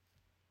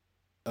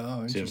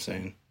 Oh, interesting. See what I'm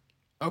saying?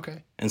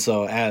 Okay. And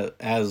so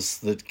as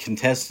the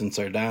contestants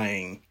are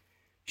dying,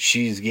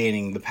 she's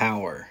gaining the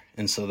power.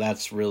 And so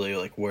that's really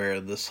like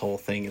where this whole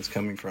thing is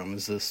coming from,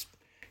 is this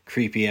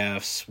creepy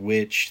ass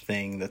witch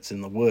thing that's in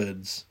the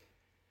woods,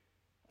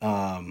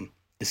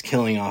 is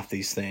killing off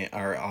these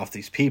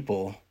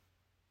people,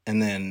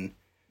 and then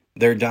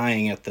they're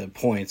dying at the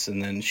points,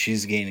 and then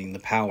she's gaining the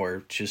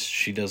power. Just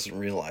she doesn't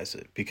realize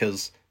it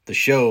because the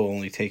show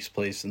only takes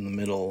place in the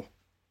middle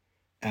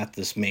at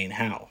this main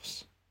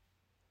house.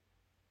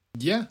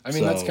 Yeah, I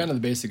mean that's kind of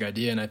the basic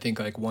idea, and I think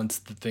like once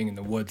the thing in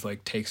the woods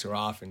like takes her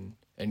off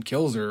and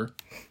kills her,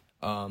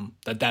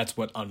 that's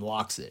what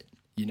unlocks it.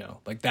 You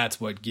know, like that's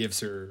what gives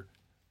her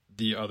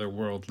the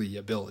otherworldly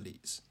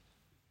abilities.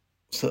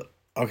 So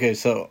okay,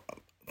 so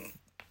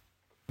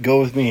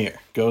go with me here.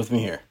 Go with me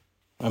here.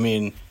 I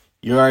mean,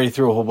 you already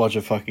threw a whole bunch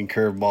of fucking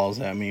curveballs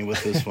at me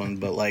with this one,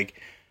 but like,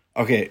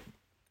 okay,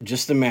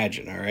 just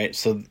imagine, all right?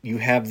 So you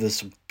have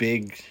this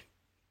big,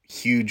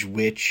 huge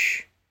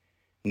witch,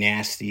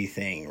 nasty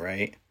thing,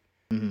 right?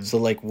 Mm-hmm. So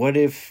like, what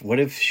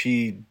if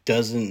she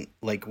doesn't,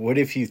 like, what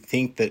if you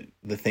think that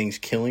the thing's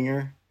killing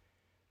her,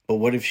 but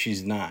what if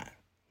she's not?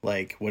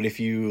 Like, what if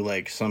you,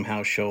 like,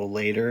 somehow show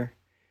later,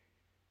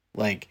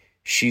 like,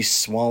 she's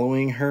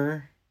swallowing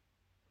her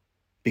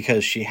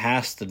because she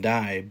has to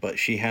die, but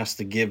she has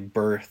to give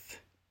birth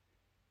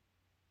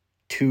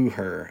to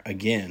her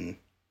again,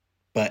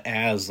 but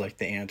as, like,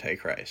 the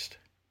Antichrist.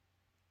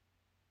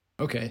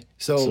 Okay,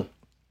 so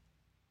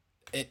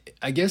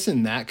I guess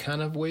in that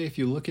kind of way, if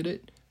you look at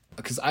it,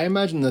 because I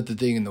imagine that the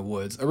thing in the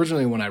woods,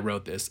 originally when I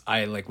wrote this,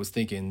 I, like, was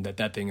thinking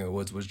that thing in the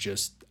woods was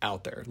just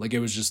out there. Like, it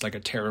was just, like, a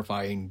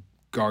terrifying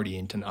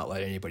guardian to not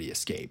let anybody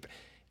escape.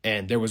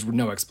 And there was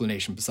no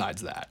explanation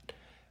besides that.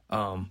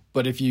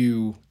 But if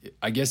you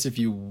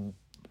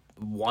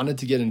wanted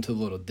to get into a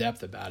little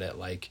depth about it,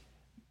 like,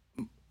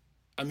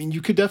 I mean,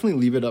 you could definitely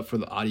leave it up for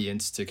the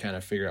audience to kind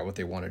of figure out what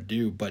they want to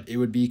do, but it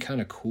would be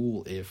kind of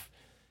cool if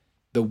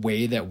the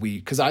way that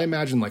because I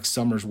imagine like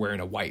Summer's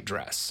wearing a white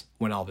dress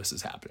when all this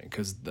is happening.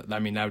 Because I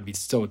mean, that would be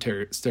so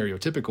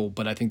stereotypical,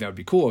 but I think that would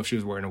be cool if she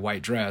was wearing a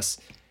white dress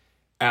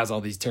as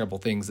all these terrible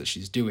things that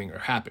she's doing are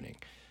happening.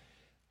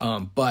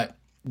 But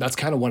that's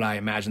kind of what I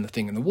imagine the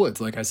thing in the woods.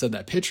 Like I said,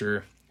 that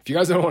picture, if you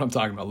guys don't know what I'm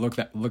talking about, look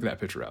that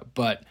picture up.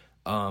 But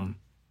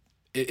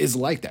it is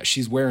like that.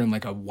 She's wearing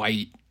like a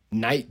white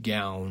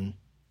nightgown,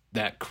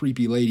 that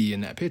creepy lady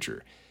in that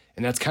picture.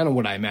 And that's kind of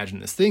what I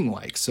imagine this thing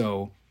like.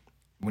 So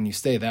when you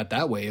say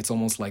that way, it's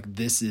almost like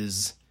this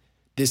is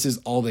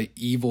all the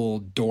evil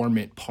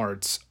dormant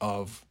parts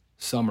of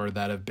Summer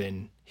that have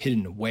been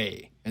hidden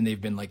away, and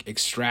they've been like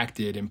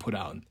extracted and put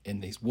out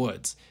in these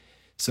woods.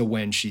 So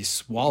when she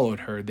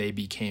swallowed her, they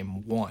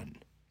became one.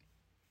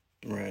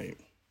 Right.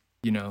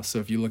 You know, so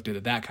if you looked at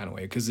it that kind of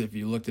way, because if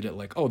you looked at it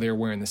like, oh, they're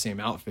wearing the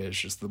same outfit, it's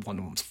just the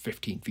one was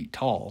 15 feet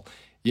tall,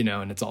 you know,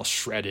 and it's all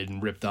shredded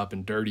and ripped up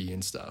and dirty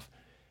and stuff.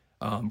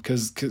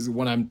 Because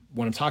when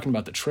I'm talking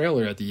about the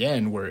trailer at the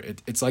end, where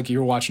it's like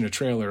you're watching a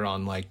trailer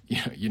on like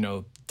you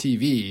know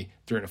TV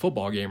during a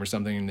football game or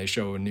something, and they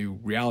show a new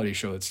reality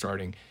show that's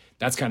starting.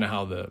 That's kind of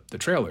how the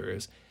trailer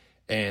is,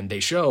 and they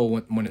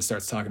show when it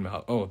starts talking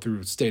about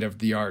through state of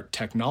the art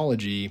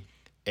technology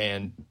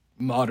and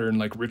modern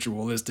like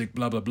ritualistic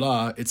blah blah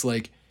blah. It's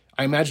like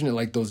I imagine it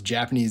like those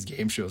Japanese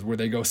game shows where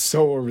they go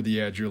so over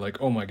the edge. You're like,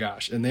 oh my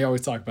gosh, and they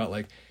always talk about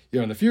like, you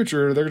know, in the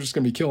future, they're just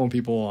going to be killing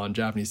people on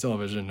Japanese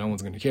television. No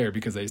one's going to care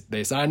because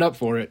they signed up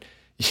for it,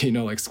 you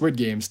know, like Squid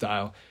Game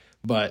style.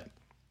 But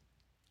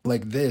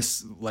like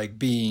this, like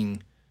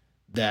being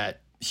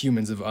that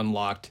humans have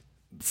unlocked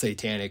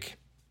satanic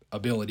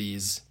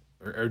abilities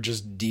or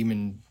just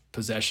demon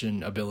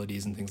possession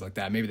abilities and things like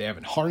that. Maybe they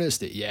haven't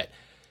harnessed it yet,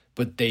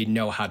 but they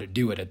know how to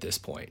do it at this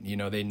point. You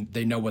know,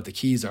 they know what the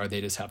keys are.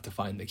 They just have to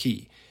find the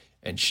key,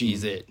 and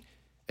she's it.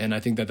 And I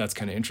think that's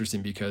kind of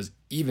interesting because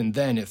even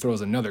then it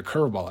throws another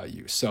curveball at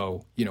you.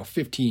 So, you know,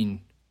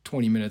 15,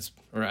 20 minutes,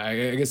 or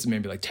I guess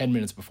maybe like 10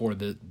 minutes before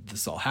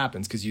this all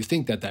happens, because you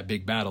think that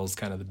big battle is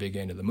kind of the big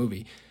end of the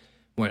movie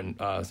when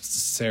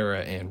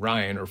Sarah and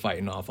Ryan are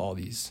fighting off all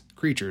these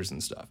creatures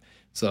and stuff.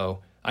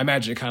 So I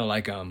imagine it kind of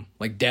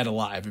like Dead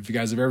Alive. If you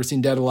guys have ever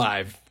seen Dead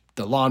Alive,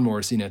 the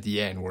lawnmower scene at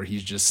the end where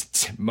he's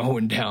just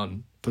mowing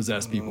down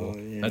possessed people.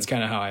 Yeah. That's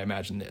kind of how I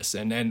imagine this.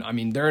 And then, I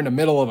mean, they're in the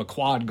middle of a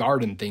quad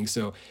garden thing,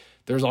 so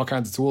there's all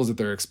kinds of tools at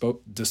their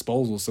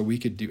disposal, so we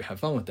could have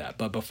fun with that.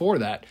 But before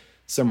that,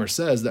 Summer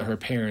says that her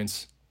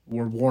parents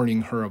were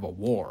warning her of a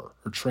war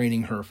or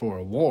training her for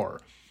a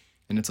war.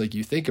 And it's like,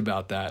 you think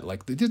about that,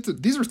 like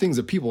these are things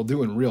that people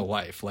do in real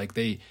life. Like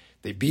they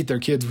beat their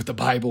kids with the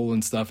Bible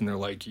and stuff, and they're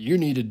like, you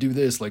need to do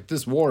this, like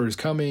this war is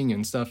coming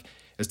and stuff.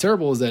 As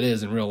terrible as that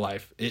is in real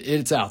life,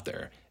 it's out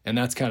there. And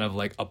that's kind of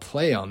like a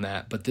play on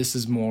that. But this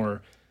is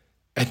more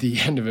at the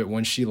end of it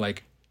when she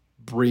like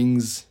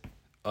brings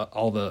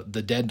all the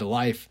dead to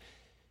life.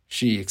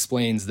 She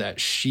explains that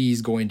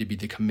she's going to be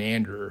the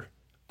commander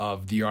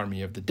of the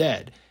army of the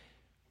dead,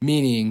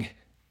 meaning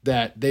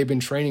that they've been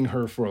training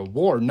her for a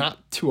war,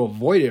 not to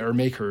avoid it or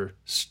make her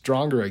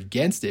stronger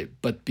against it,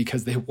 but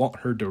because they want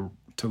her to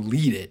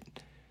lead it.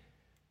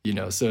 You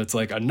know, so it's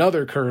like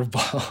another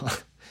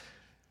curveball.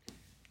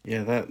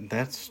 Yeah,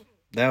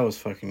 that was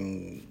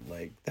fucking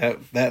like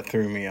that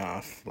threw me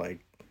off. Like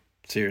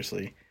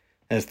seriously.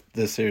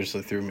 This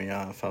seriously threw me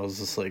off. I was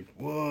just like,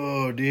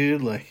 whoa,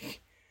 dude,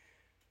 like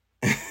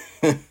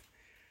I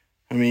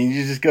mean,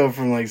 you just go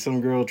from like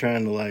some girl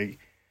trying to like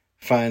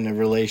find a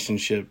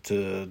relationship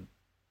to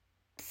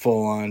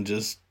full on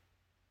just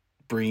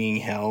bringing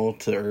hell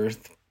to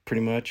Earth,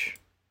 pretty much.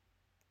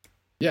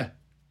 Yeah,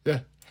 yeah,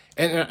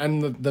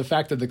 and the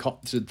fact that the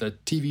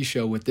TV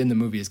show within the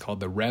movie is called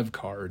the Rev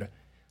Card,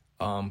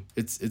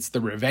 it's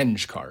the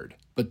revenge card,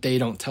 but they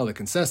don't tell the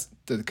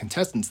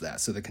contestants that.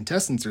 So the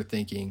contestants are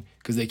thinking,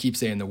 because they keep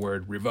saying the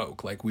word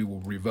revoke, like we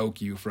will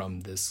revoke you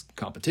from this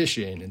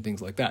competition and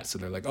things like that. So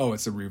they're like, oh,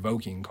 it's a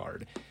revoking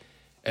card.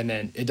 And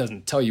then it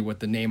doesn't tell you what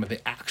the name of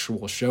the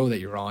actual show that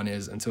you're on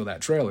is until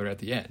that trailer at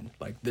the end.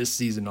 Like, this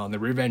season on the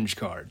revenge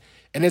card.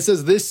 And it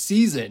says this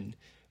season,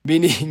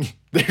 meaning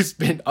there's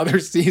been other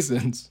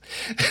seasons.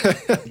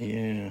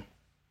 Yeah.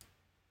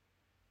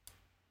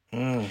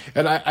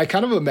 And I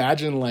kind of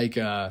imagine like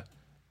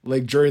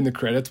during the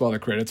credits, while the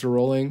credits are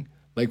rolling,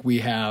 like we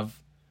have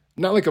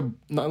not like a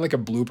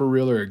blooper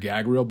reel or a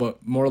gag reel,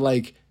 but more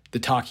like the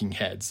talking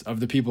heads of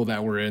the people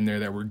that were in there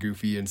that were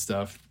goofy and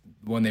stuff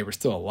when they were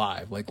still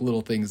alive, like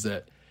little things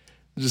that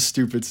just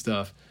stupid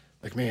stuff.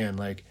 Like, man,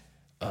 like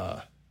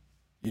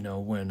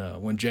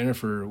when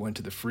Jennifer went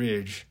to the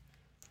fridge,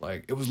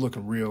 like it was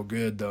looking real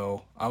good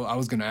though. I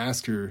was gonna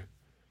ask her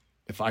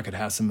if I could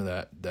have some of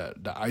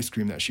the ice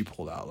cream that she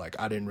pulled out. Like,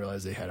 I didn't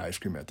realize they had ice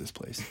cream at this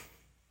place.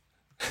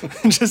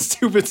 Just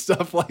stupid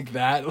stuff like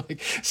that.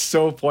 Like,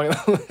 so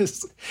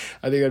pointless.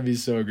 I think that'd be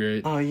so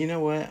great. Oh, you know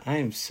what? I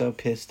am so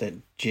pissed at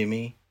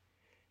Jimmy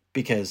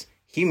because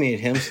he made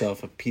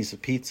himself a piece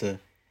of pizza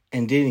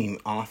and didn't even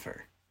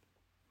offer.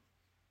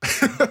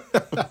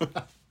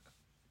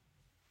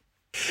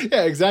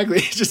 Yeah, exactly.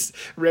 Just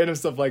random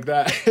stuff like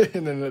that,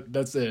 and then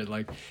that's it.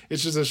 Like,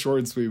 it's just a short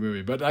and sweet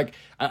movie. But like,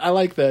 I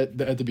like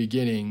that at the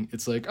beginning,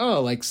 it's like,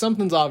 oh, like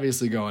something's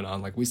obviously going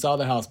on. Like, we saw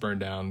the house burn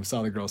down, we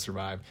saw the girl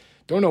survive.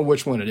 Don't know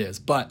which one it is,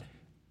 but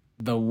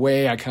the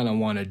way I kind of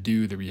want to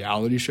do the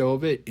reality show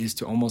of it is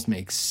to almost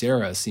make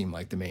Sarah seem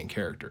like the main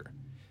character,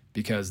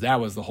 because that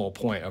was the whole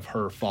point of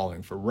her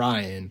falling for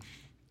Ryan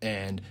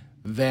and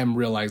them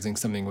realizing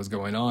something was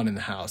going on in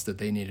the house that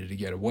they needed to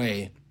get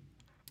away.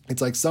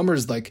 It's like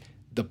Summer's like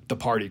the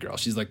party girl.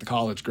 She's like the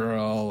college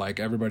girl. Like,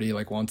 everybody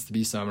like wants to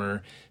be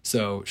Summer.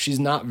 So she's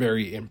not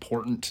very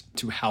important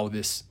to how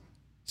this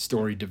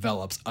story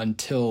develops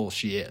until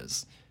she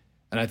is.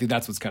 And I think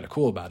that's what's kind of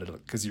cool about it,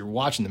 because you're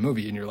watching the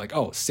movie and you're like,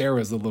 oh,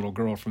 Sarah's the little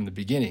girl from the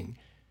beginning.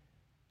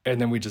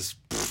 And then we just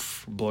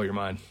blow your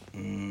mind.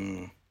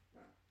 No,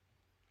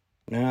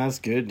 that's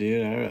good,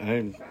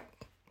 dude.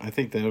 I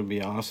think that would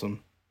be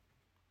awesome.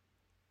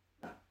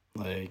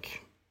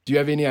 Like, do you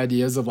have any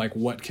ideas of like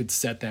what could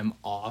set them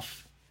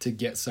off to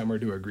get Summer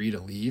to agree to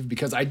leave?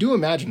 Because I do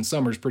imagine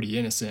Summer's pretty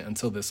innocent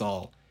until this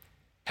all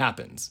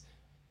happens.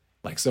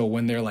 Like, so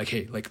when they're like,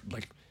 hey, like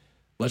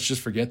let's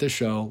just forget this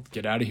show,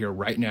 get out of here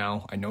right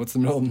now. I know it's the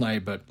middle of the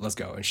night, but let's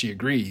go. And she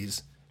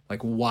agrees. Like,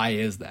 why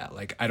is that?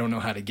 Like, I don't know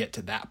how to get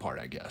to that part,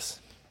 I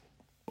guess.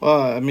 Well,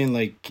 I mean,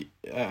 like,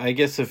 I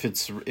guess if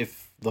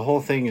the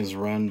whole thing is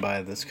run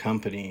by this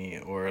company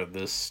or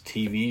this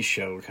TV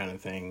show kind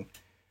of thing,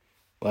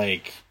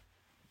 like,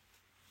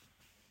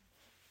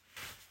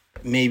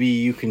 maybe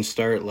you can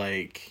start,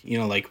 like, you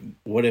know, like,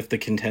 what if the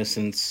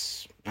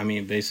contestants, I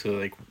mean, basically,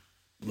 like,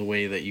 the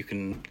way that you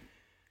can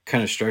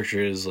kind of structure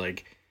it is,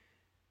 like,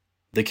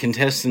 the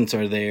contestants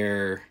are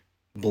there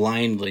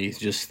blindly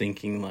just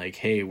thinking, like,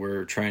 hey,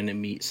 we're trying to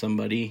meet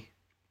somebody,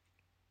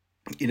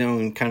 you know,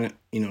 and kind of,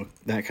 you know,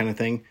 that kind of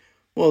thing.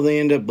 Well,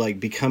 they end up, like,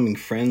 becoming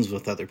friends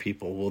with other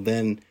people. Well,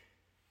 then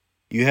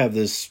you have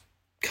this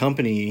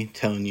company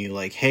telling you,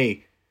 like,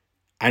 hey,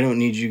 I don't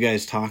need you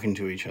guys talking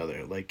to each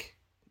other. Like,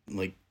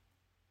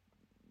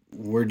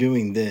 we're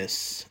doing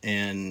this,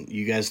 and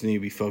you guys need to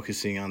be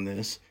focusing on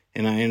this.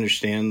 And I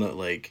understand that,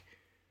 like,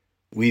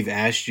 we've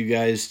asked you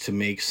guys to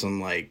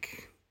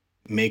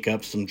make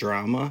up some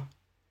drama,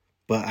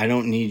 but I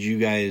don't need you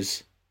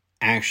guys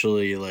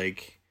actually,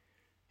 like,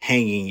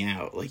 hanging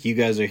out. Like, you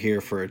guys are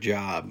here for a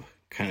job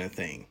kind of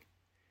thing.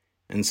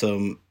 And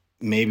so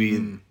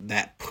maybe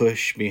that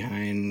push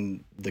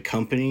behind the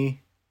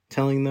company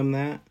telling them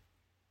that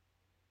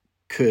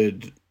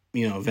could,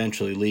 you know,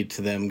 eventually lead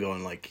to them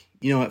going, like,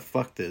 you know what,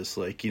 fuck this.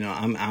 Like, you know,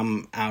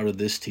 I'm out of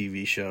this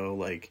TV show.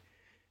 Like,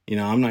 you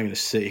know, I'm not going to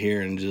sit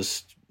here and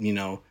just, you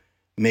know,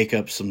 make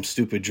up some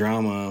stupid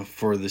drama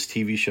for this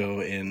TV show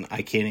and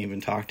I can't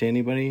even talk to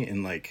anybody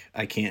and, like,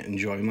 I can't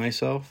enjoy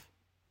myself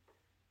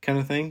kind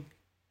of thing.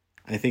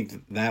 I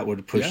think that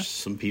would push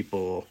some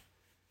people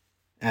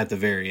at the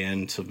very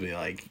end to be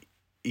like,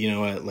 you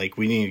know what, like,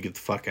 we need to get the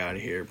fuck out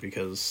of here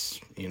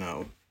because, you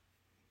know,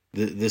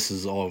 this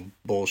is all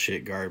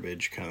bullshit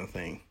garbage kind of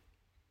thing.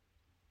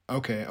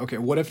 Okay.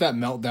 What if that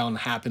meltdown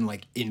happened,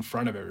 like, in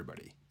front of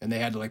everybody and they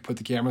had to, like, put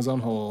the cameras on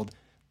hold?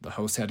 The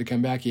host had to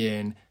come back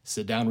in,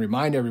 sit down,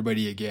 remind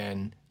everybody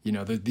again, you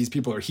know, these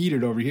people are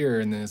heated over here.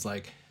 And then it's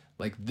like,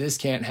 this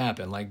can't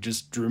happen. Like,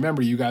 just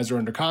remember, you guys are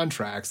under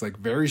contracts, like,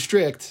 very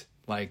strict.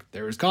 Like,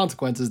 there is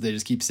consequences. They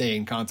just keep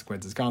saying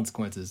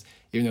consequences,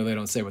 even though they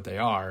don't say what they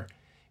are.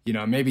 You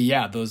know, maybe,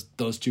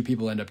 those two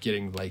people end up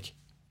getting, like,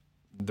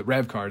 the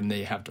rev card and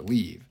they have to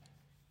leave.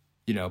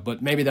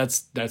 But maybe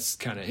that's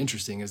kind of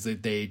interesting, is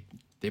that they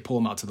pull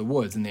them out to the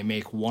woods and they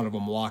make one of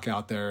them walk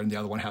out there and the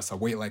other one has to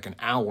wait like an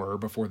hour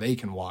before they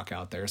can walk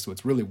out there. So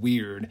it's really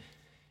weird,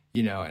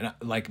 and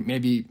like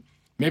maybe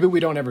we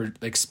don't ever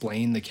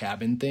explain the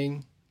cabin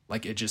thing.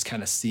 Like it just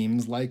kind of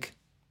seems like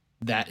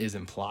that is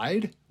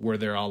implied where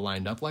they're all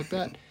lined up like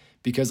that.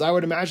 Because I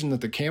would imagine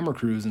that the camera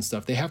crews and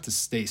stuff, they have to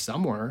stay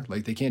somewhere.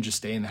 Like they can't just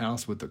stay in the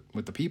house with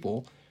the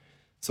people.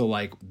 So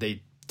like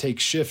they take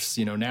shifts,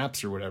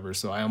 naps or whatever.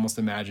 So I almost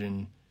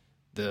imagine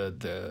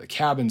the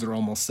cabins are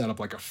almost set up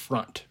like a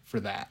front for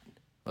that.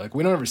 Like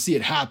we don't ever see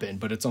it happen,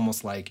 but it's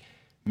almost like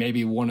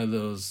maybe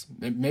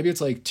maybe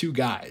it's like two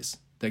guys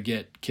that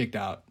get kicked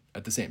out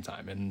at the same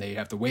time and they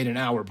have to wait an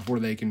hour before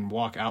they can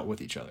walk out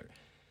with each other.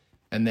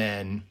 And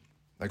then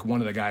like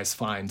one of the guys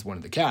finds one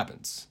of the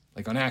cabins,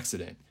 like on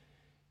accident.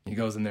 He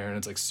goes in there and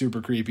it's like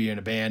super creepy and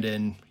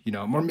abandoned,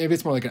 or maybe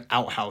it's more like an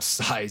outhouse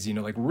size,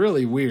 like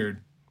really weird.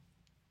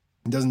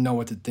 He doesn't know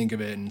what to think of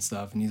it and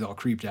stuff. And he's all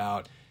creeped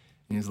out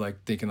and he's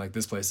like thinking like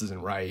this place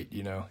isn't right,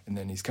 and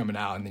then he's coming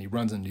out and then he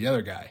runs into the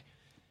other guy.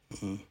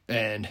 Mm-hmm.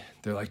 And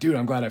they're like, dude,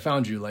 I'm glad I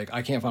found you. Like,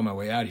 I can't find my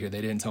way out of here.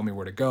 They didn't tell me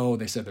where to go.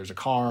 They said there's a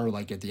car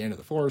like at the end of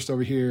the forest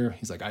over here.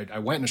 He's like, I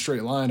went in a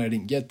straight line. I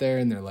didn't get there.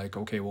 And they're like,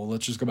 okay, well,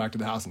 let's just go back to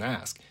the house and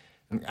ask.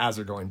 And as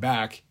they're going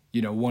back,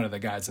 one of the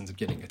guys ends up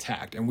getting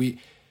attacked. And we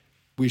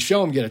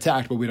show him get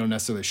attacked, but we don't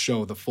necessarily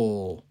show the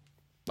full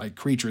like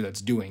creature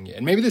that's doing it.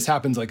 And maybe this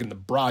happens like in the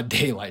broad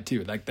daylight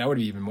too. Like that would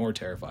be even more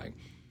terrifying.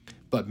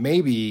 But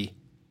maybe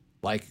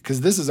like, because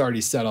this has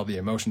already set all the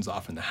emotions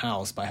off in the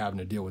house by having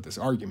to deal with this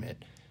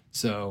argument.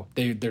 So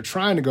they're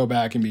trying to go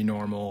back and be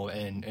normal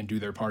and do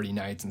their party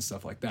nights and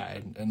stuff like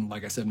that. And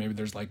like I said, maybe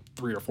there's like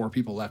 3 or 4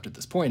 people left at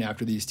this point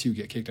after these two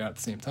get kicked out at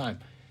the same time.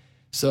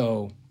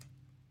 So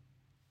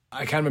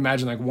I kind of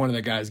imagine like one of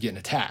the guys getting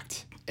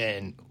attacked.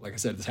 And like I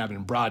said, this happened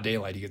in broad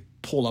daylight. He could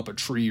pull up a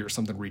tree or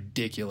something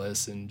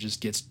ridiculous and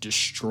just gets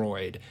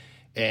destroyed.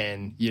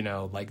 And,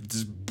 like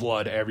just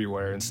blood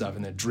everywhere and stuff.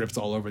 And then drips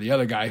all over the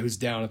other guy who's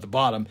down at the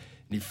bottom.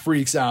 And he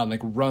freaks out and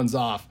like runs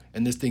off.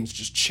 And this thing's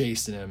just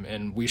chasing him.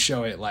 And we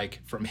show it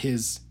like from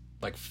his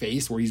like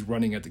face where he's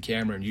running at the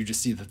camera. And you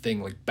just see the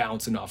thing like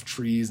bouncing off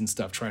trees and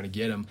stuff trying to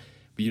get him.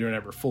 But you don't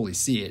ever fully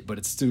see it. But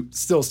it's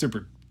still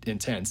super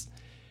intense.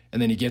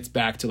 And then he gets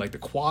back to like the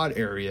quad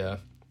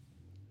area.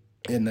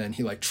 And then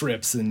he like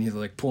trips and he's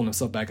like pulling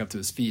himself back up to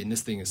his feet and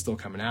this thing is still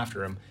coming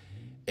after him.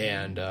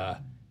 And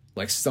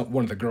like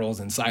one of the girls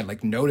inside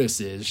like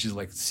notices, she's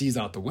like sees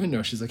out the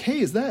window. She's like, hey,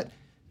 is that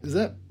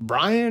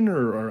Brian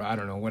or I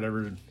don't know,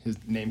 whatever his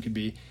name could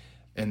be.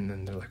 And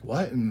then they're like,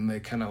 what? And they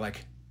kind of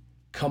like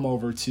come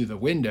over to the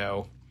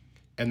window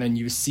and then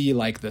you see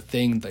like the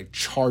thing like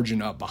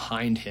charging up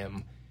behind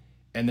him.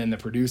 And then the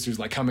producers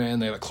like come in,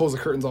 they like close the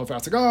curtains all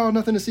fast, like, oh,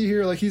 nothing to see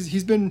here. Like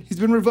he's been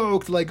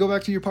revoked. Like go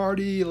back to your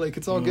party. Like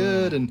it's all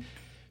good. And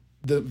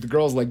the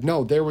girl's like,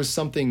 no, there was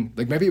something.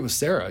 Like maybe it was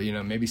Sarah.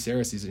 Maybe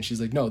Sarah sees it. And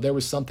she's like, no, there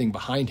was something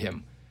behind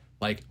him.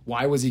 Like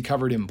why was he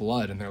covered in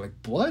blood? And they're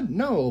like, blood?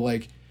 No,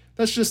 like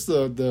that's just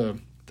the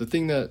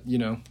thing that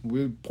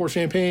we pour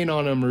champagne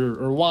on him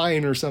or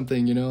wine or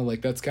something.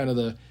 Like that's kind of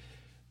the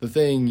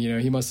thing,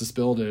 he must have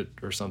spilled it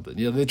or something.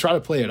 They try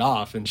to play it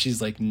off and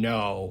she's like,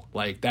 no,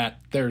 like that,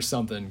 there's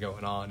something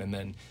going on. And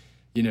then,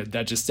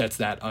 that just sets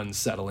that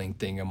unsettling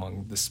thing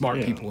among the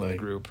smart people like, in the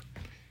group.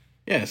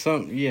 Yeah.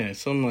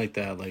 Something like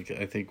that. Like,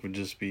 I think would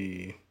just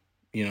be,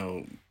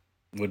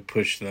 would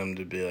push them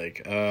to be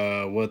like,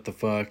 what the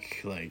fuck?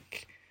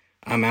 Like,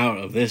 I'm out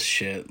of this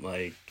shit.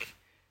 Like,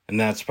 and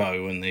that's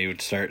probably when they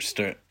would start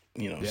start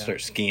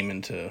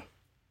scheming to,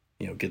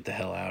 get the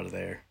hell out of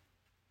there.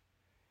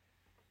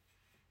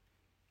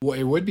 Well,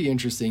 it would be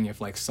interesting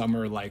if like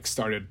Summer like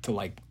started to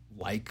like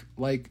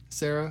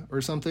Sarah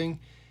or something,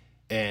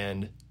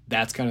 and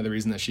that's kind of the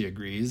reason that she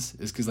agrees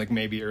is because like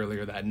maybe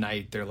earlier that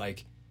night they're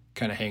like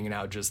kind of hanging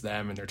out just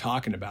them and they're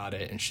talking about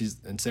it,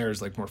 and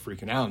Sarah's like more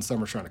freaking out and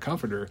Summer's trying to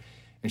comfort her,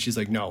 and she's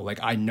like, no, like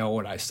I know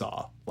what I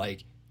saw,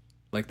 like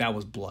that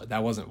was blood,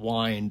 that wasn't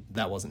wine,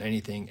 that wasn't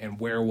anything, and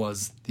where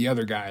was the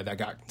other guy that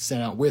got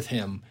sent out with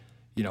him?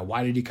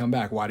 Why did he come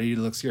back? Why did he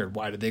look scared?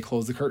 Why did they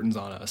close the curtains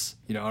on us?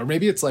 Or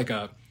maybe it's like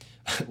a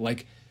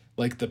like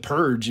the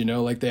Purge,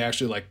 like they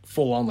actually like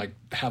full on like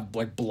have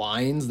like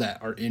blinds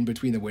that are in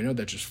between the window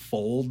that just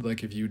fold,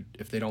 like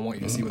if they don't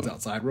want you to see what's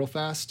outside real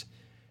fast,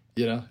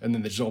 and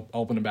then they just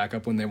open it back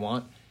up when they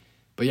want.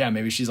 But yeah,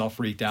 maybe she's all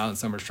freaked out and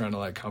Summer's trying to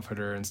like comfort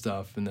her and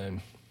stuff, and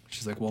then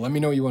she's like, well, let me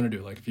know what you want to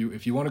do. Like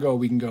if you want to go,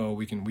 we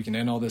can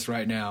end all this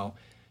right now,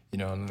 and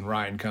then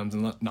Ryan comes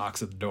and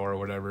knocks at the door or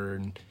whatever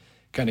and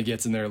kind of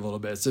gets in there a little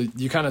bit. So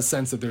you kind of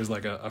sense that there's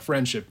like a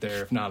friendship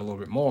there, if not a little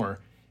bit more.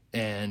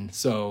 And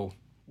so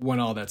when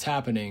all that's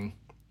happening,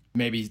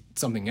 maybe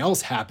something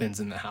else happens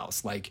in the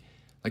house, like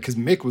because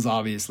Mick was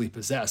obviously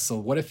possessed. So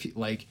what if he,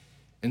 like,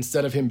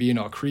 instead of him being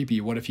all creepy,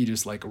 what if he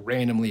just like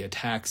randomly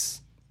attacks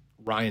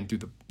Ryan through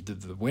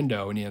the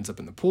window and he ends up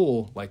in the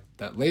pool, like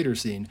that later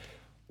scene?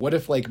 What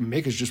if like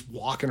Mick is just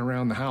walking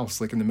around the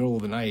house like in the middle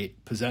of the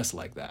night possessed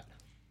like that?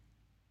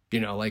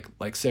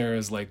 Like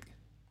Sarah's like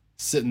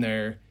sitting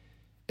there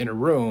in a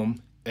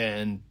room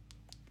and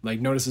like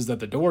notices that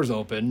the door's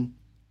open,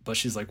 but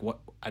she's like, what?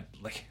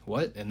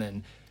 What? And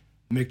then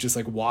Mick just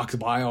like walks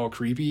by all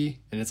creepy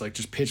and it's like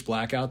just pitch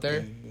black out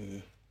there,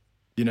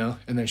 you know?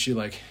 And then she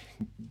like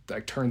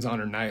turns on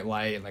her night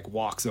light and like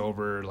walks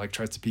over, like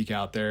tries to peek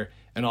out there.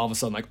 And all of a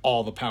sudden, like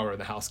all the power in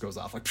the house goes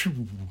off, like,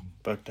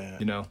 fuck that,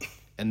 you know?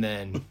 And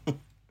then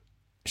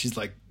she's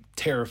like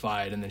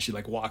terrified. And then she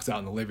like walks out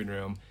in the living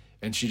room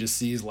and she just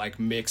sees like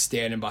Mick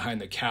standing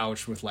behind the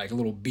couch with like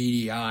little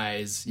beady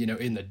eyes, you know,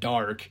 in the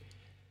dark.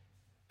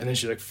 And then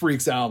she like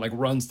freaks out, like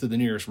runs to the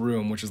nearest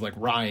room, which is like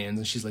Ryan's,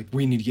 and she's like,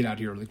 "We need to get out of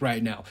here, like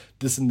right now.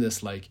 This and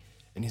this, like."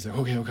 And he's like,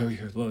 "Okay,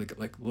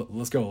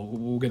 let's go.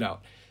 We'll get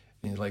out."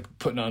 And he's like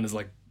putting on his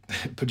like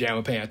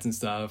pajama pants and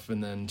stuff.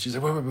 And then she's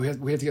like, "Wait,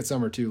 we have to get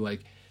Summer too."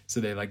 Like, so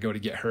they like go to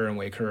get her and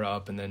wake her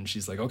up. And then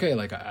she's like, "Okay,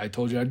 like I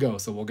told you I'd go,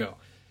 so we'll go."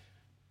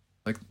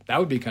 Like that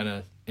would be kind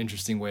of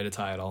interesting way to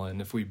tie it all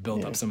in if we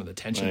built up some of the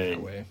tension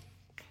that way.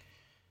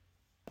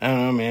 I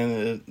don't know,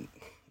 man.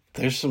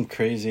 There's some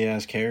crazy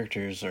ass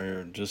characters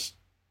or just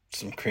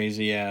some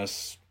crazy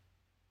ass,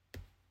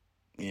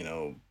 you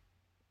know,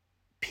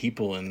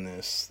 people in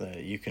this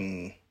that you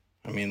can,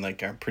 I mean,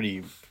 like are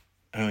pretty,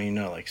 I don't even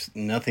know, like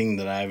nothing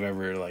that I've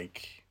ever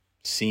like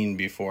seen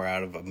before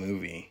out of a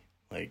movie.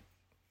 Like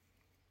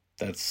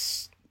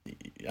that's,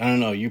 I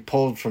don't know, you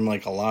pulled from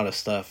like a lot of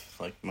stuff.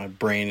 Like my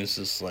brain is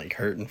just like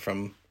hurting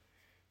from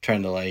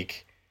trying to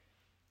like,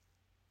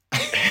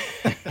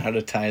 how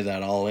to tie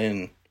that all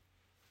in.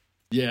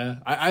 Yeah,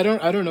 I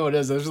don't know what it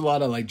is. There's a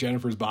lot of like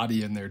Jennifer's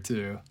Body in there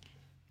too.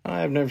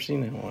 I've never seen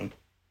that one.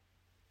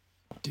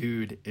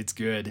 Dude, it's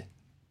good.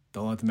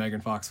 Don't let the Megan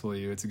Fox fool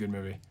you. It's a good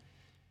movie.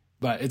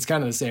 But it's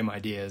kind of the same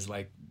idea as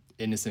like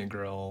innocent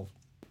girl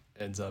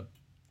ends up,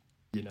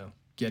 you know,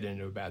 getting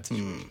into a bad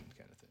situation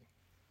kind of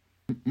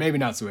thing. Maybe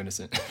not so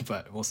innocent,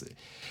 but we'll see.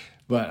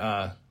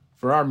 But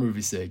for our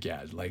movie's sake,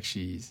 yeah, like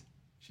she's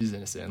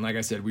innocent. And like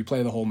I said, we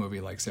play the whole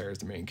movie like Sarah's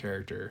the main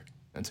character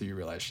until you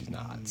realize she's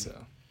not,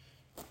 so.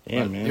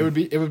 Yeah, man.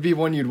 It would be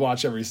one you'd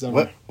watch every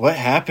summer. What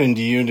happened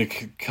to you to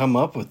come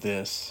up with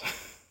this?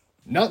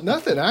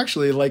 Nothing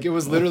actually. Like it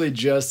was literally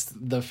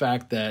just the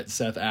fact that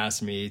Seth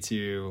asked me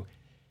to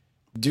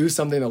do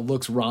something that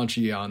looks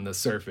raunchy on the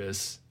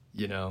surface,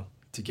 you know,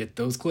 to get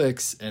those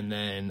clicks, and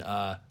then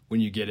when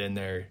you get in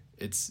there,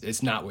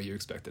 it's not what you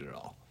expected at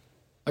all.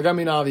 Like I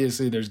mean,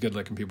 obviously there's good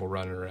looking people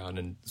running around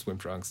in swim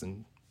trunks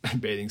and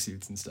bathing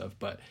suits and stuff,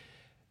 but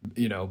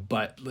you know,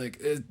 like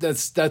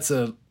that's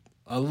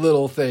a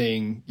little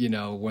thing, you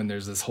know, when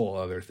there's this whole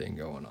other thing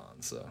going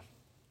on. So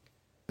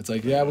it's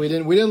like, yeah, we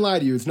didn't lie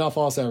to you. It's not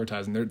false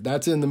advertising.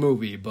 That's in the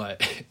movie,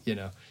 but you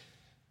know,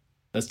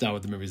 that's not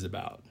what the movie's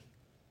about.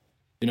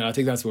 You know, I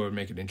think that's what would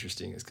make it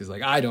interesting is because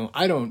like I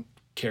don't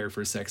care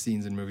for sex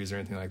scenes in movies or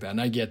anything like that. And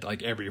I get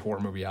like every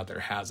horror movie out there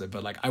has it,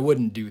 but like I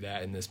wouldn't do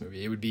that in this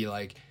movie. It would be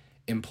like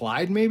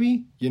implied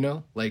maybe, you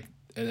know, like,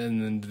 and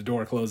then the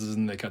door closes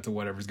and they cut to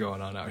whatever's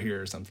going on out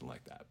here or something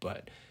like that.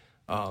 But,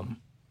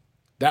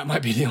 that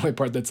might be the only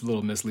part that's a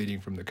little misleading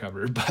from the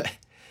cover,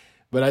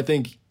 but I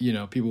think, you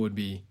know, people would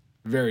be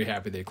very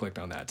happy they clicked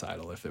on that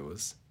title if it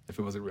was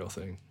a real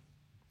thing.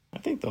 I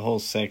think the whole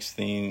sex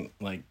thing,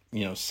 like,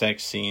 you know,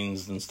 sex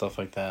scenes and stuff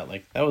like that,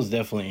 like that was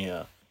definitely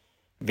a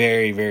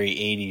very, very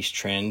 80s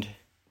trend.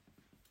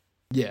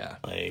 Yeah,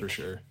 like, for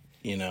sure.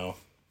 You know,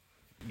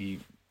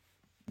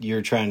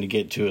 you're trying to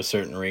get to a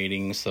certain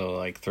rating, so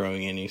like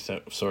throwing any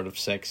sort of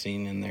sex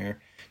scene in there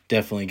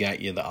definitely got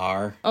you the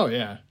R. Oh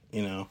yeah.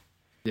 You know.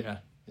 Yeah.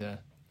 Yeah.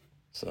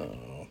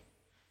 So.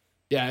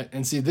 Yeah,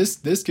 and see,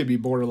 this could be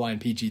borderline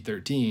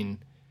PG-13,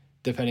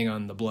 depending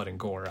on the blood and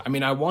gore. I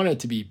mean, I want it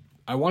to be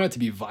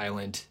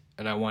violent,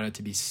 and I want it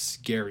to be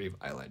scary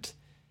violent.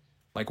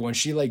 Like when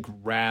she like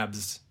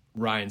grabs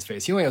Ryan's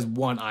face, he only has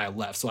one eye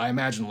left, so I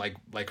imagine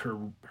like her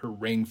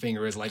ring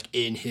finger is like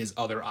in his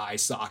other eye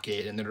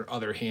socket, and then her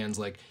other hand's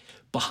like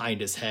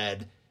behind his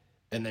head,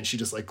 and then she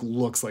just like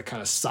looks like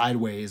kind of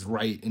sideways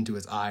right into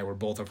his eye, where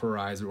both of her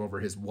eyes are over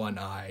his one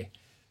eye.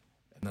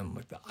 And then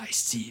like the I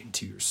see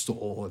into your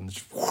soul and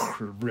just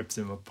rips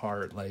him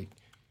apart. Like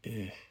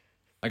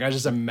I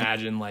just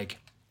imagine like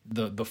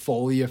the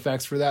Foley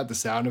effects for that, the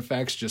sound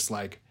effects, just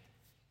like,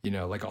 you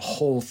know, like a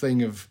whole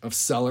thing of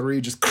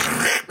celery just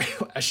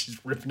as she's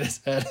ripping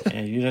his head.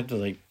 Yeah, you'd have to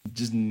like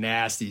just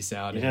nasty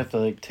sounding. You'd have to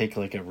like take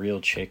like a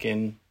real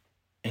chicken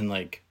and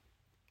like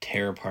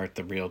tear apart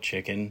the real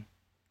chicken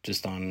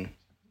just on.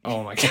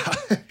 Oh my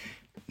god.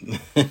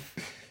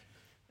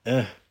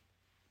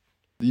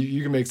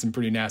 You can make some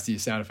pretty nasty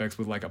sound effects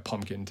with like a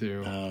pumpkin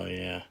too. Oh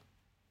yeah.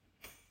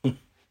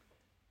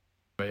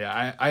 But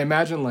yeah, I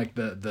imagine like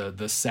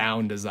the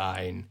sound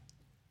design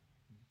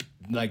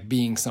like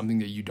being something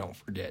that you don't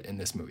forget in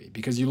this movie,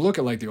 because you look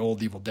at like the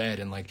old Evil Dead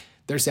and like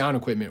their sound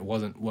equipment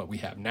wasn't what we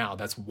have now.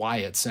 That's why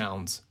it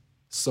sounds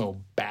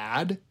so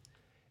bad.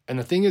 And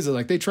the thing is that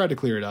like they tried to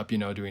clear it up, you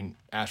know, doing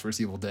Ash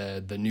vs. Evil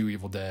Dead, the new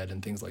Evil Dead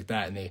and things like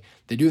that. And they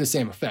do the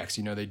same effects,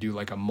 you know, they do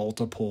like a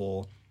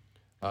multiple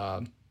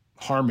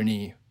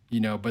harmony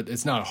but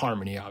it's not a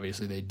harmony.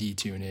 Obviously, they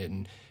detune it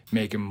and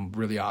make him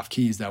really off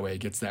keys. That way it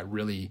gets that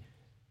really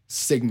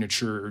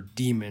signature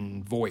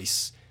demon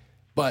voice.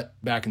 But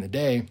back in the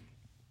day,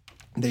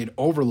 they'd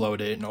overload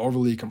it and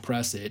overly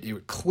compress it.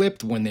 It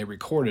clipped when they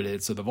recorded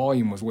it, so the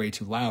volume was way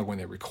too loud when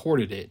they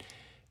recorded it,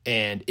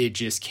 and it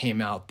just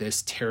came out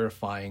this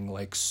terrifying,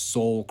 like,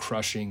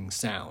 soul-crushing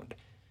sound.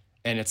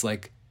 And it's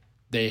like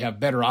they have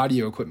better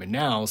audio equipment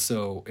now,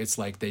 so it's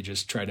like they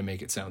just try to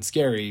make it sound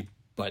scary,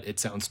 but it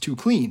sounds too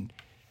clean.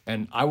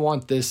 And I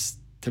want this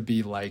to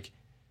be like,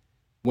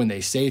 when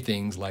they say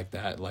things like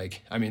that,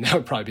 like, I mean, that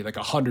would probably be like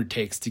 100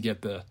 takes to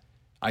get the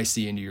I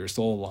See Into Your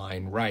Soul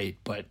line right,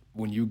 but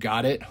when you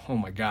got it, oh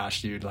my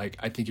gosh, dude, like,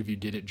 I think if you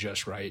did it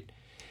just right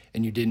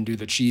and you didn't do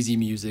the cheesy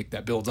music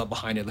that builds up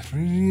behind it, like,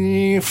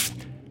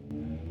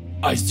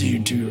 I see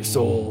into your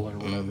soul or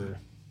whatever,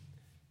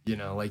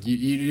 like,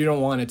 you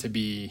don't want it to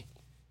be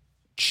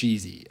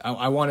cheesy.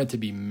 I want it to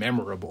be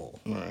memorable.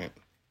 Right.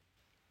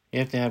 You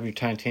have to have your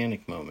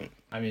Titanic moment.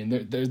 I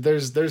mean,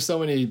 there's so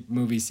many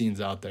movie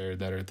scenes out there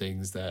that are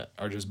things that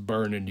are just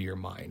burned into your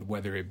mind,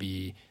 whether it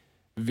be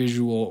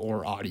visual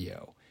or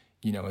audio.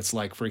 It's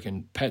like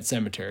freaking Pet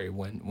Sematary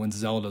when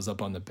Zelda's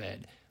up on the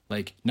bed.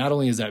 Like, not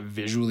only is that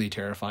visually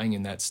terrifying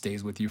and that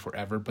stays with you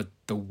forever, but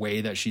the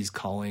way that she's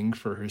calling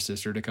for her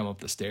sister to come up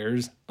the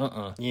stairs,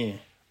 yeah,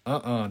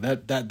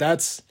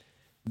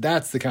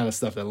 that's the kind of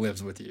stuff that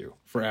lives with you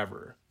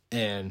forever.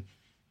 And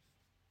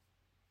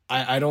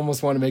I'd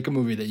almost want to make a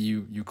movie that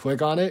you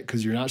click on it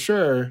because you're not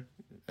sure,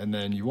 and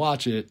then you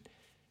watch it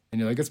and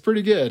you're like, it's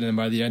pretty good, and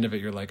by the end of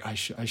it you're like, I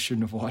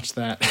shouldn't have watched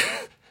that.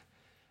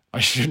 I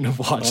shouldn't have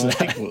watched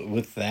that. I think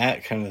with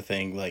that kind of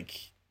thing, like,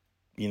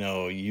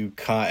 you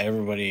caught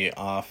everybody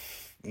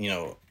off,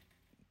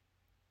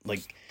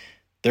 like,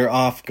 they're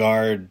off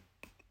guard.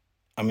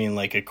 I mean,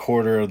 like, a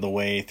quarter of the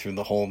way through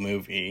the whole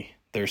movie,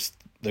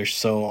 they're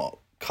so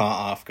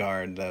caught off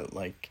guard that,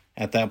 like,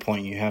 at that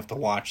point you have to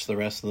watch the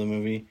rest of the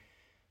movie.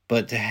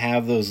 But to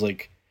have those,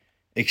 like,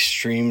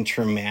 extreme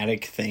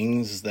traumatic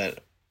things that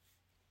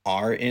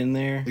are in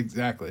there,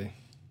 exactly,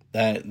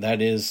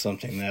 that is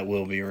something that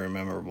will be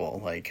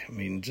memorable. Like, I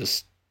mean,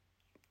 just,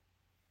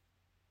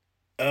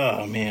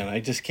 oh man, I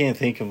just can't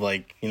think of,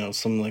 like,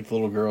 some, like,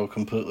 little girl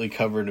completely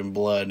covered in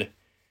blood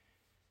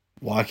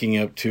walking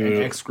up to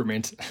and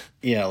excrement.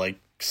 Yeah, like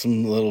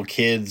some little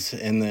kids,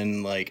 and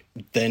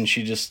then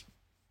she just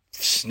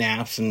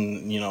snaps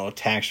and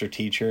attacks her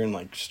teacher and,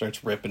 like,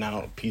 starts ripping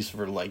out a piece of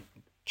her, like,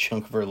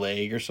 chunk of her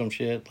leg or some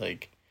shit.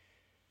 Like,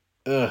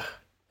 ugh.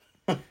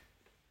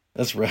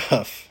 That's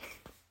rough.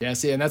 Yeah,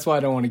 see, and that's why I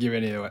don't want to give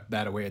any of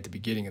that away at the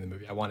beginning of the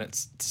movie. I want it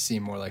to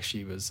seem more like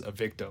she was a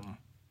victim.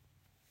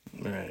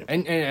 Right.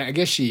 And I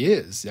guess she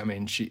is. I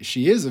mean,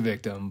 she is a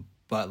victim,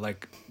 but,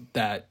 like,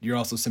 that you're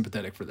also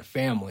sympathetic for the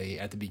family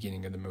at the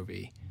beginning of the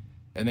movie.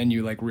 And then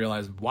you, like,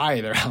 realize why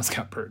their house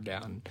got burnt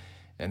down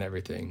and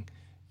everything,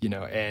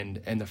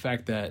 and the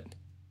fact that,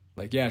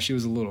 like, yeah, she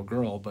was a little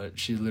girl, but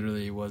she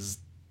literally was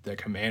the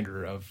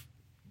commander of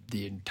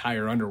the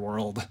entire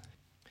underworld.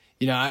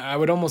 I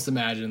would almost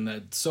imagine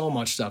that so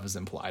much stuff is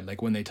implied.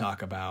 Like, when they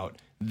talk about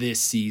this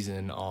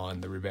season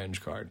on the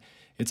Revenge card,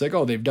 it's like,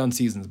 oh, they've done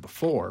seasons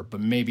before, but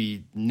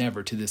maybe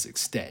never to this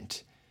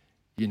extent.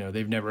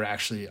 They've never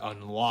actually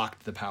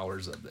unlocked the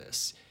powers of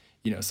this.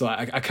 So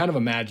I kind of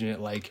imagine it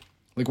like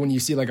when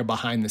you see, like, a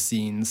behind the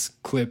scenes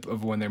clip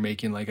of when they're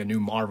making, like, a new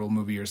Marvel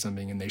movie or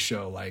something, and they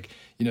show, like,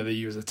 they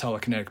use the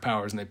telekinetic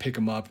powers and they pick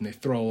them up and they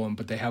throw them,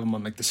 but they have them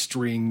on, like, the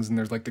strings, and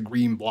there's, like, the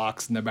green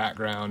blocks in the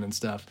background and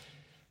stuff.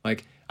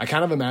 Like, I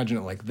kind of imagine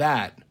it like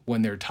that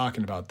when they're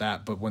talking about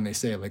that, but when they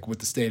say, like, with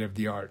the state of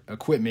the art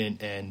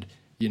equipment and,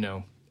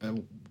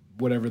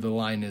 whatever the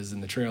line is in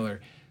the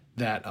trailer,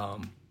 that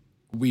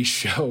we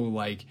show,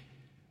 like,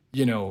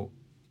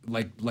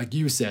 like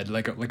you said,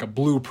 like a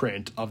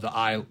blueprint of the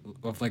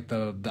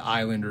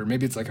island, or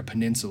maybe it's like a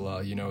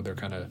peninsula, they're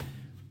kind of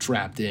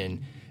trapped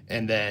in,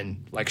 and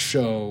then, like,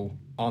 show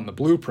on the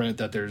blueprint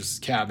that there's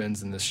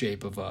cabins in the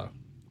shape of a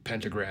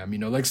pentagram,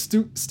 like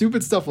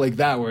stupid stuff like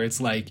that, where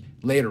it's like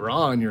later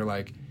on you're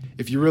like,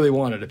 if you really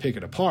wanted to pick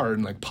it apart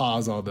and, like,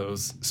 pause all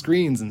those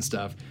screens and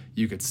stuff,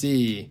 you could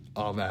see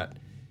all that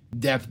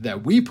depth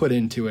that we put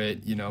into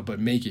it, but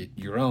make it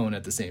your own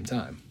at the same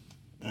time.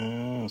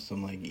 Oh,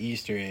 some, like,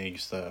 Easter egg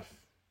stuff.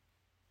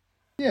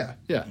 Yeah.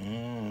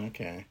 Oh,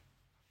 okay.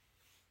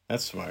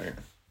 That's smart.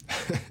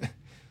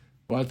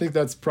 Well, I think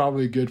that's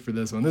probably good for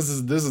this one. This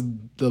is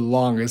the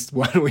longest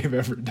one we've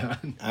ever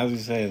done. I was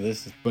gonna say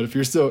this is... But if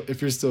you're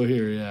still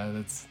here,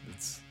 yeah,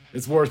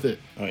 it's worth it.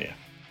 Oh yeah.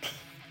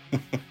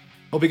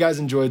 Hope you guys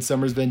enjoyed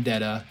Summer's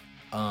Vendetta.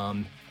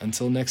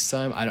 Until next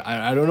time,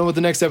 I don't know what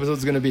the next episode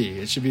is gonna be.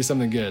 It should be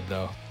something good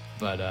though.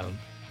 But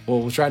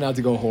we'll try not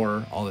to go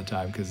horror all the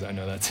time, because I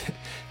know that's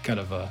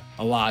kind of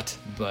a lot.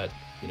 But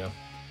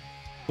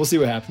we'll see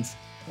what happens.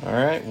 All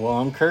right. Well,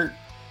 I'm Kurt.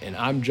 And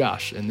I'm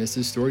Josh, and this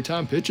is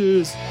Storytime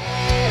Pitches.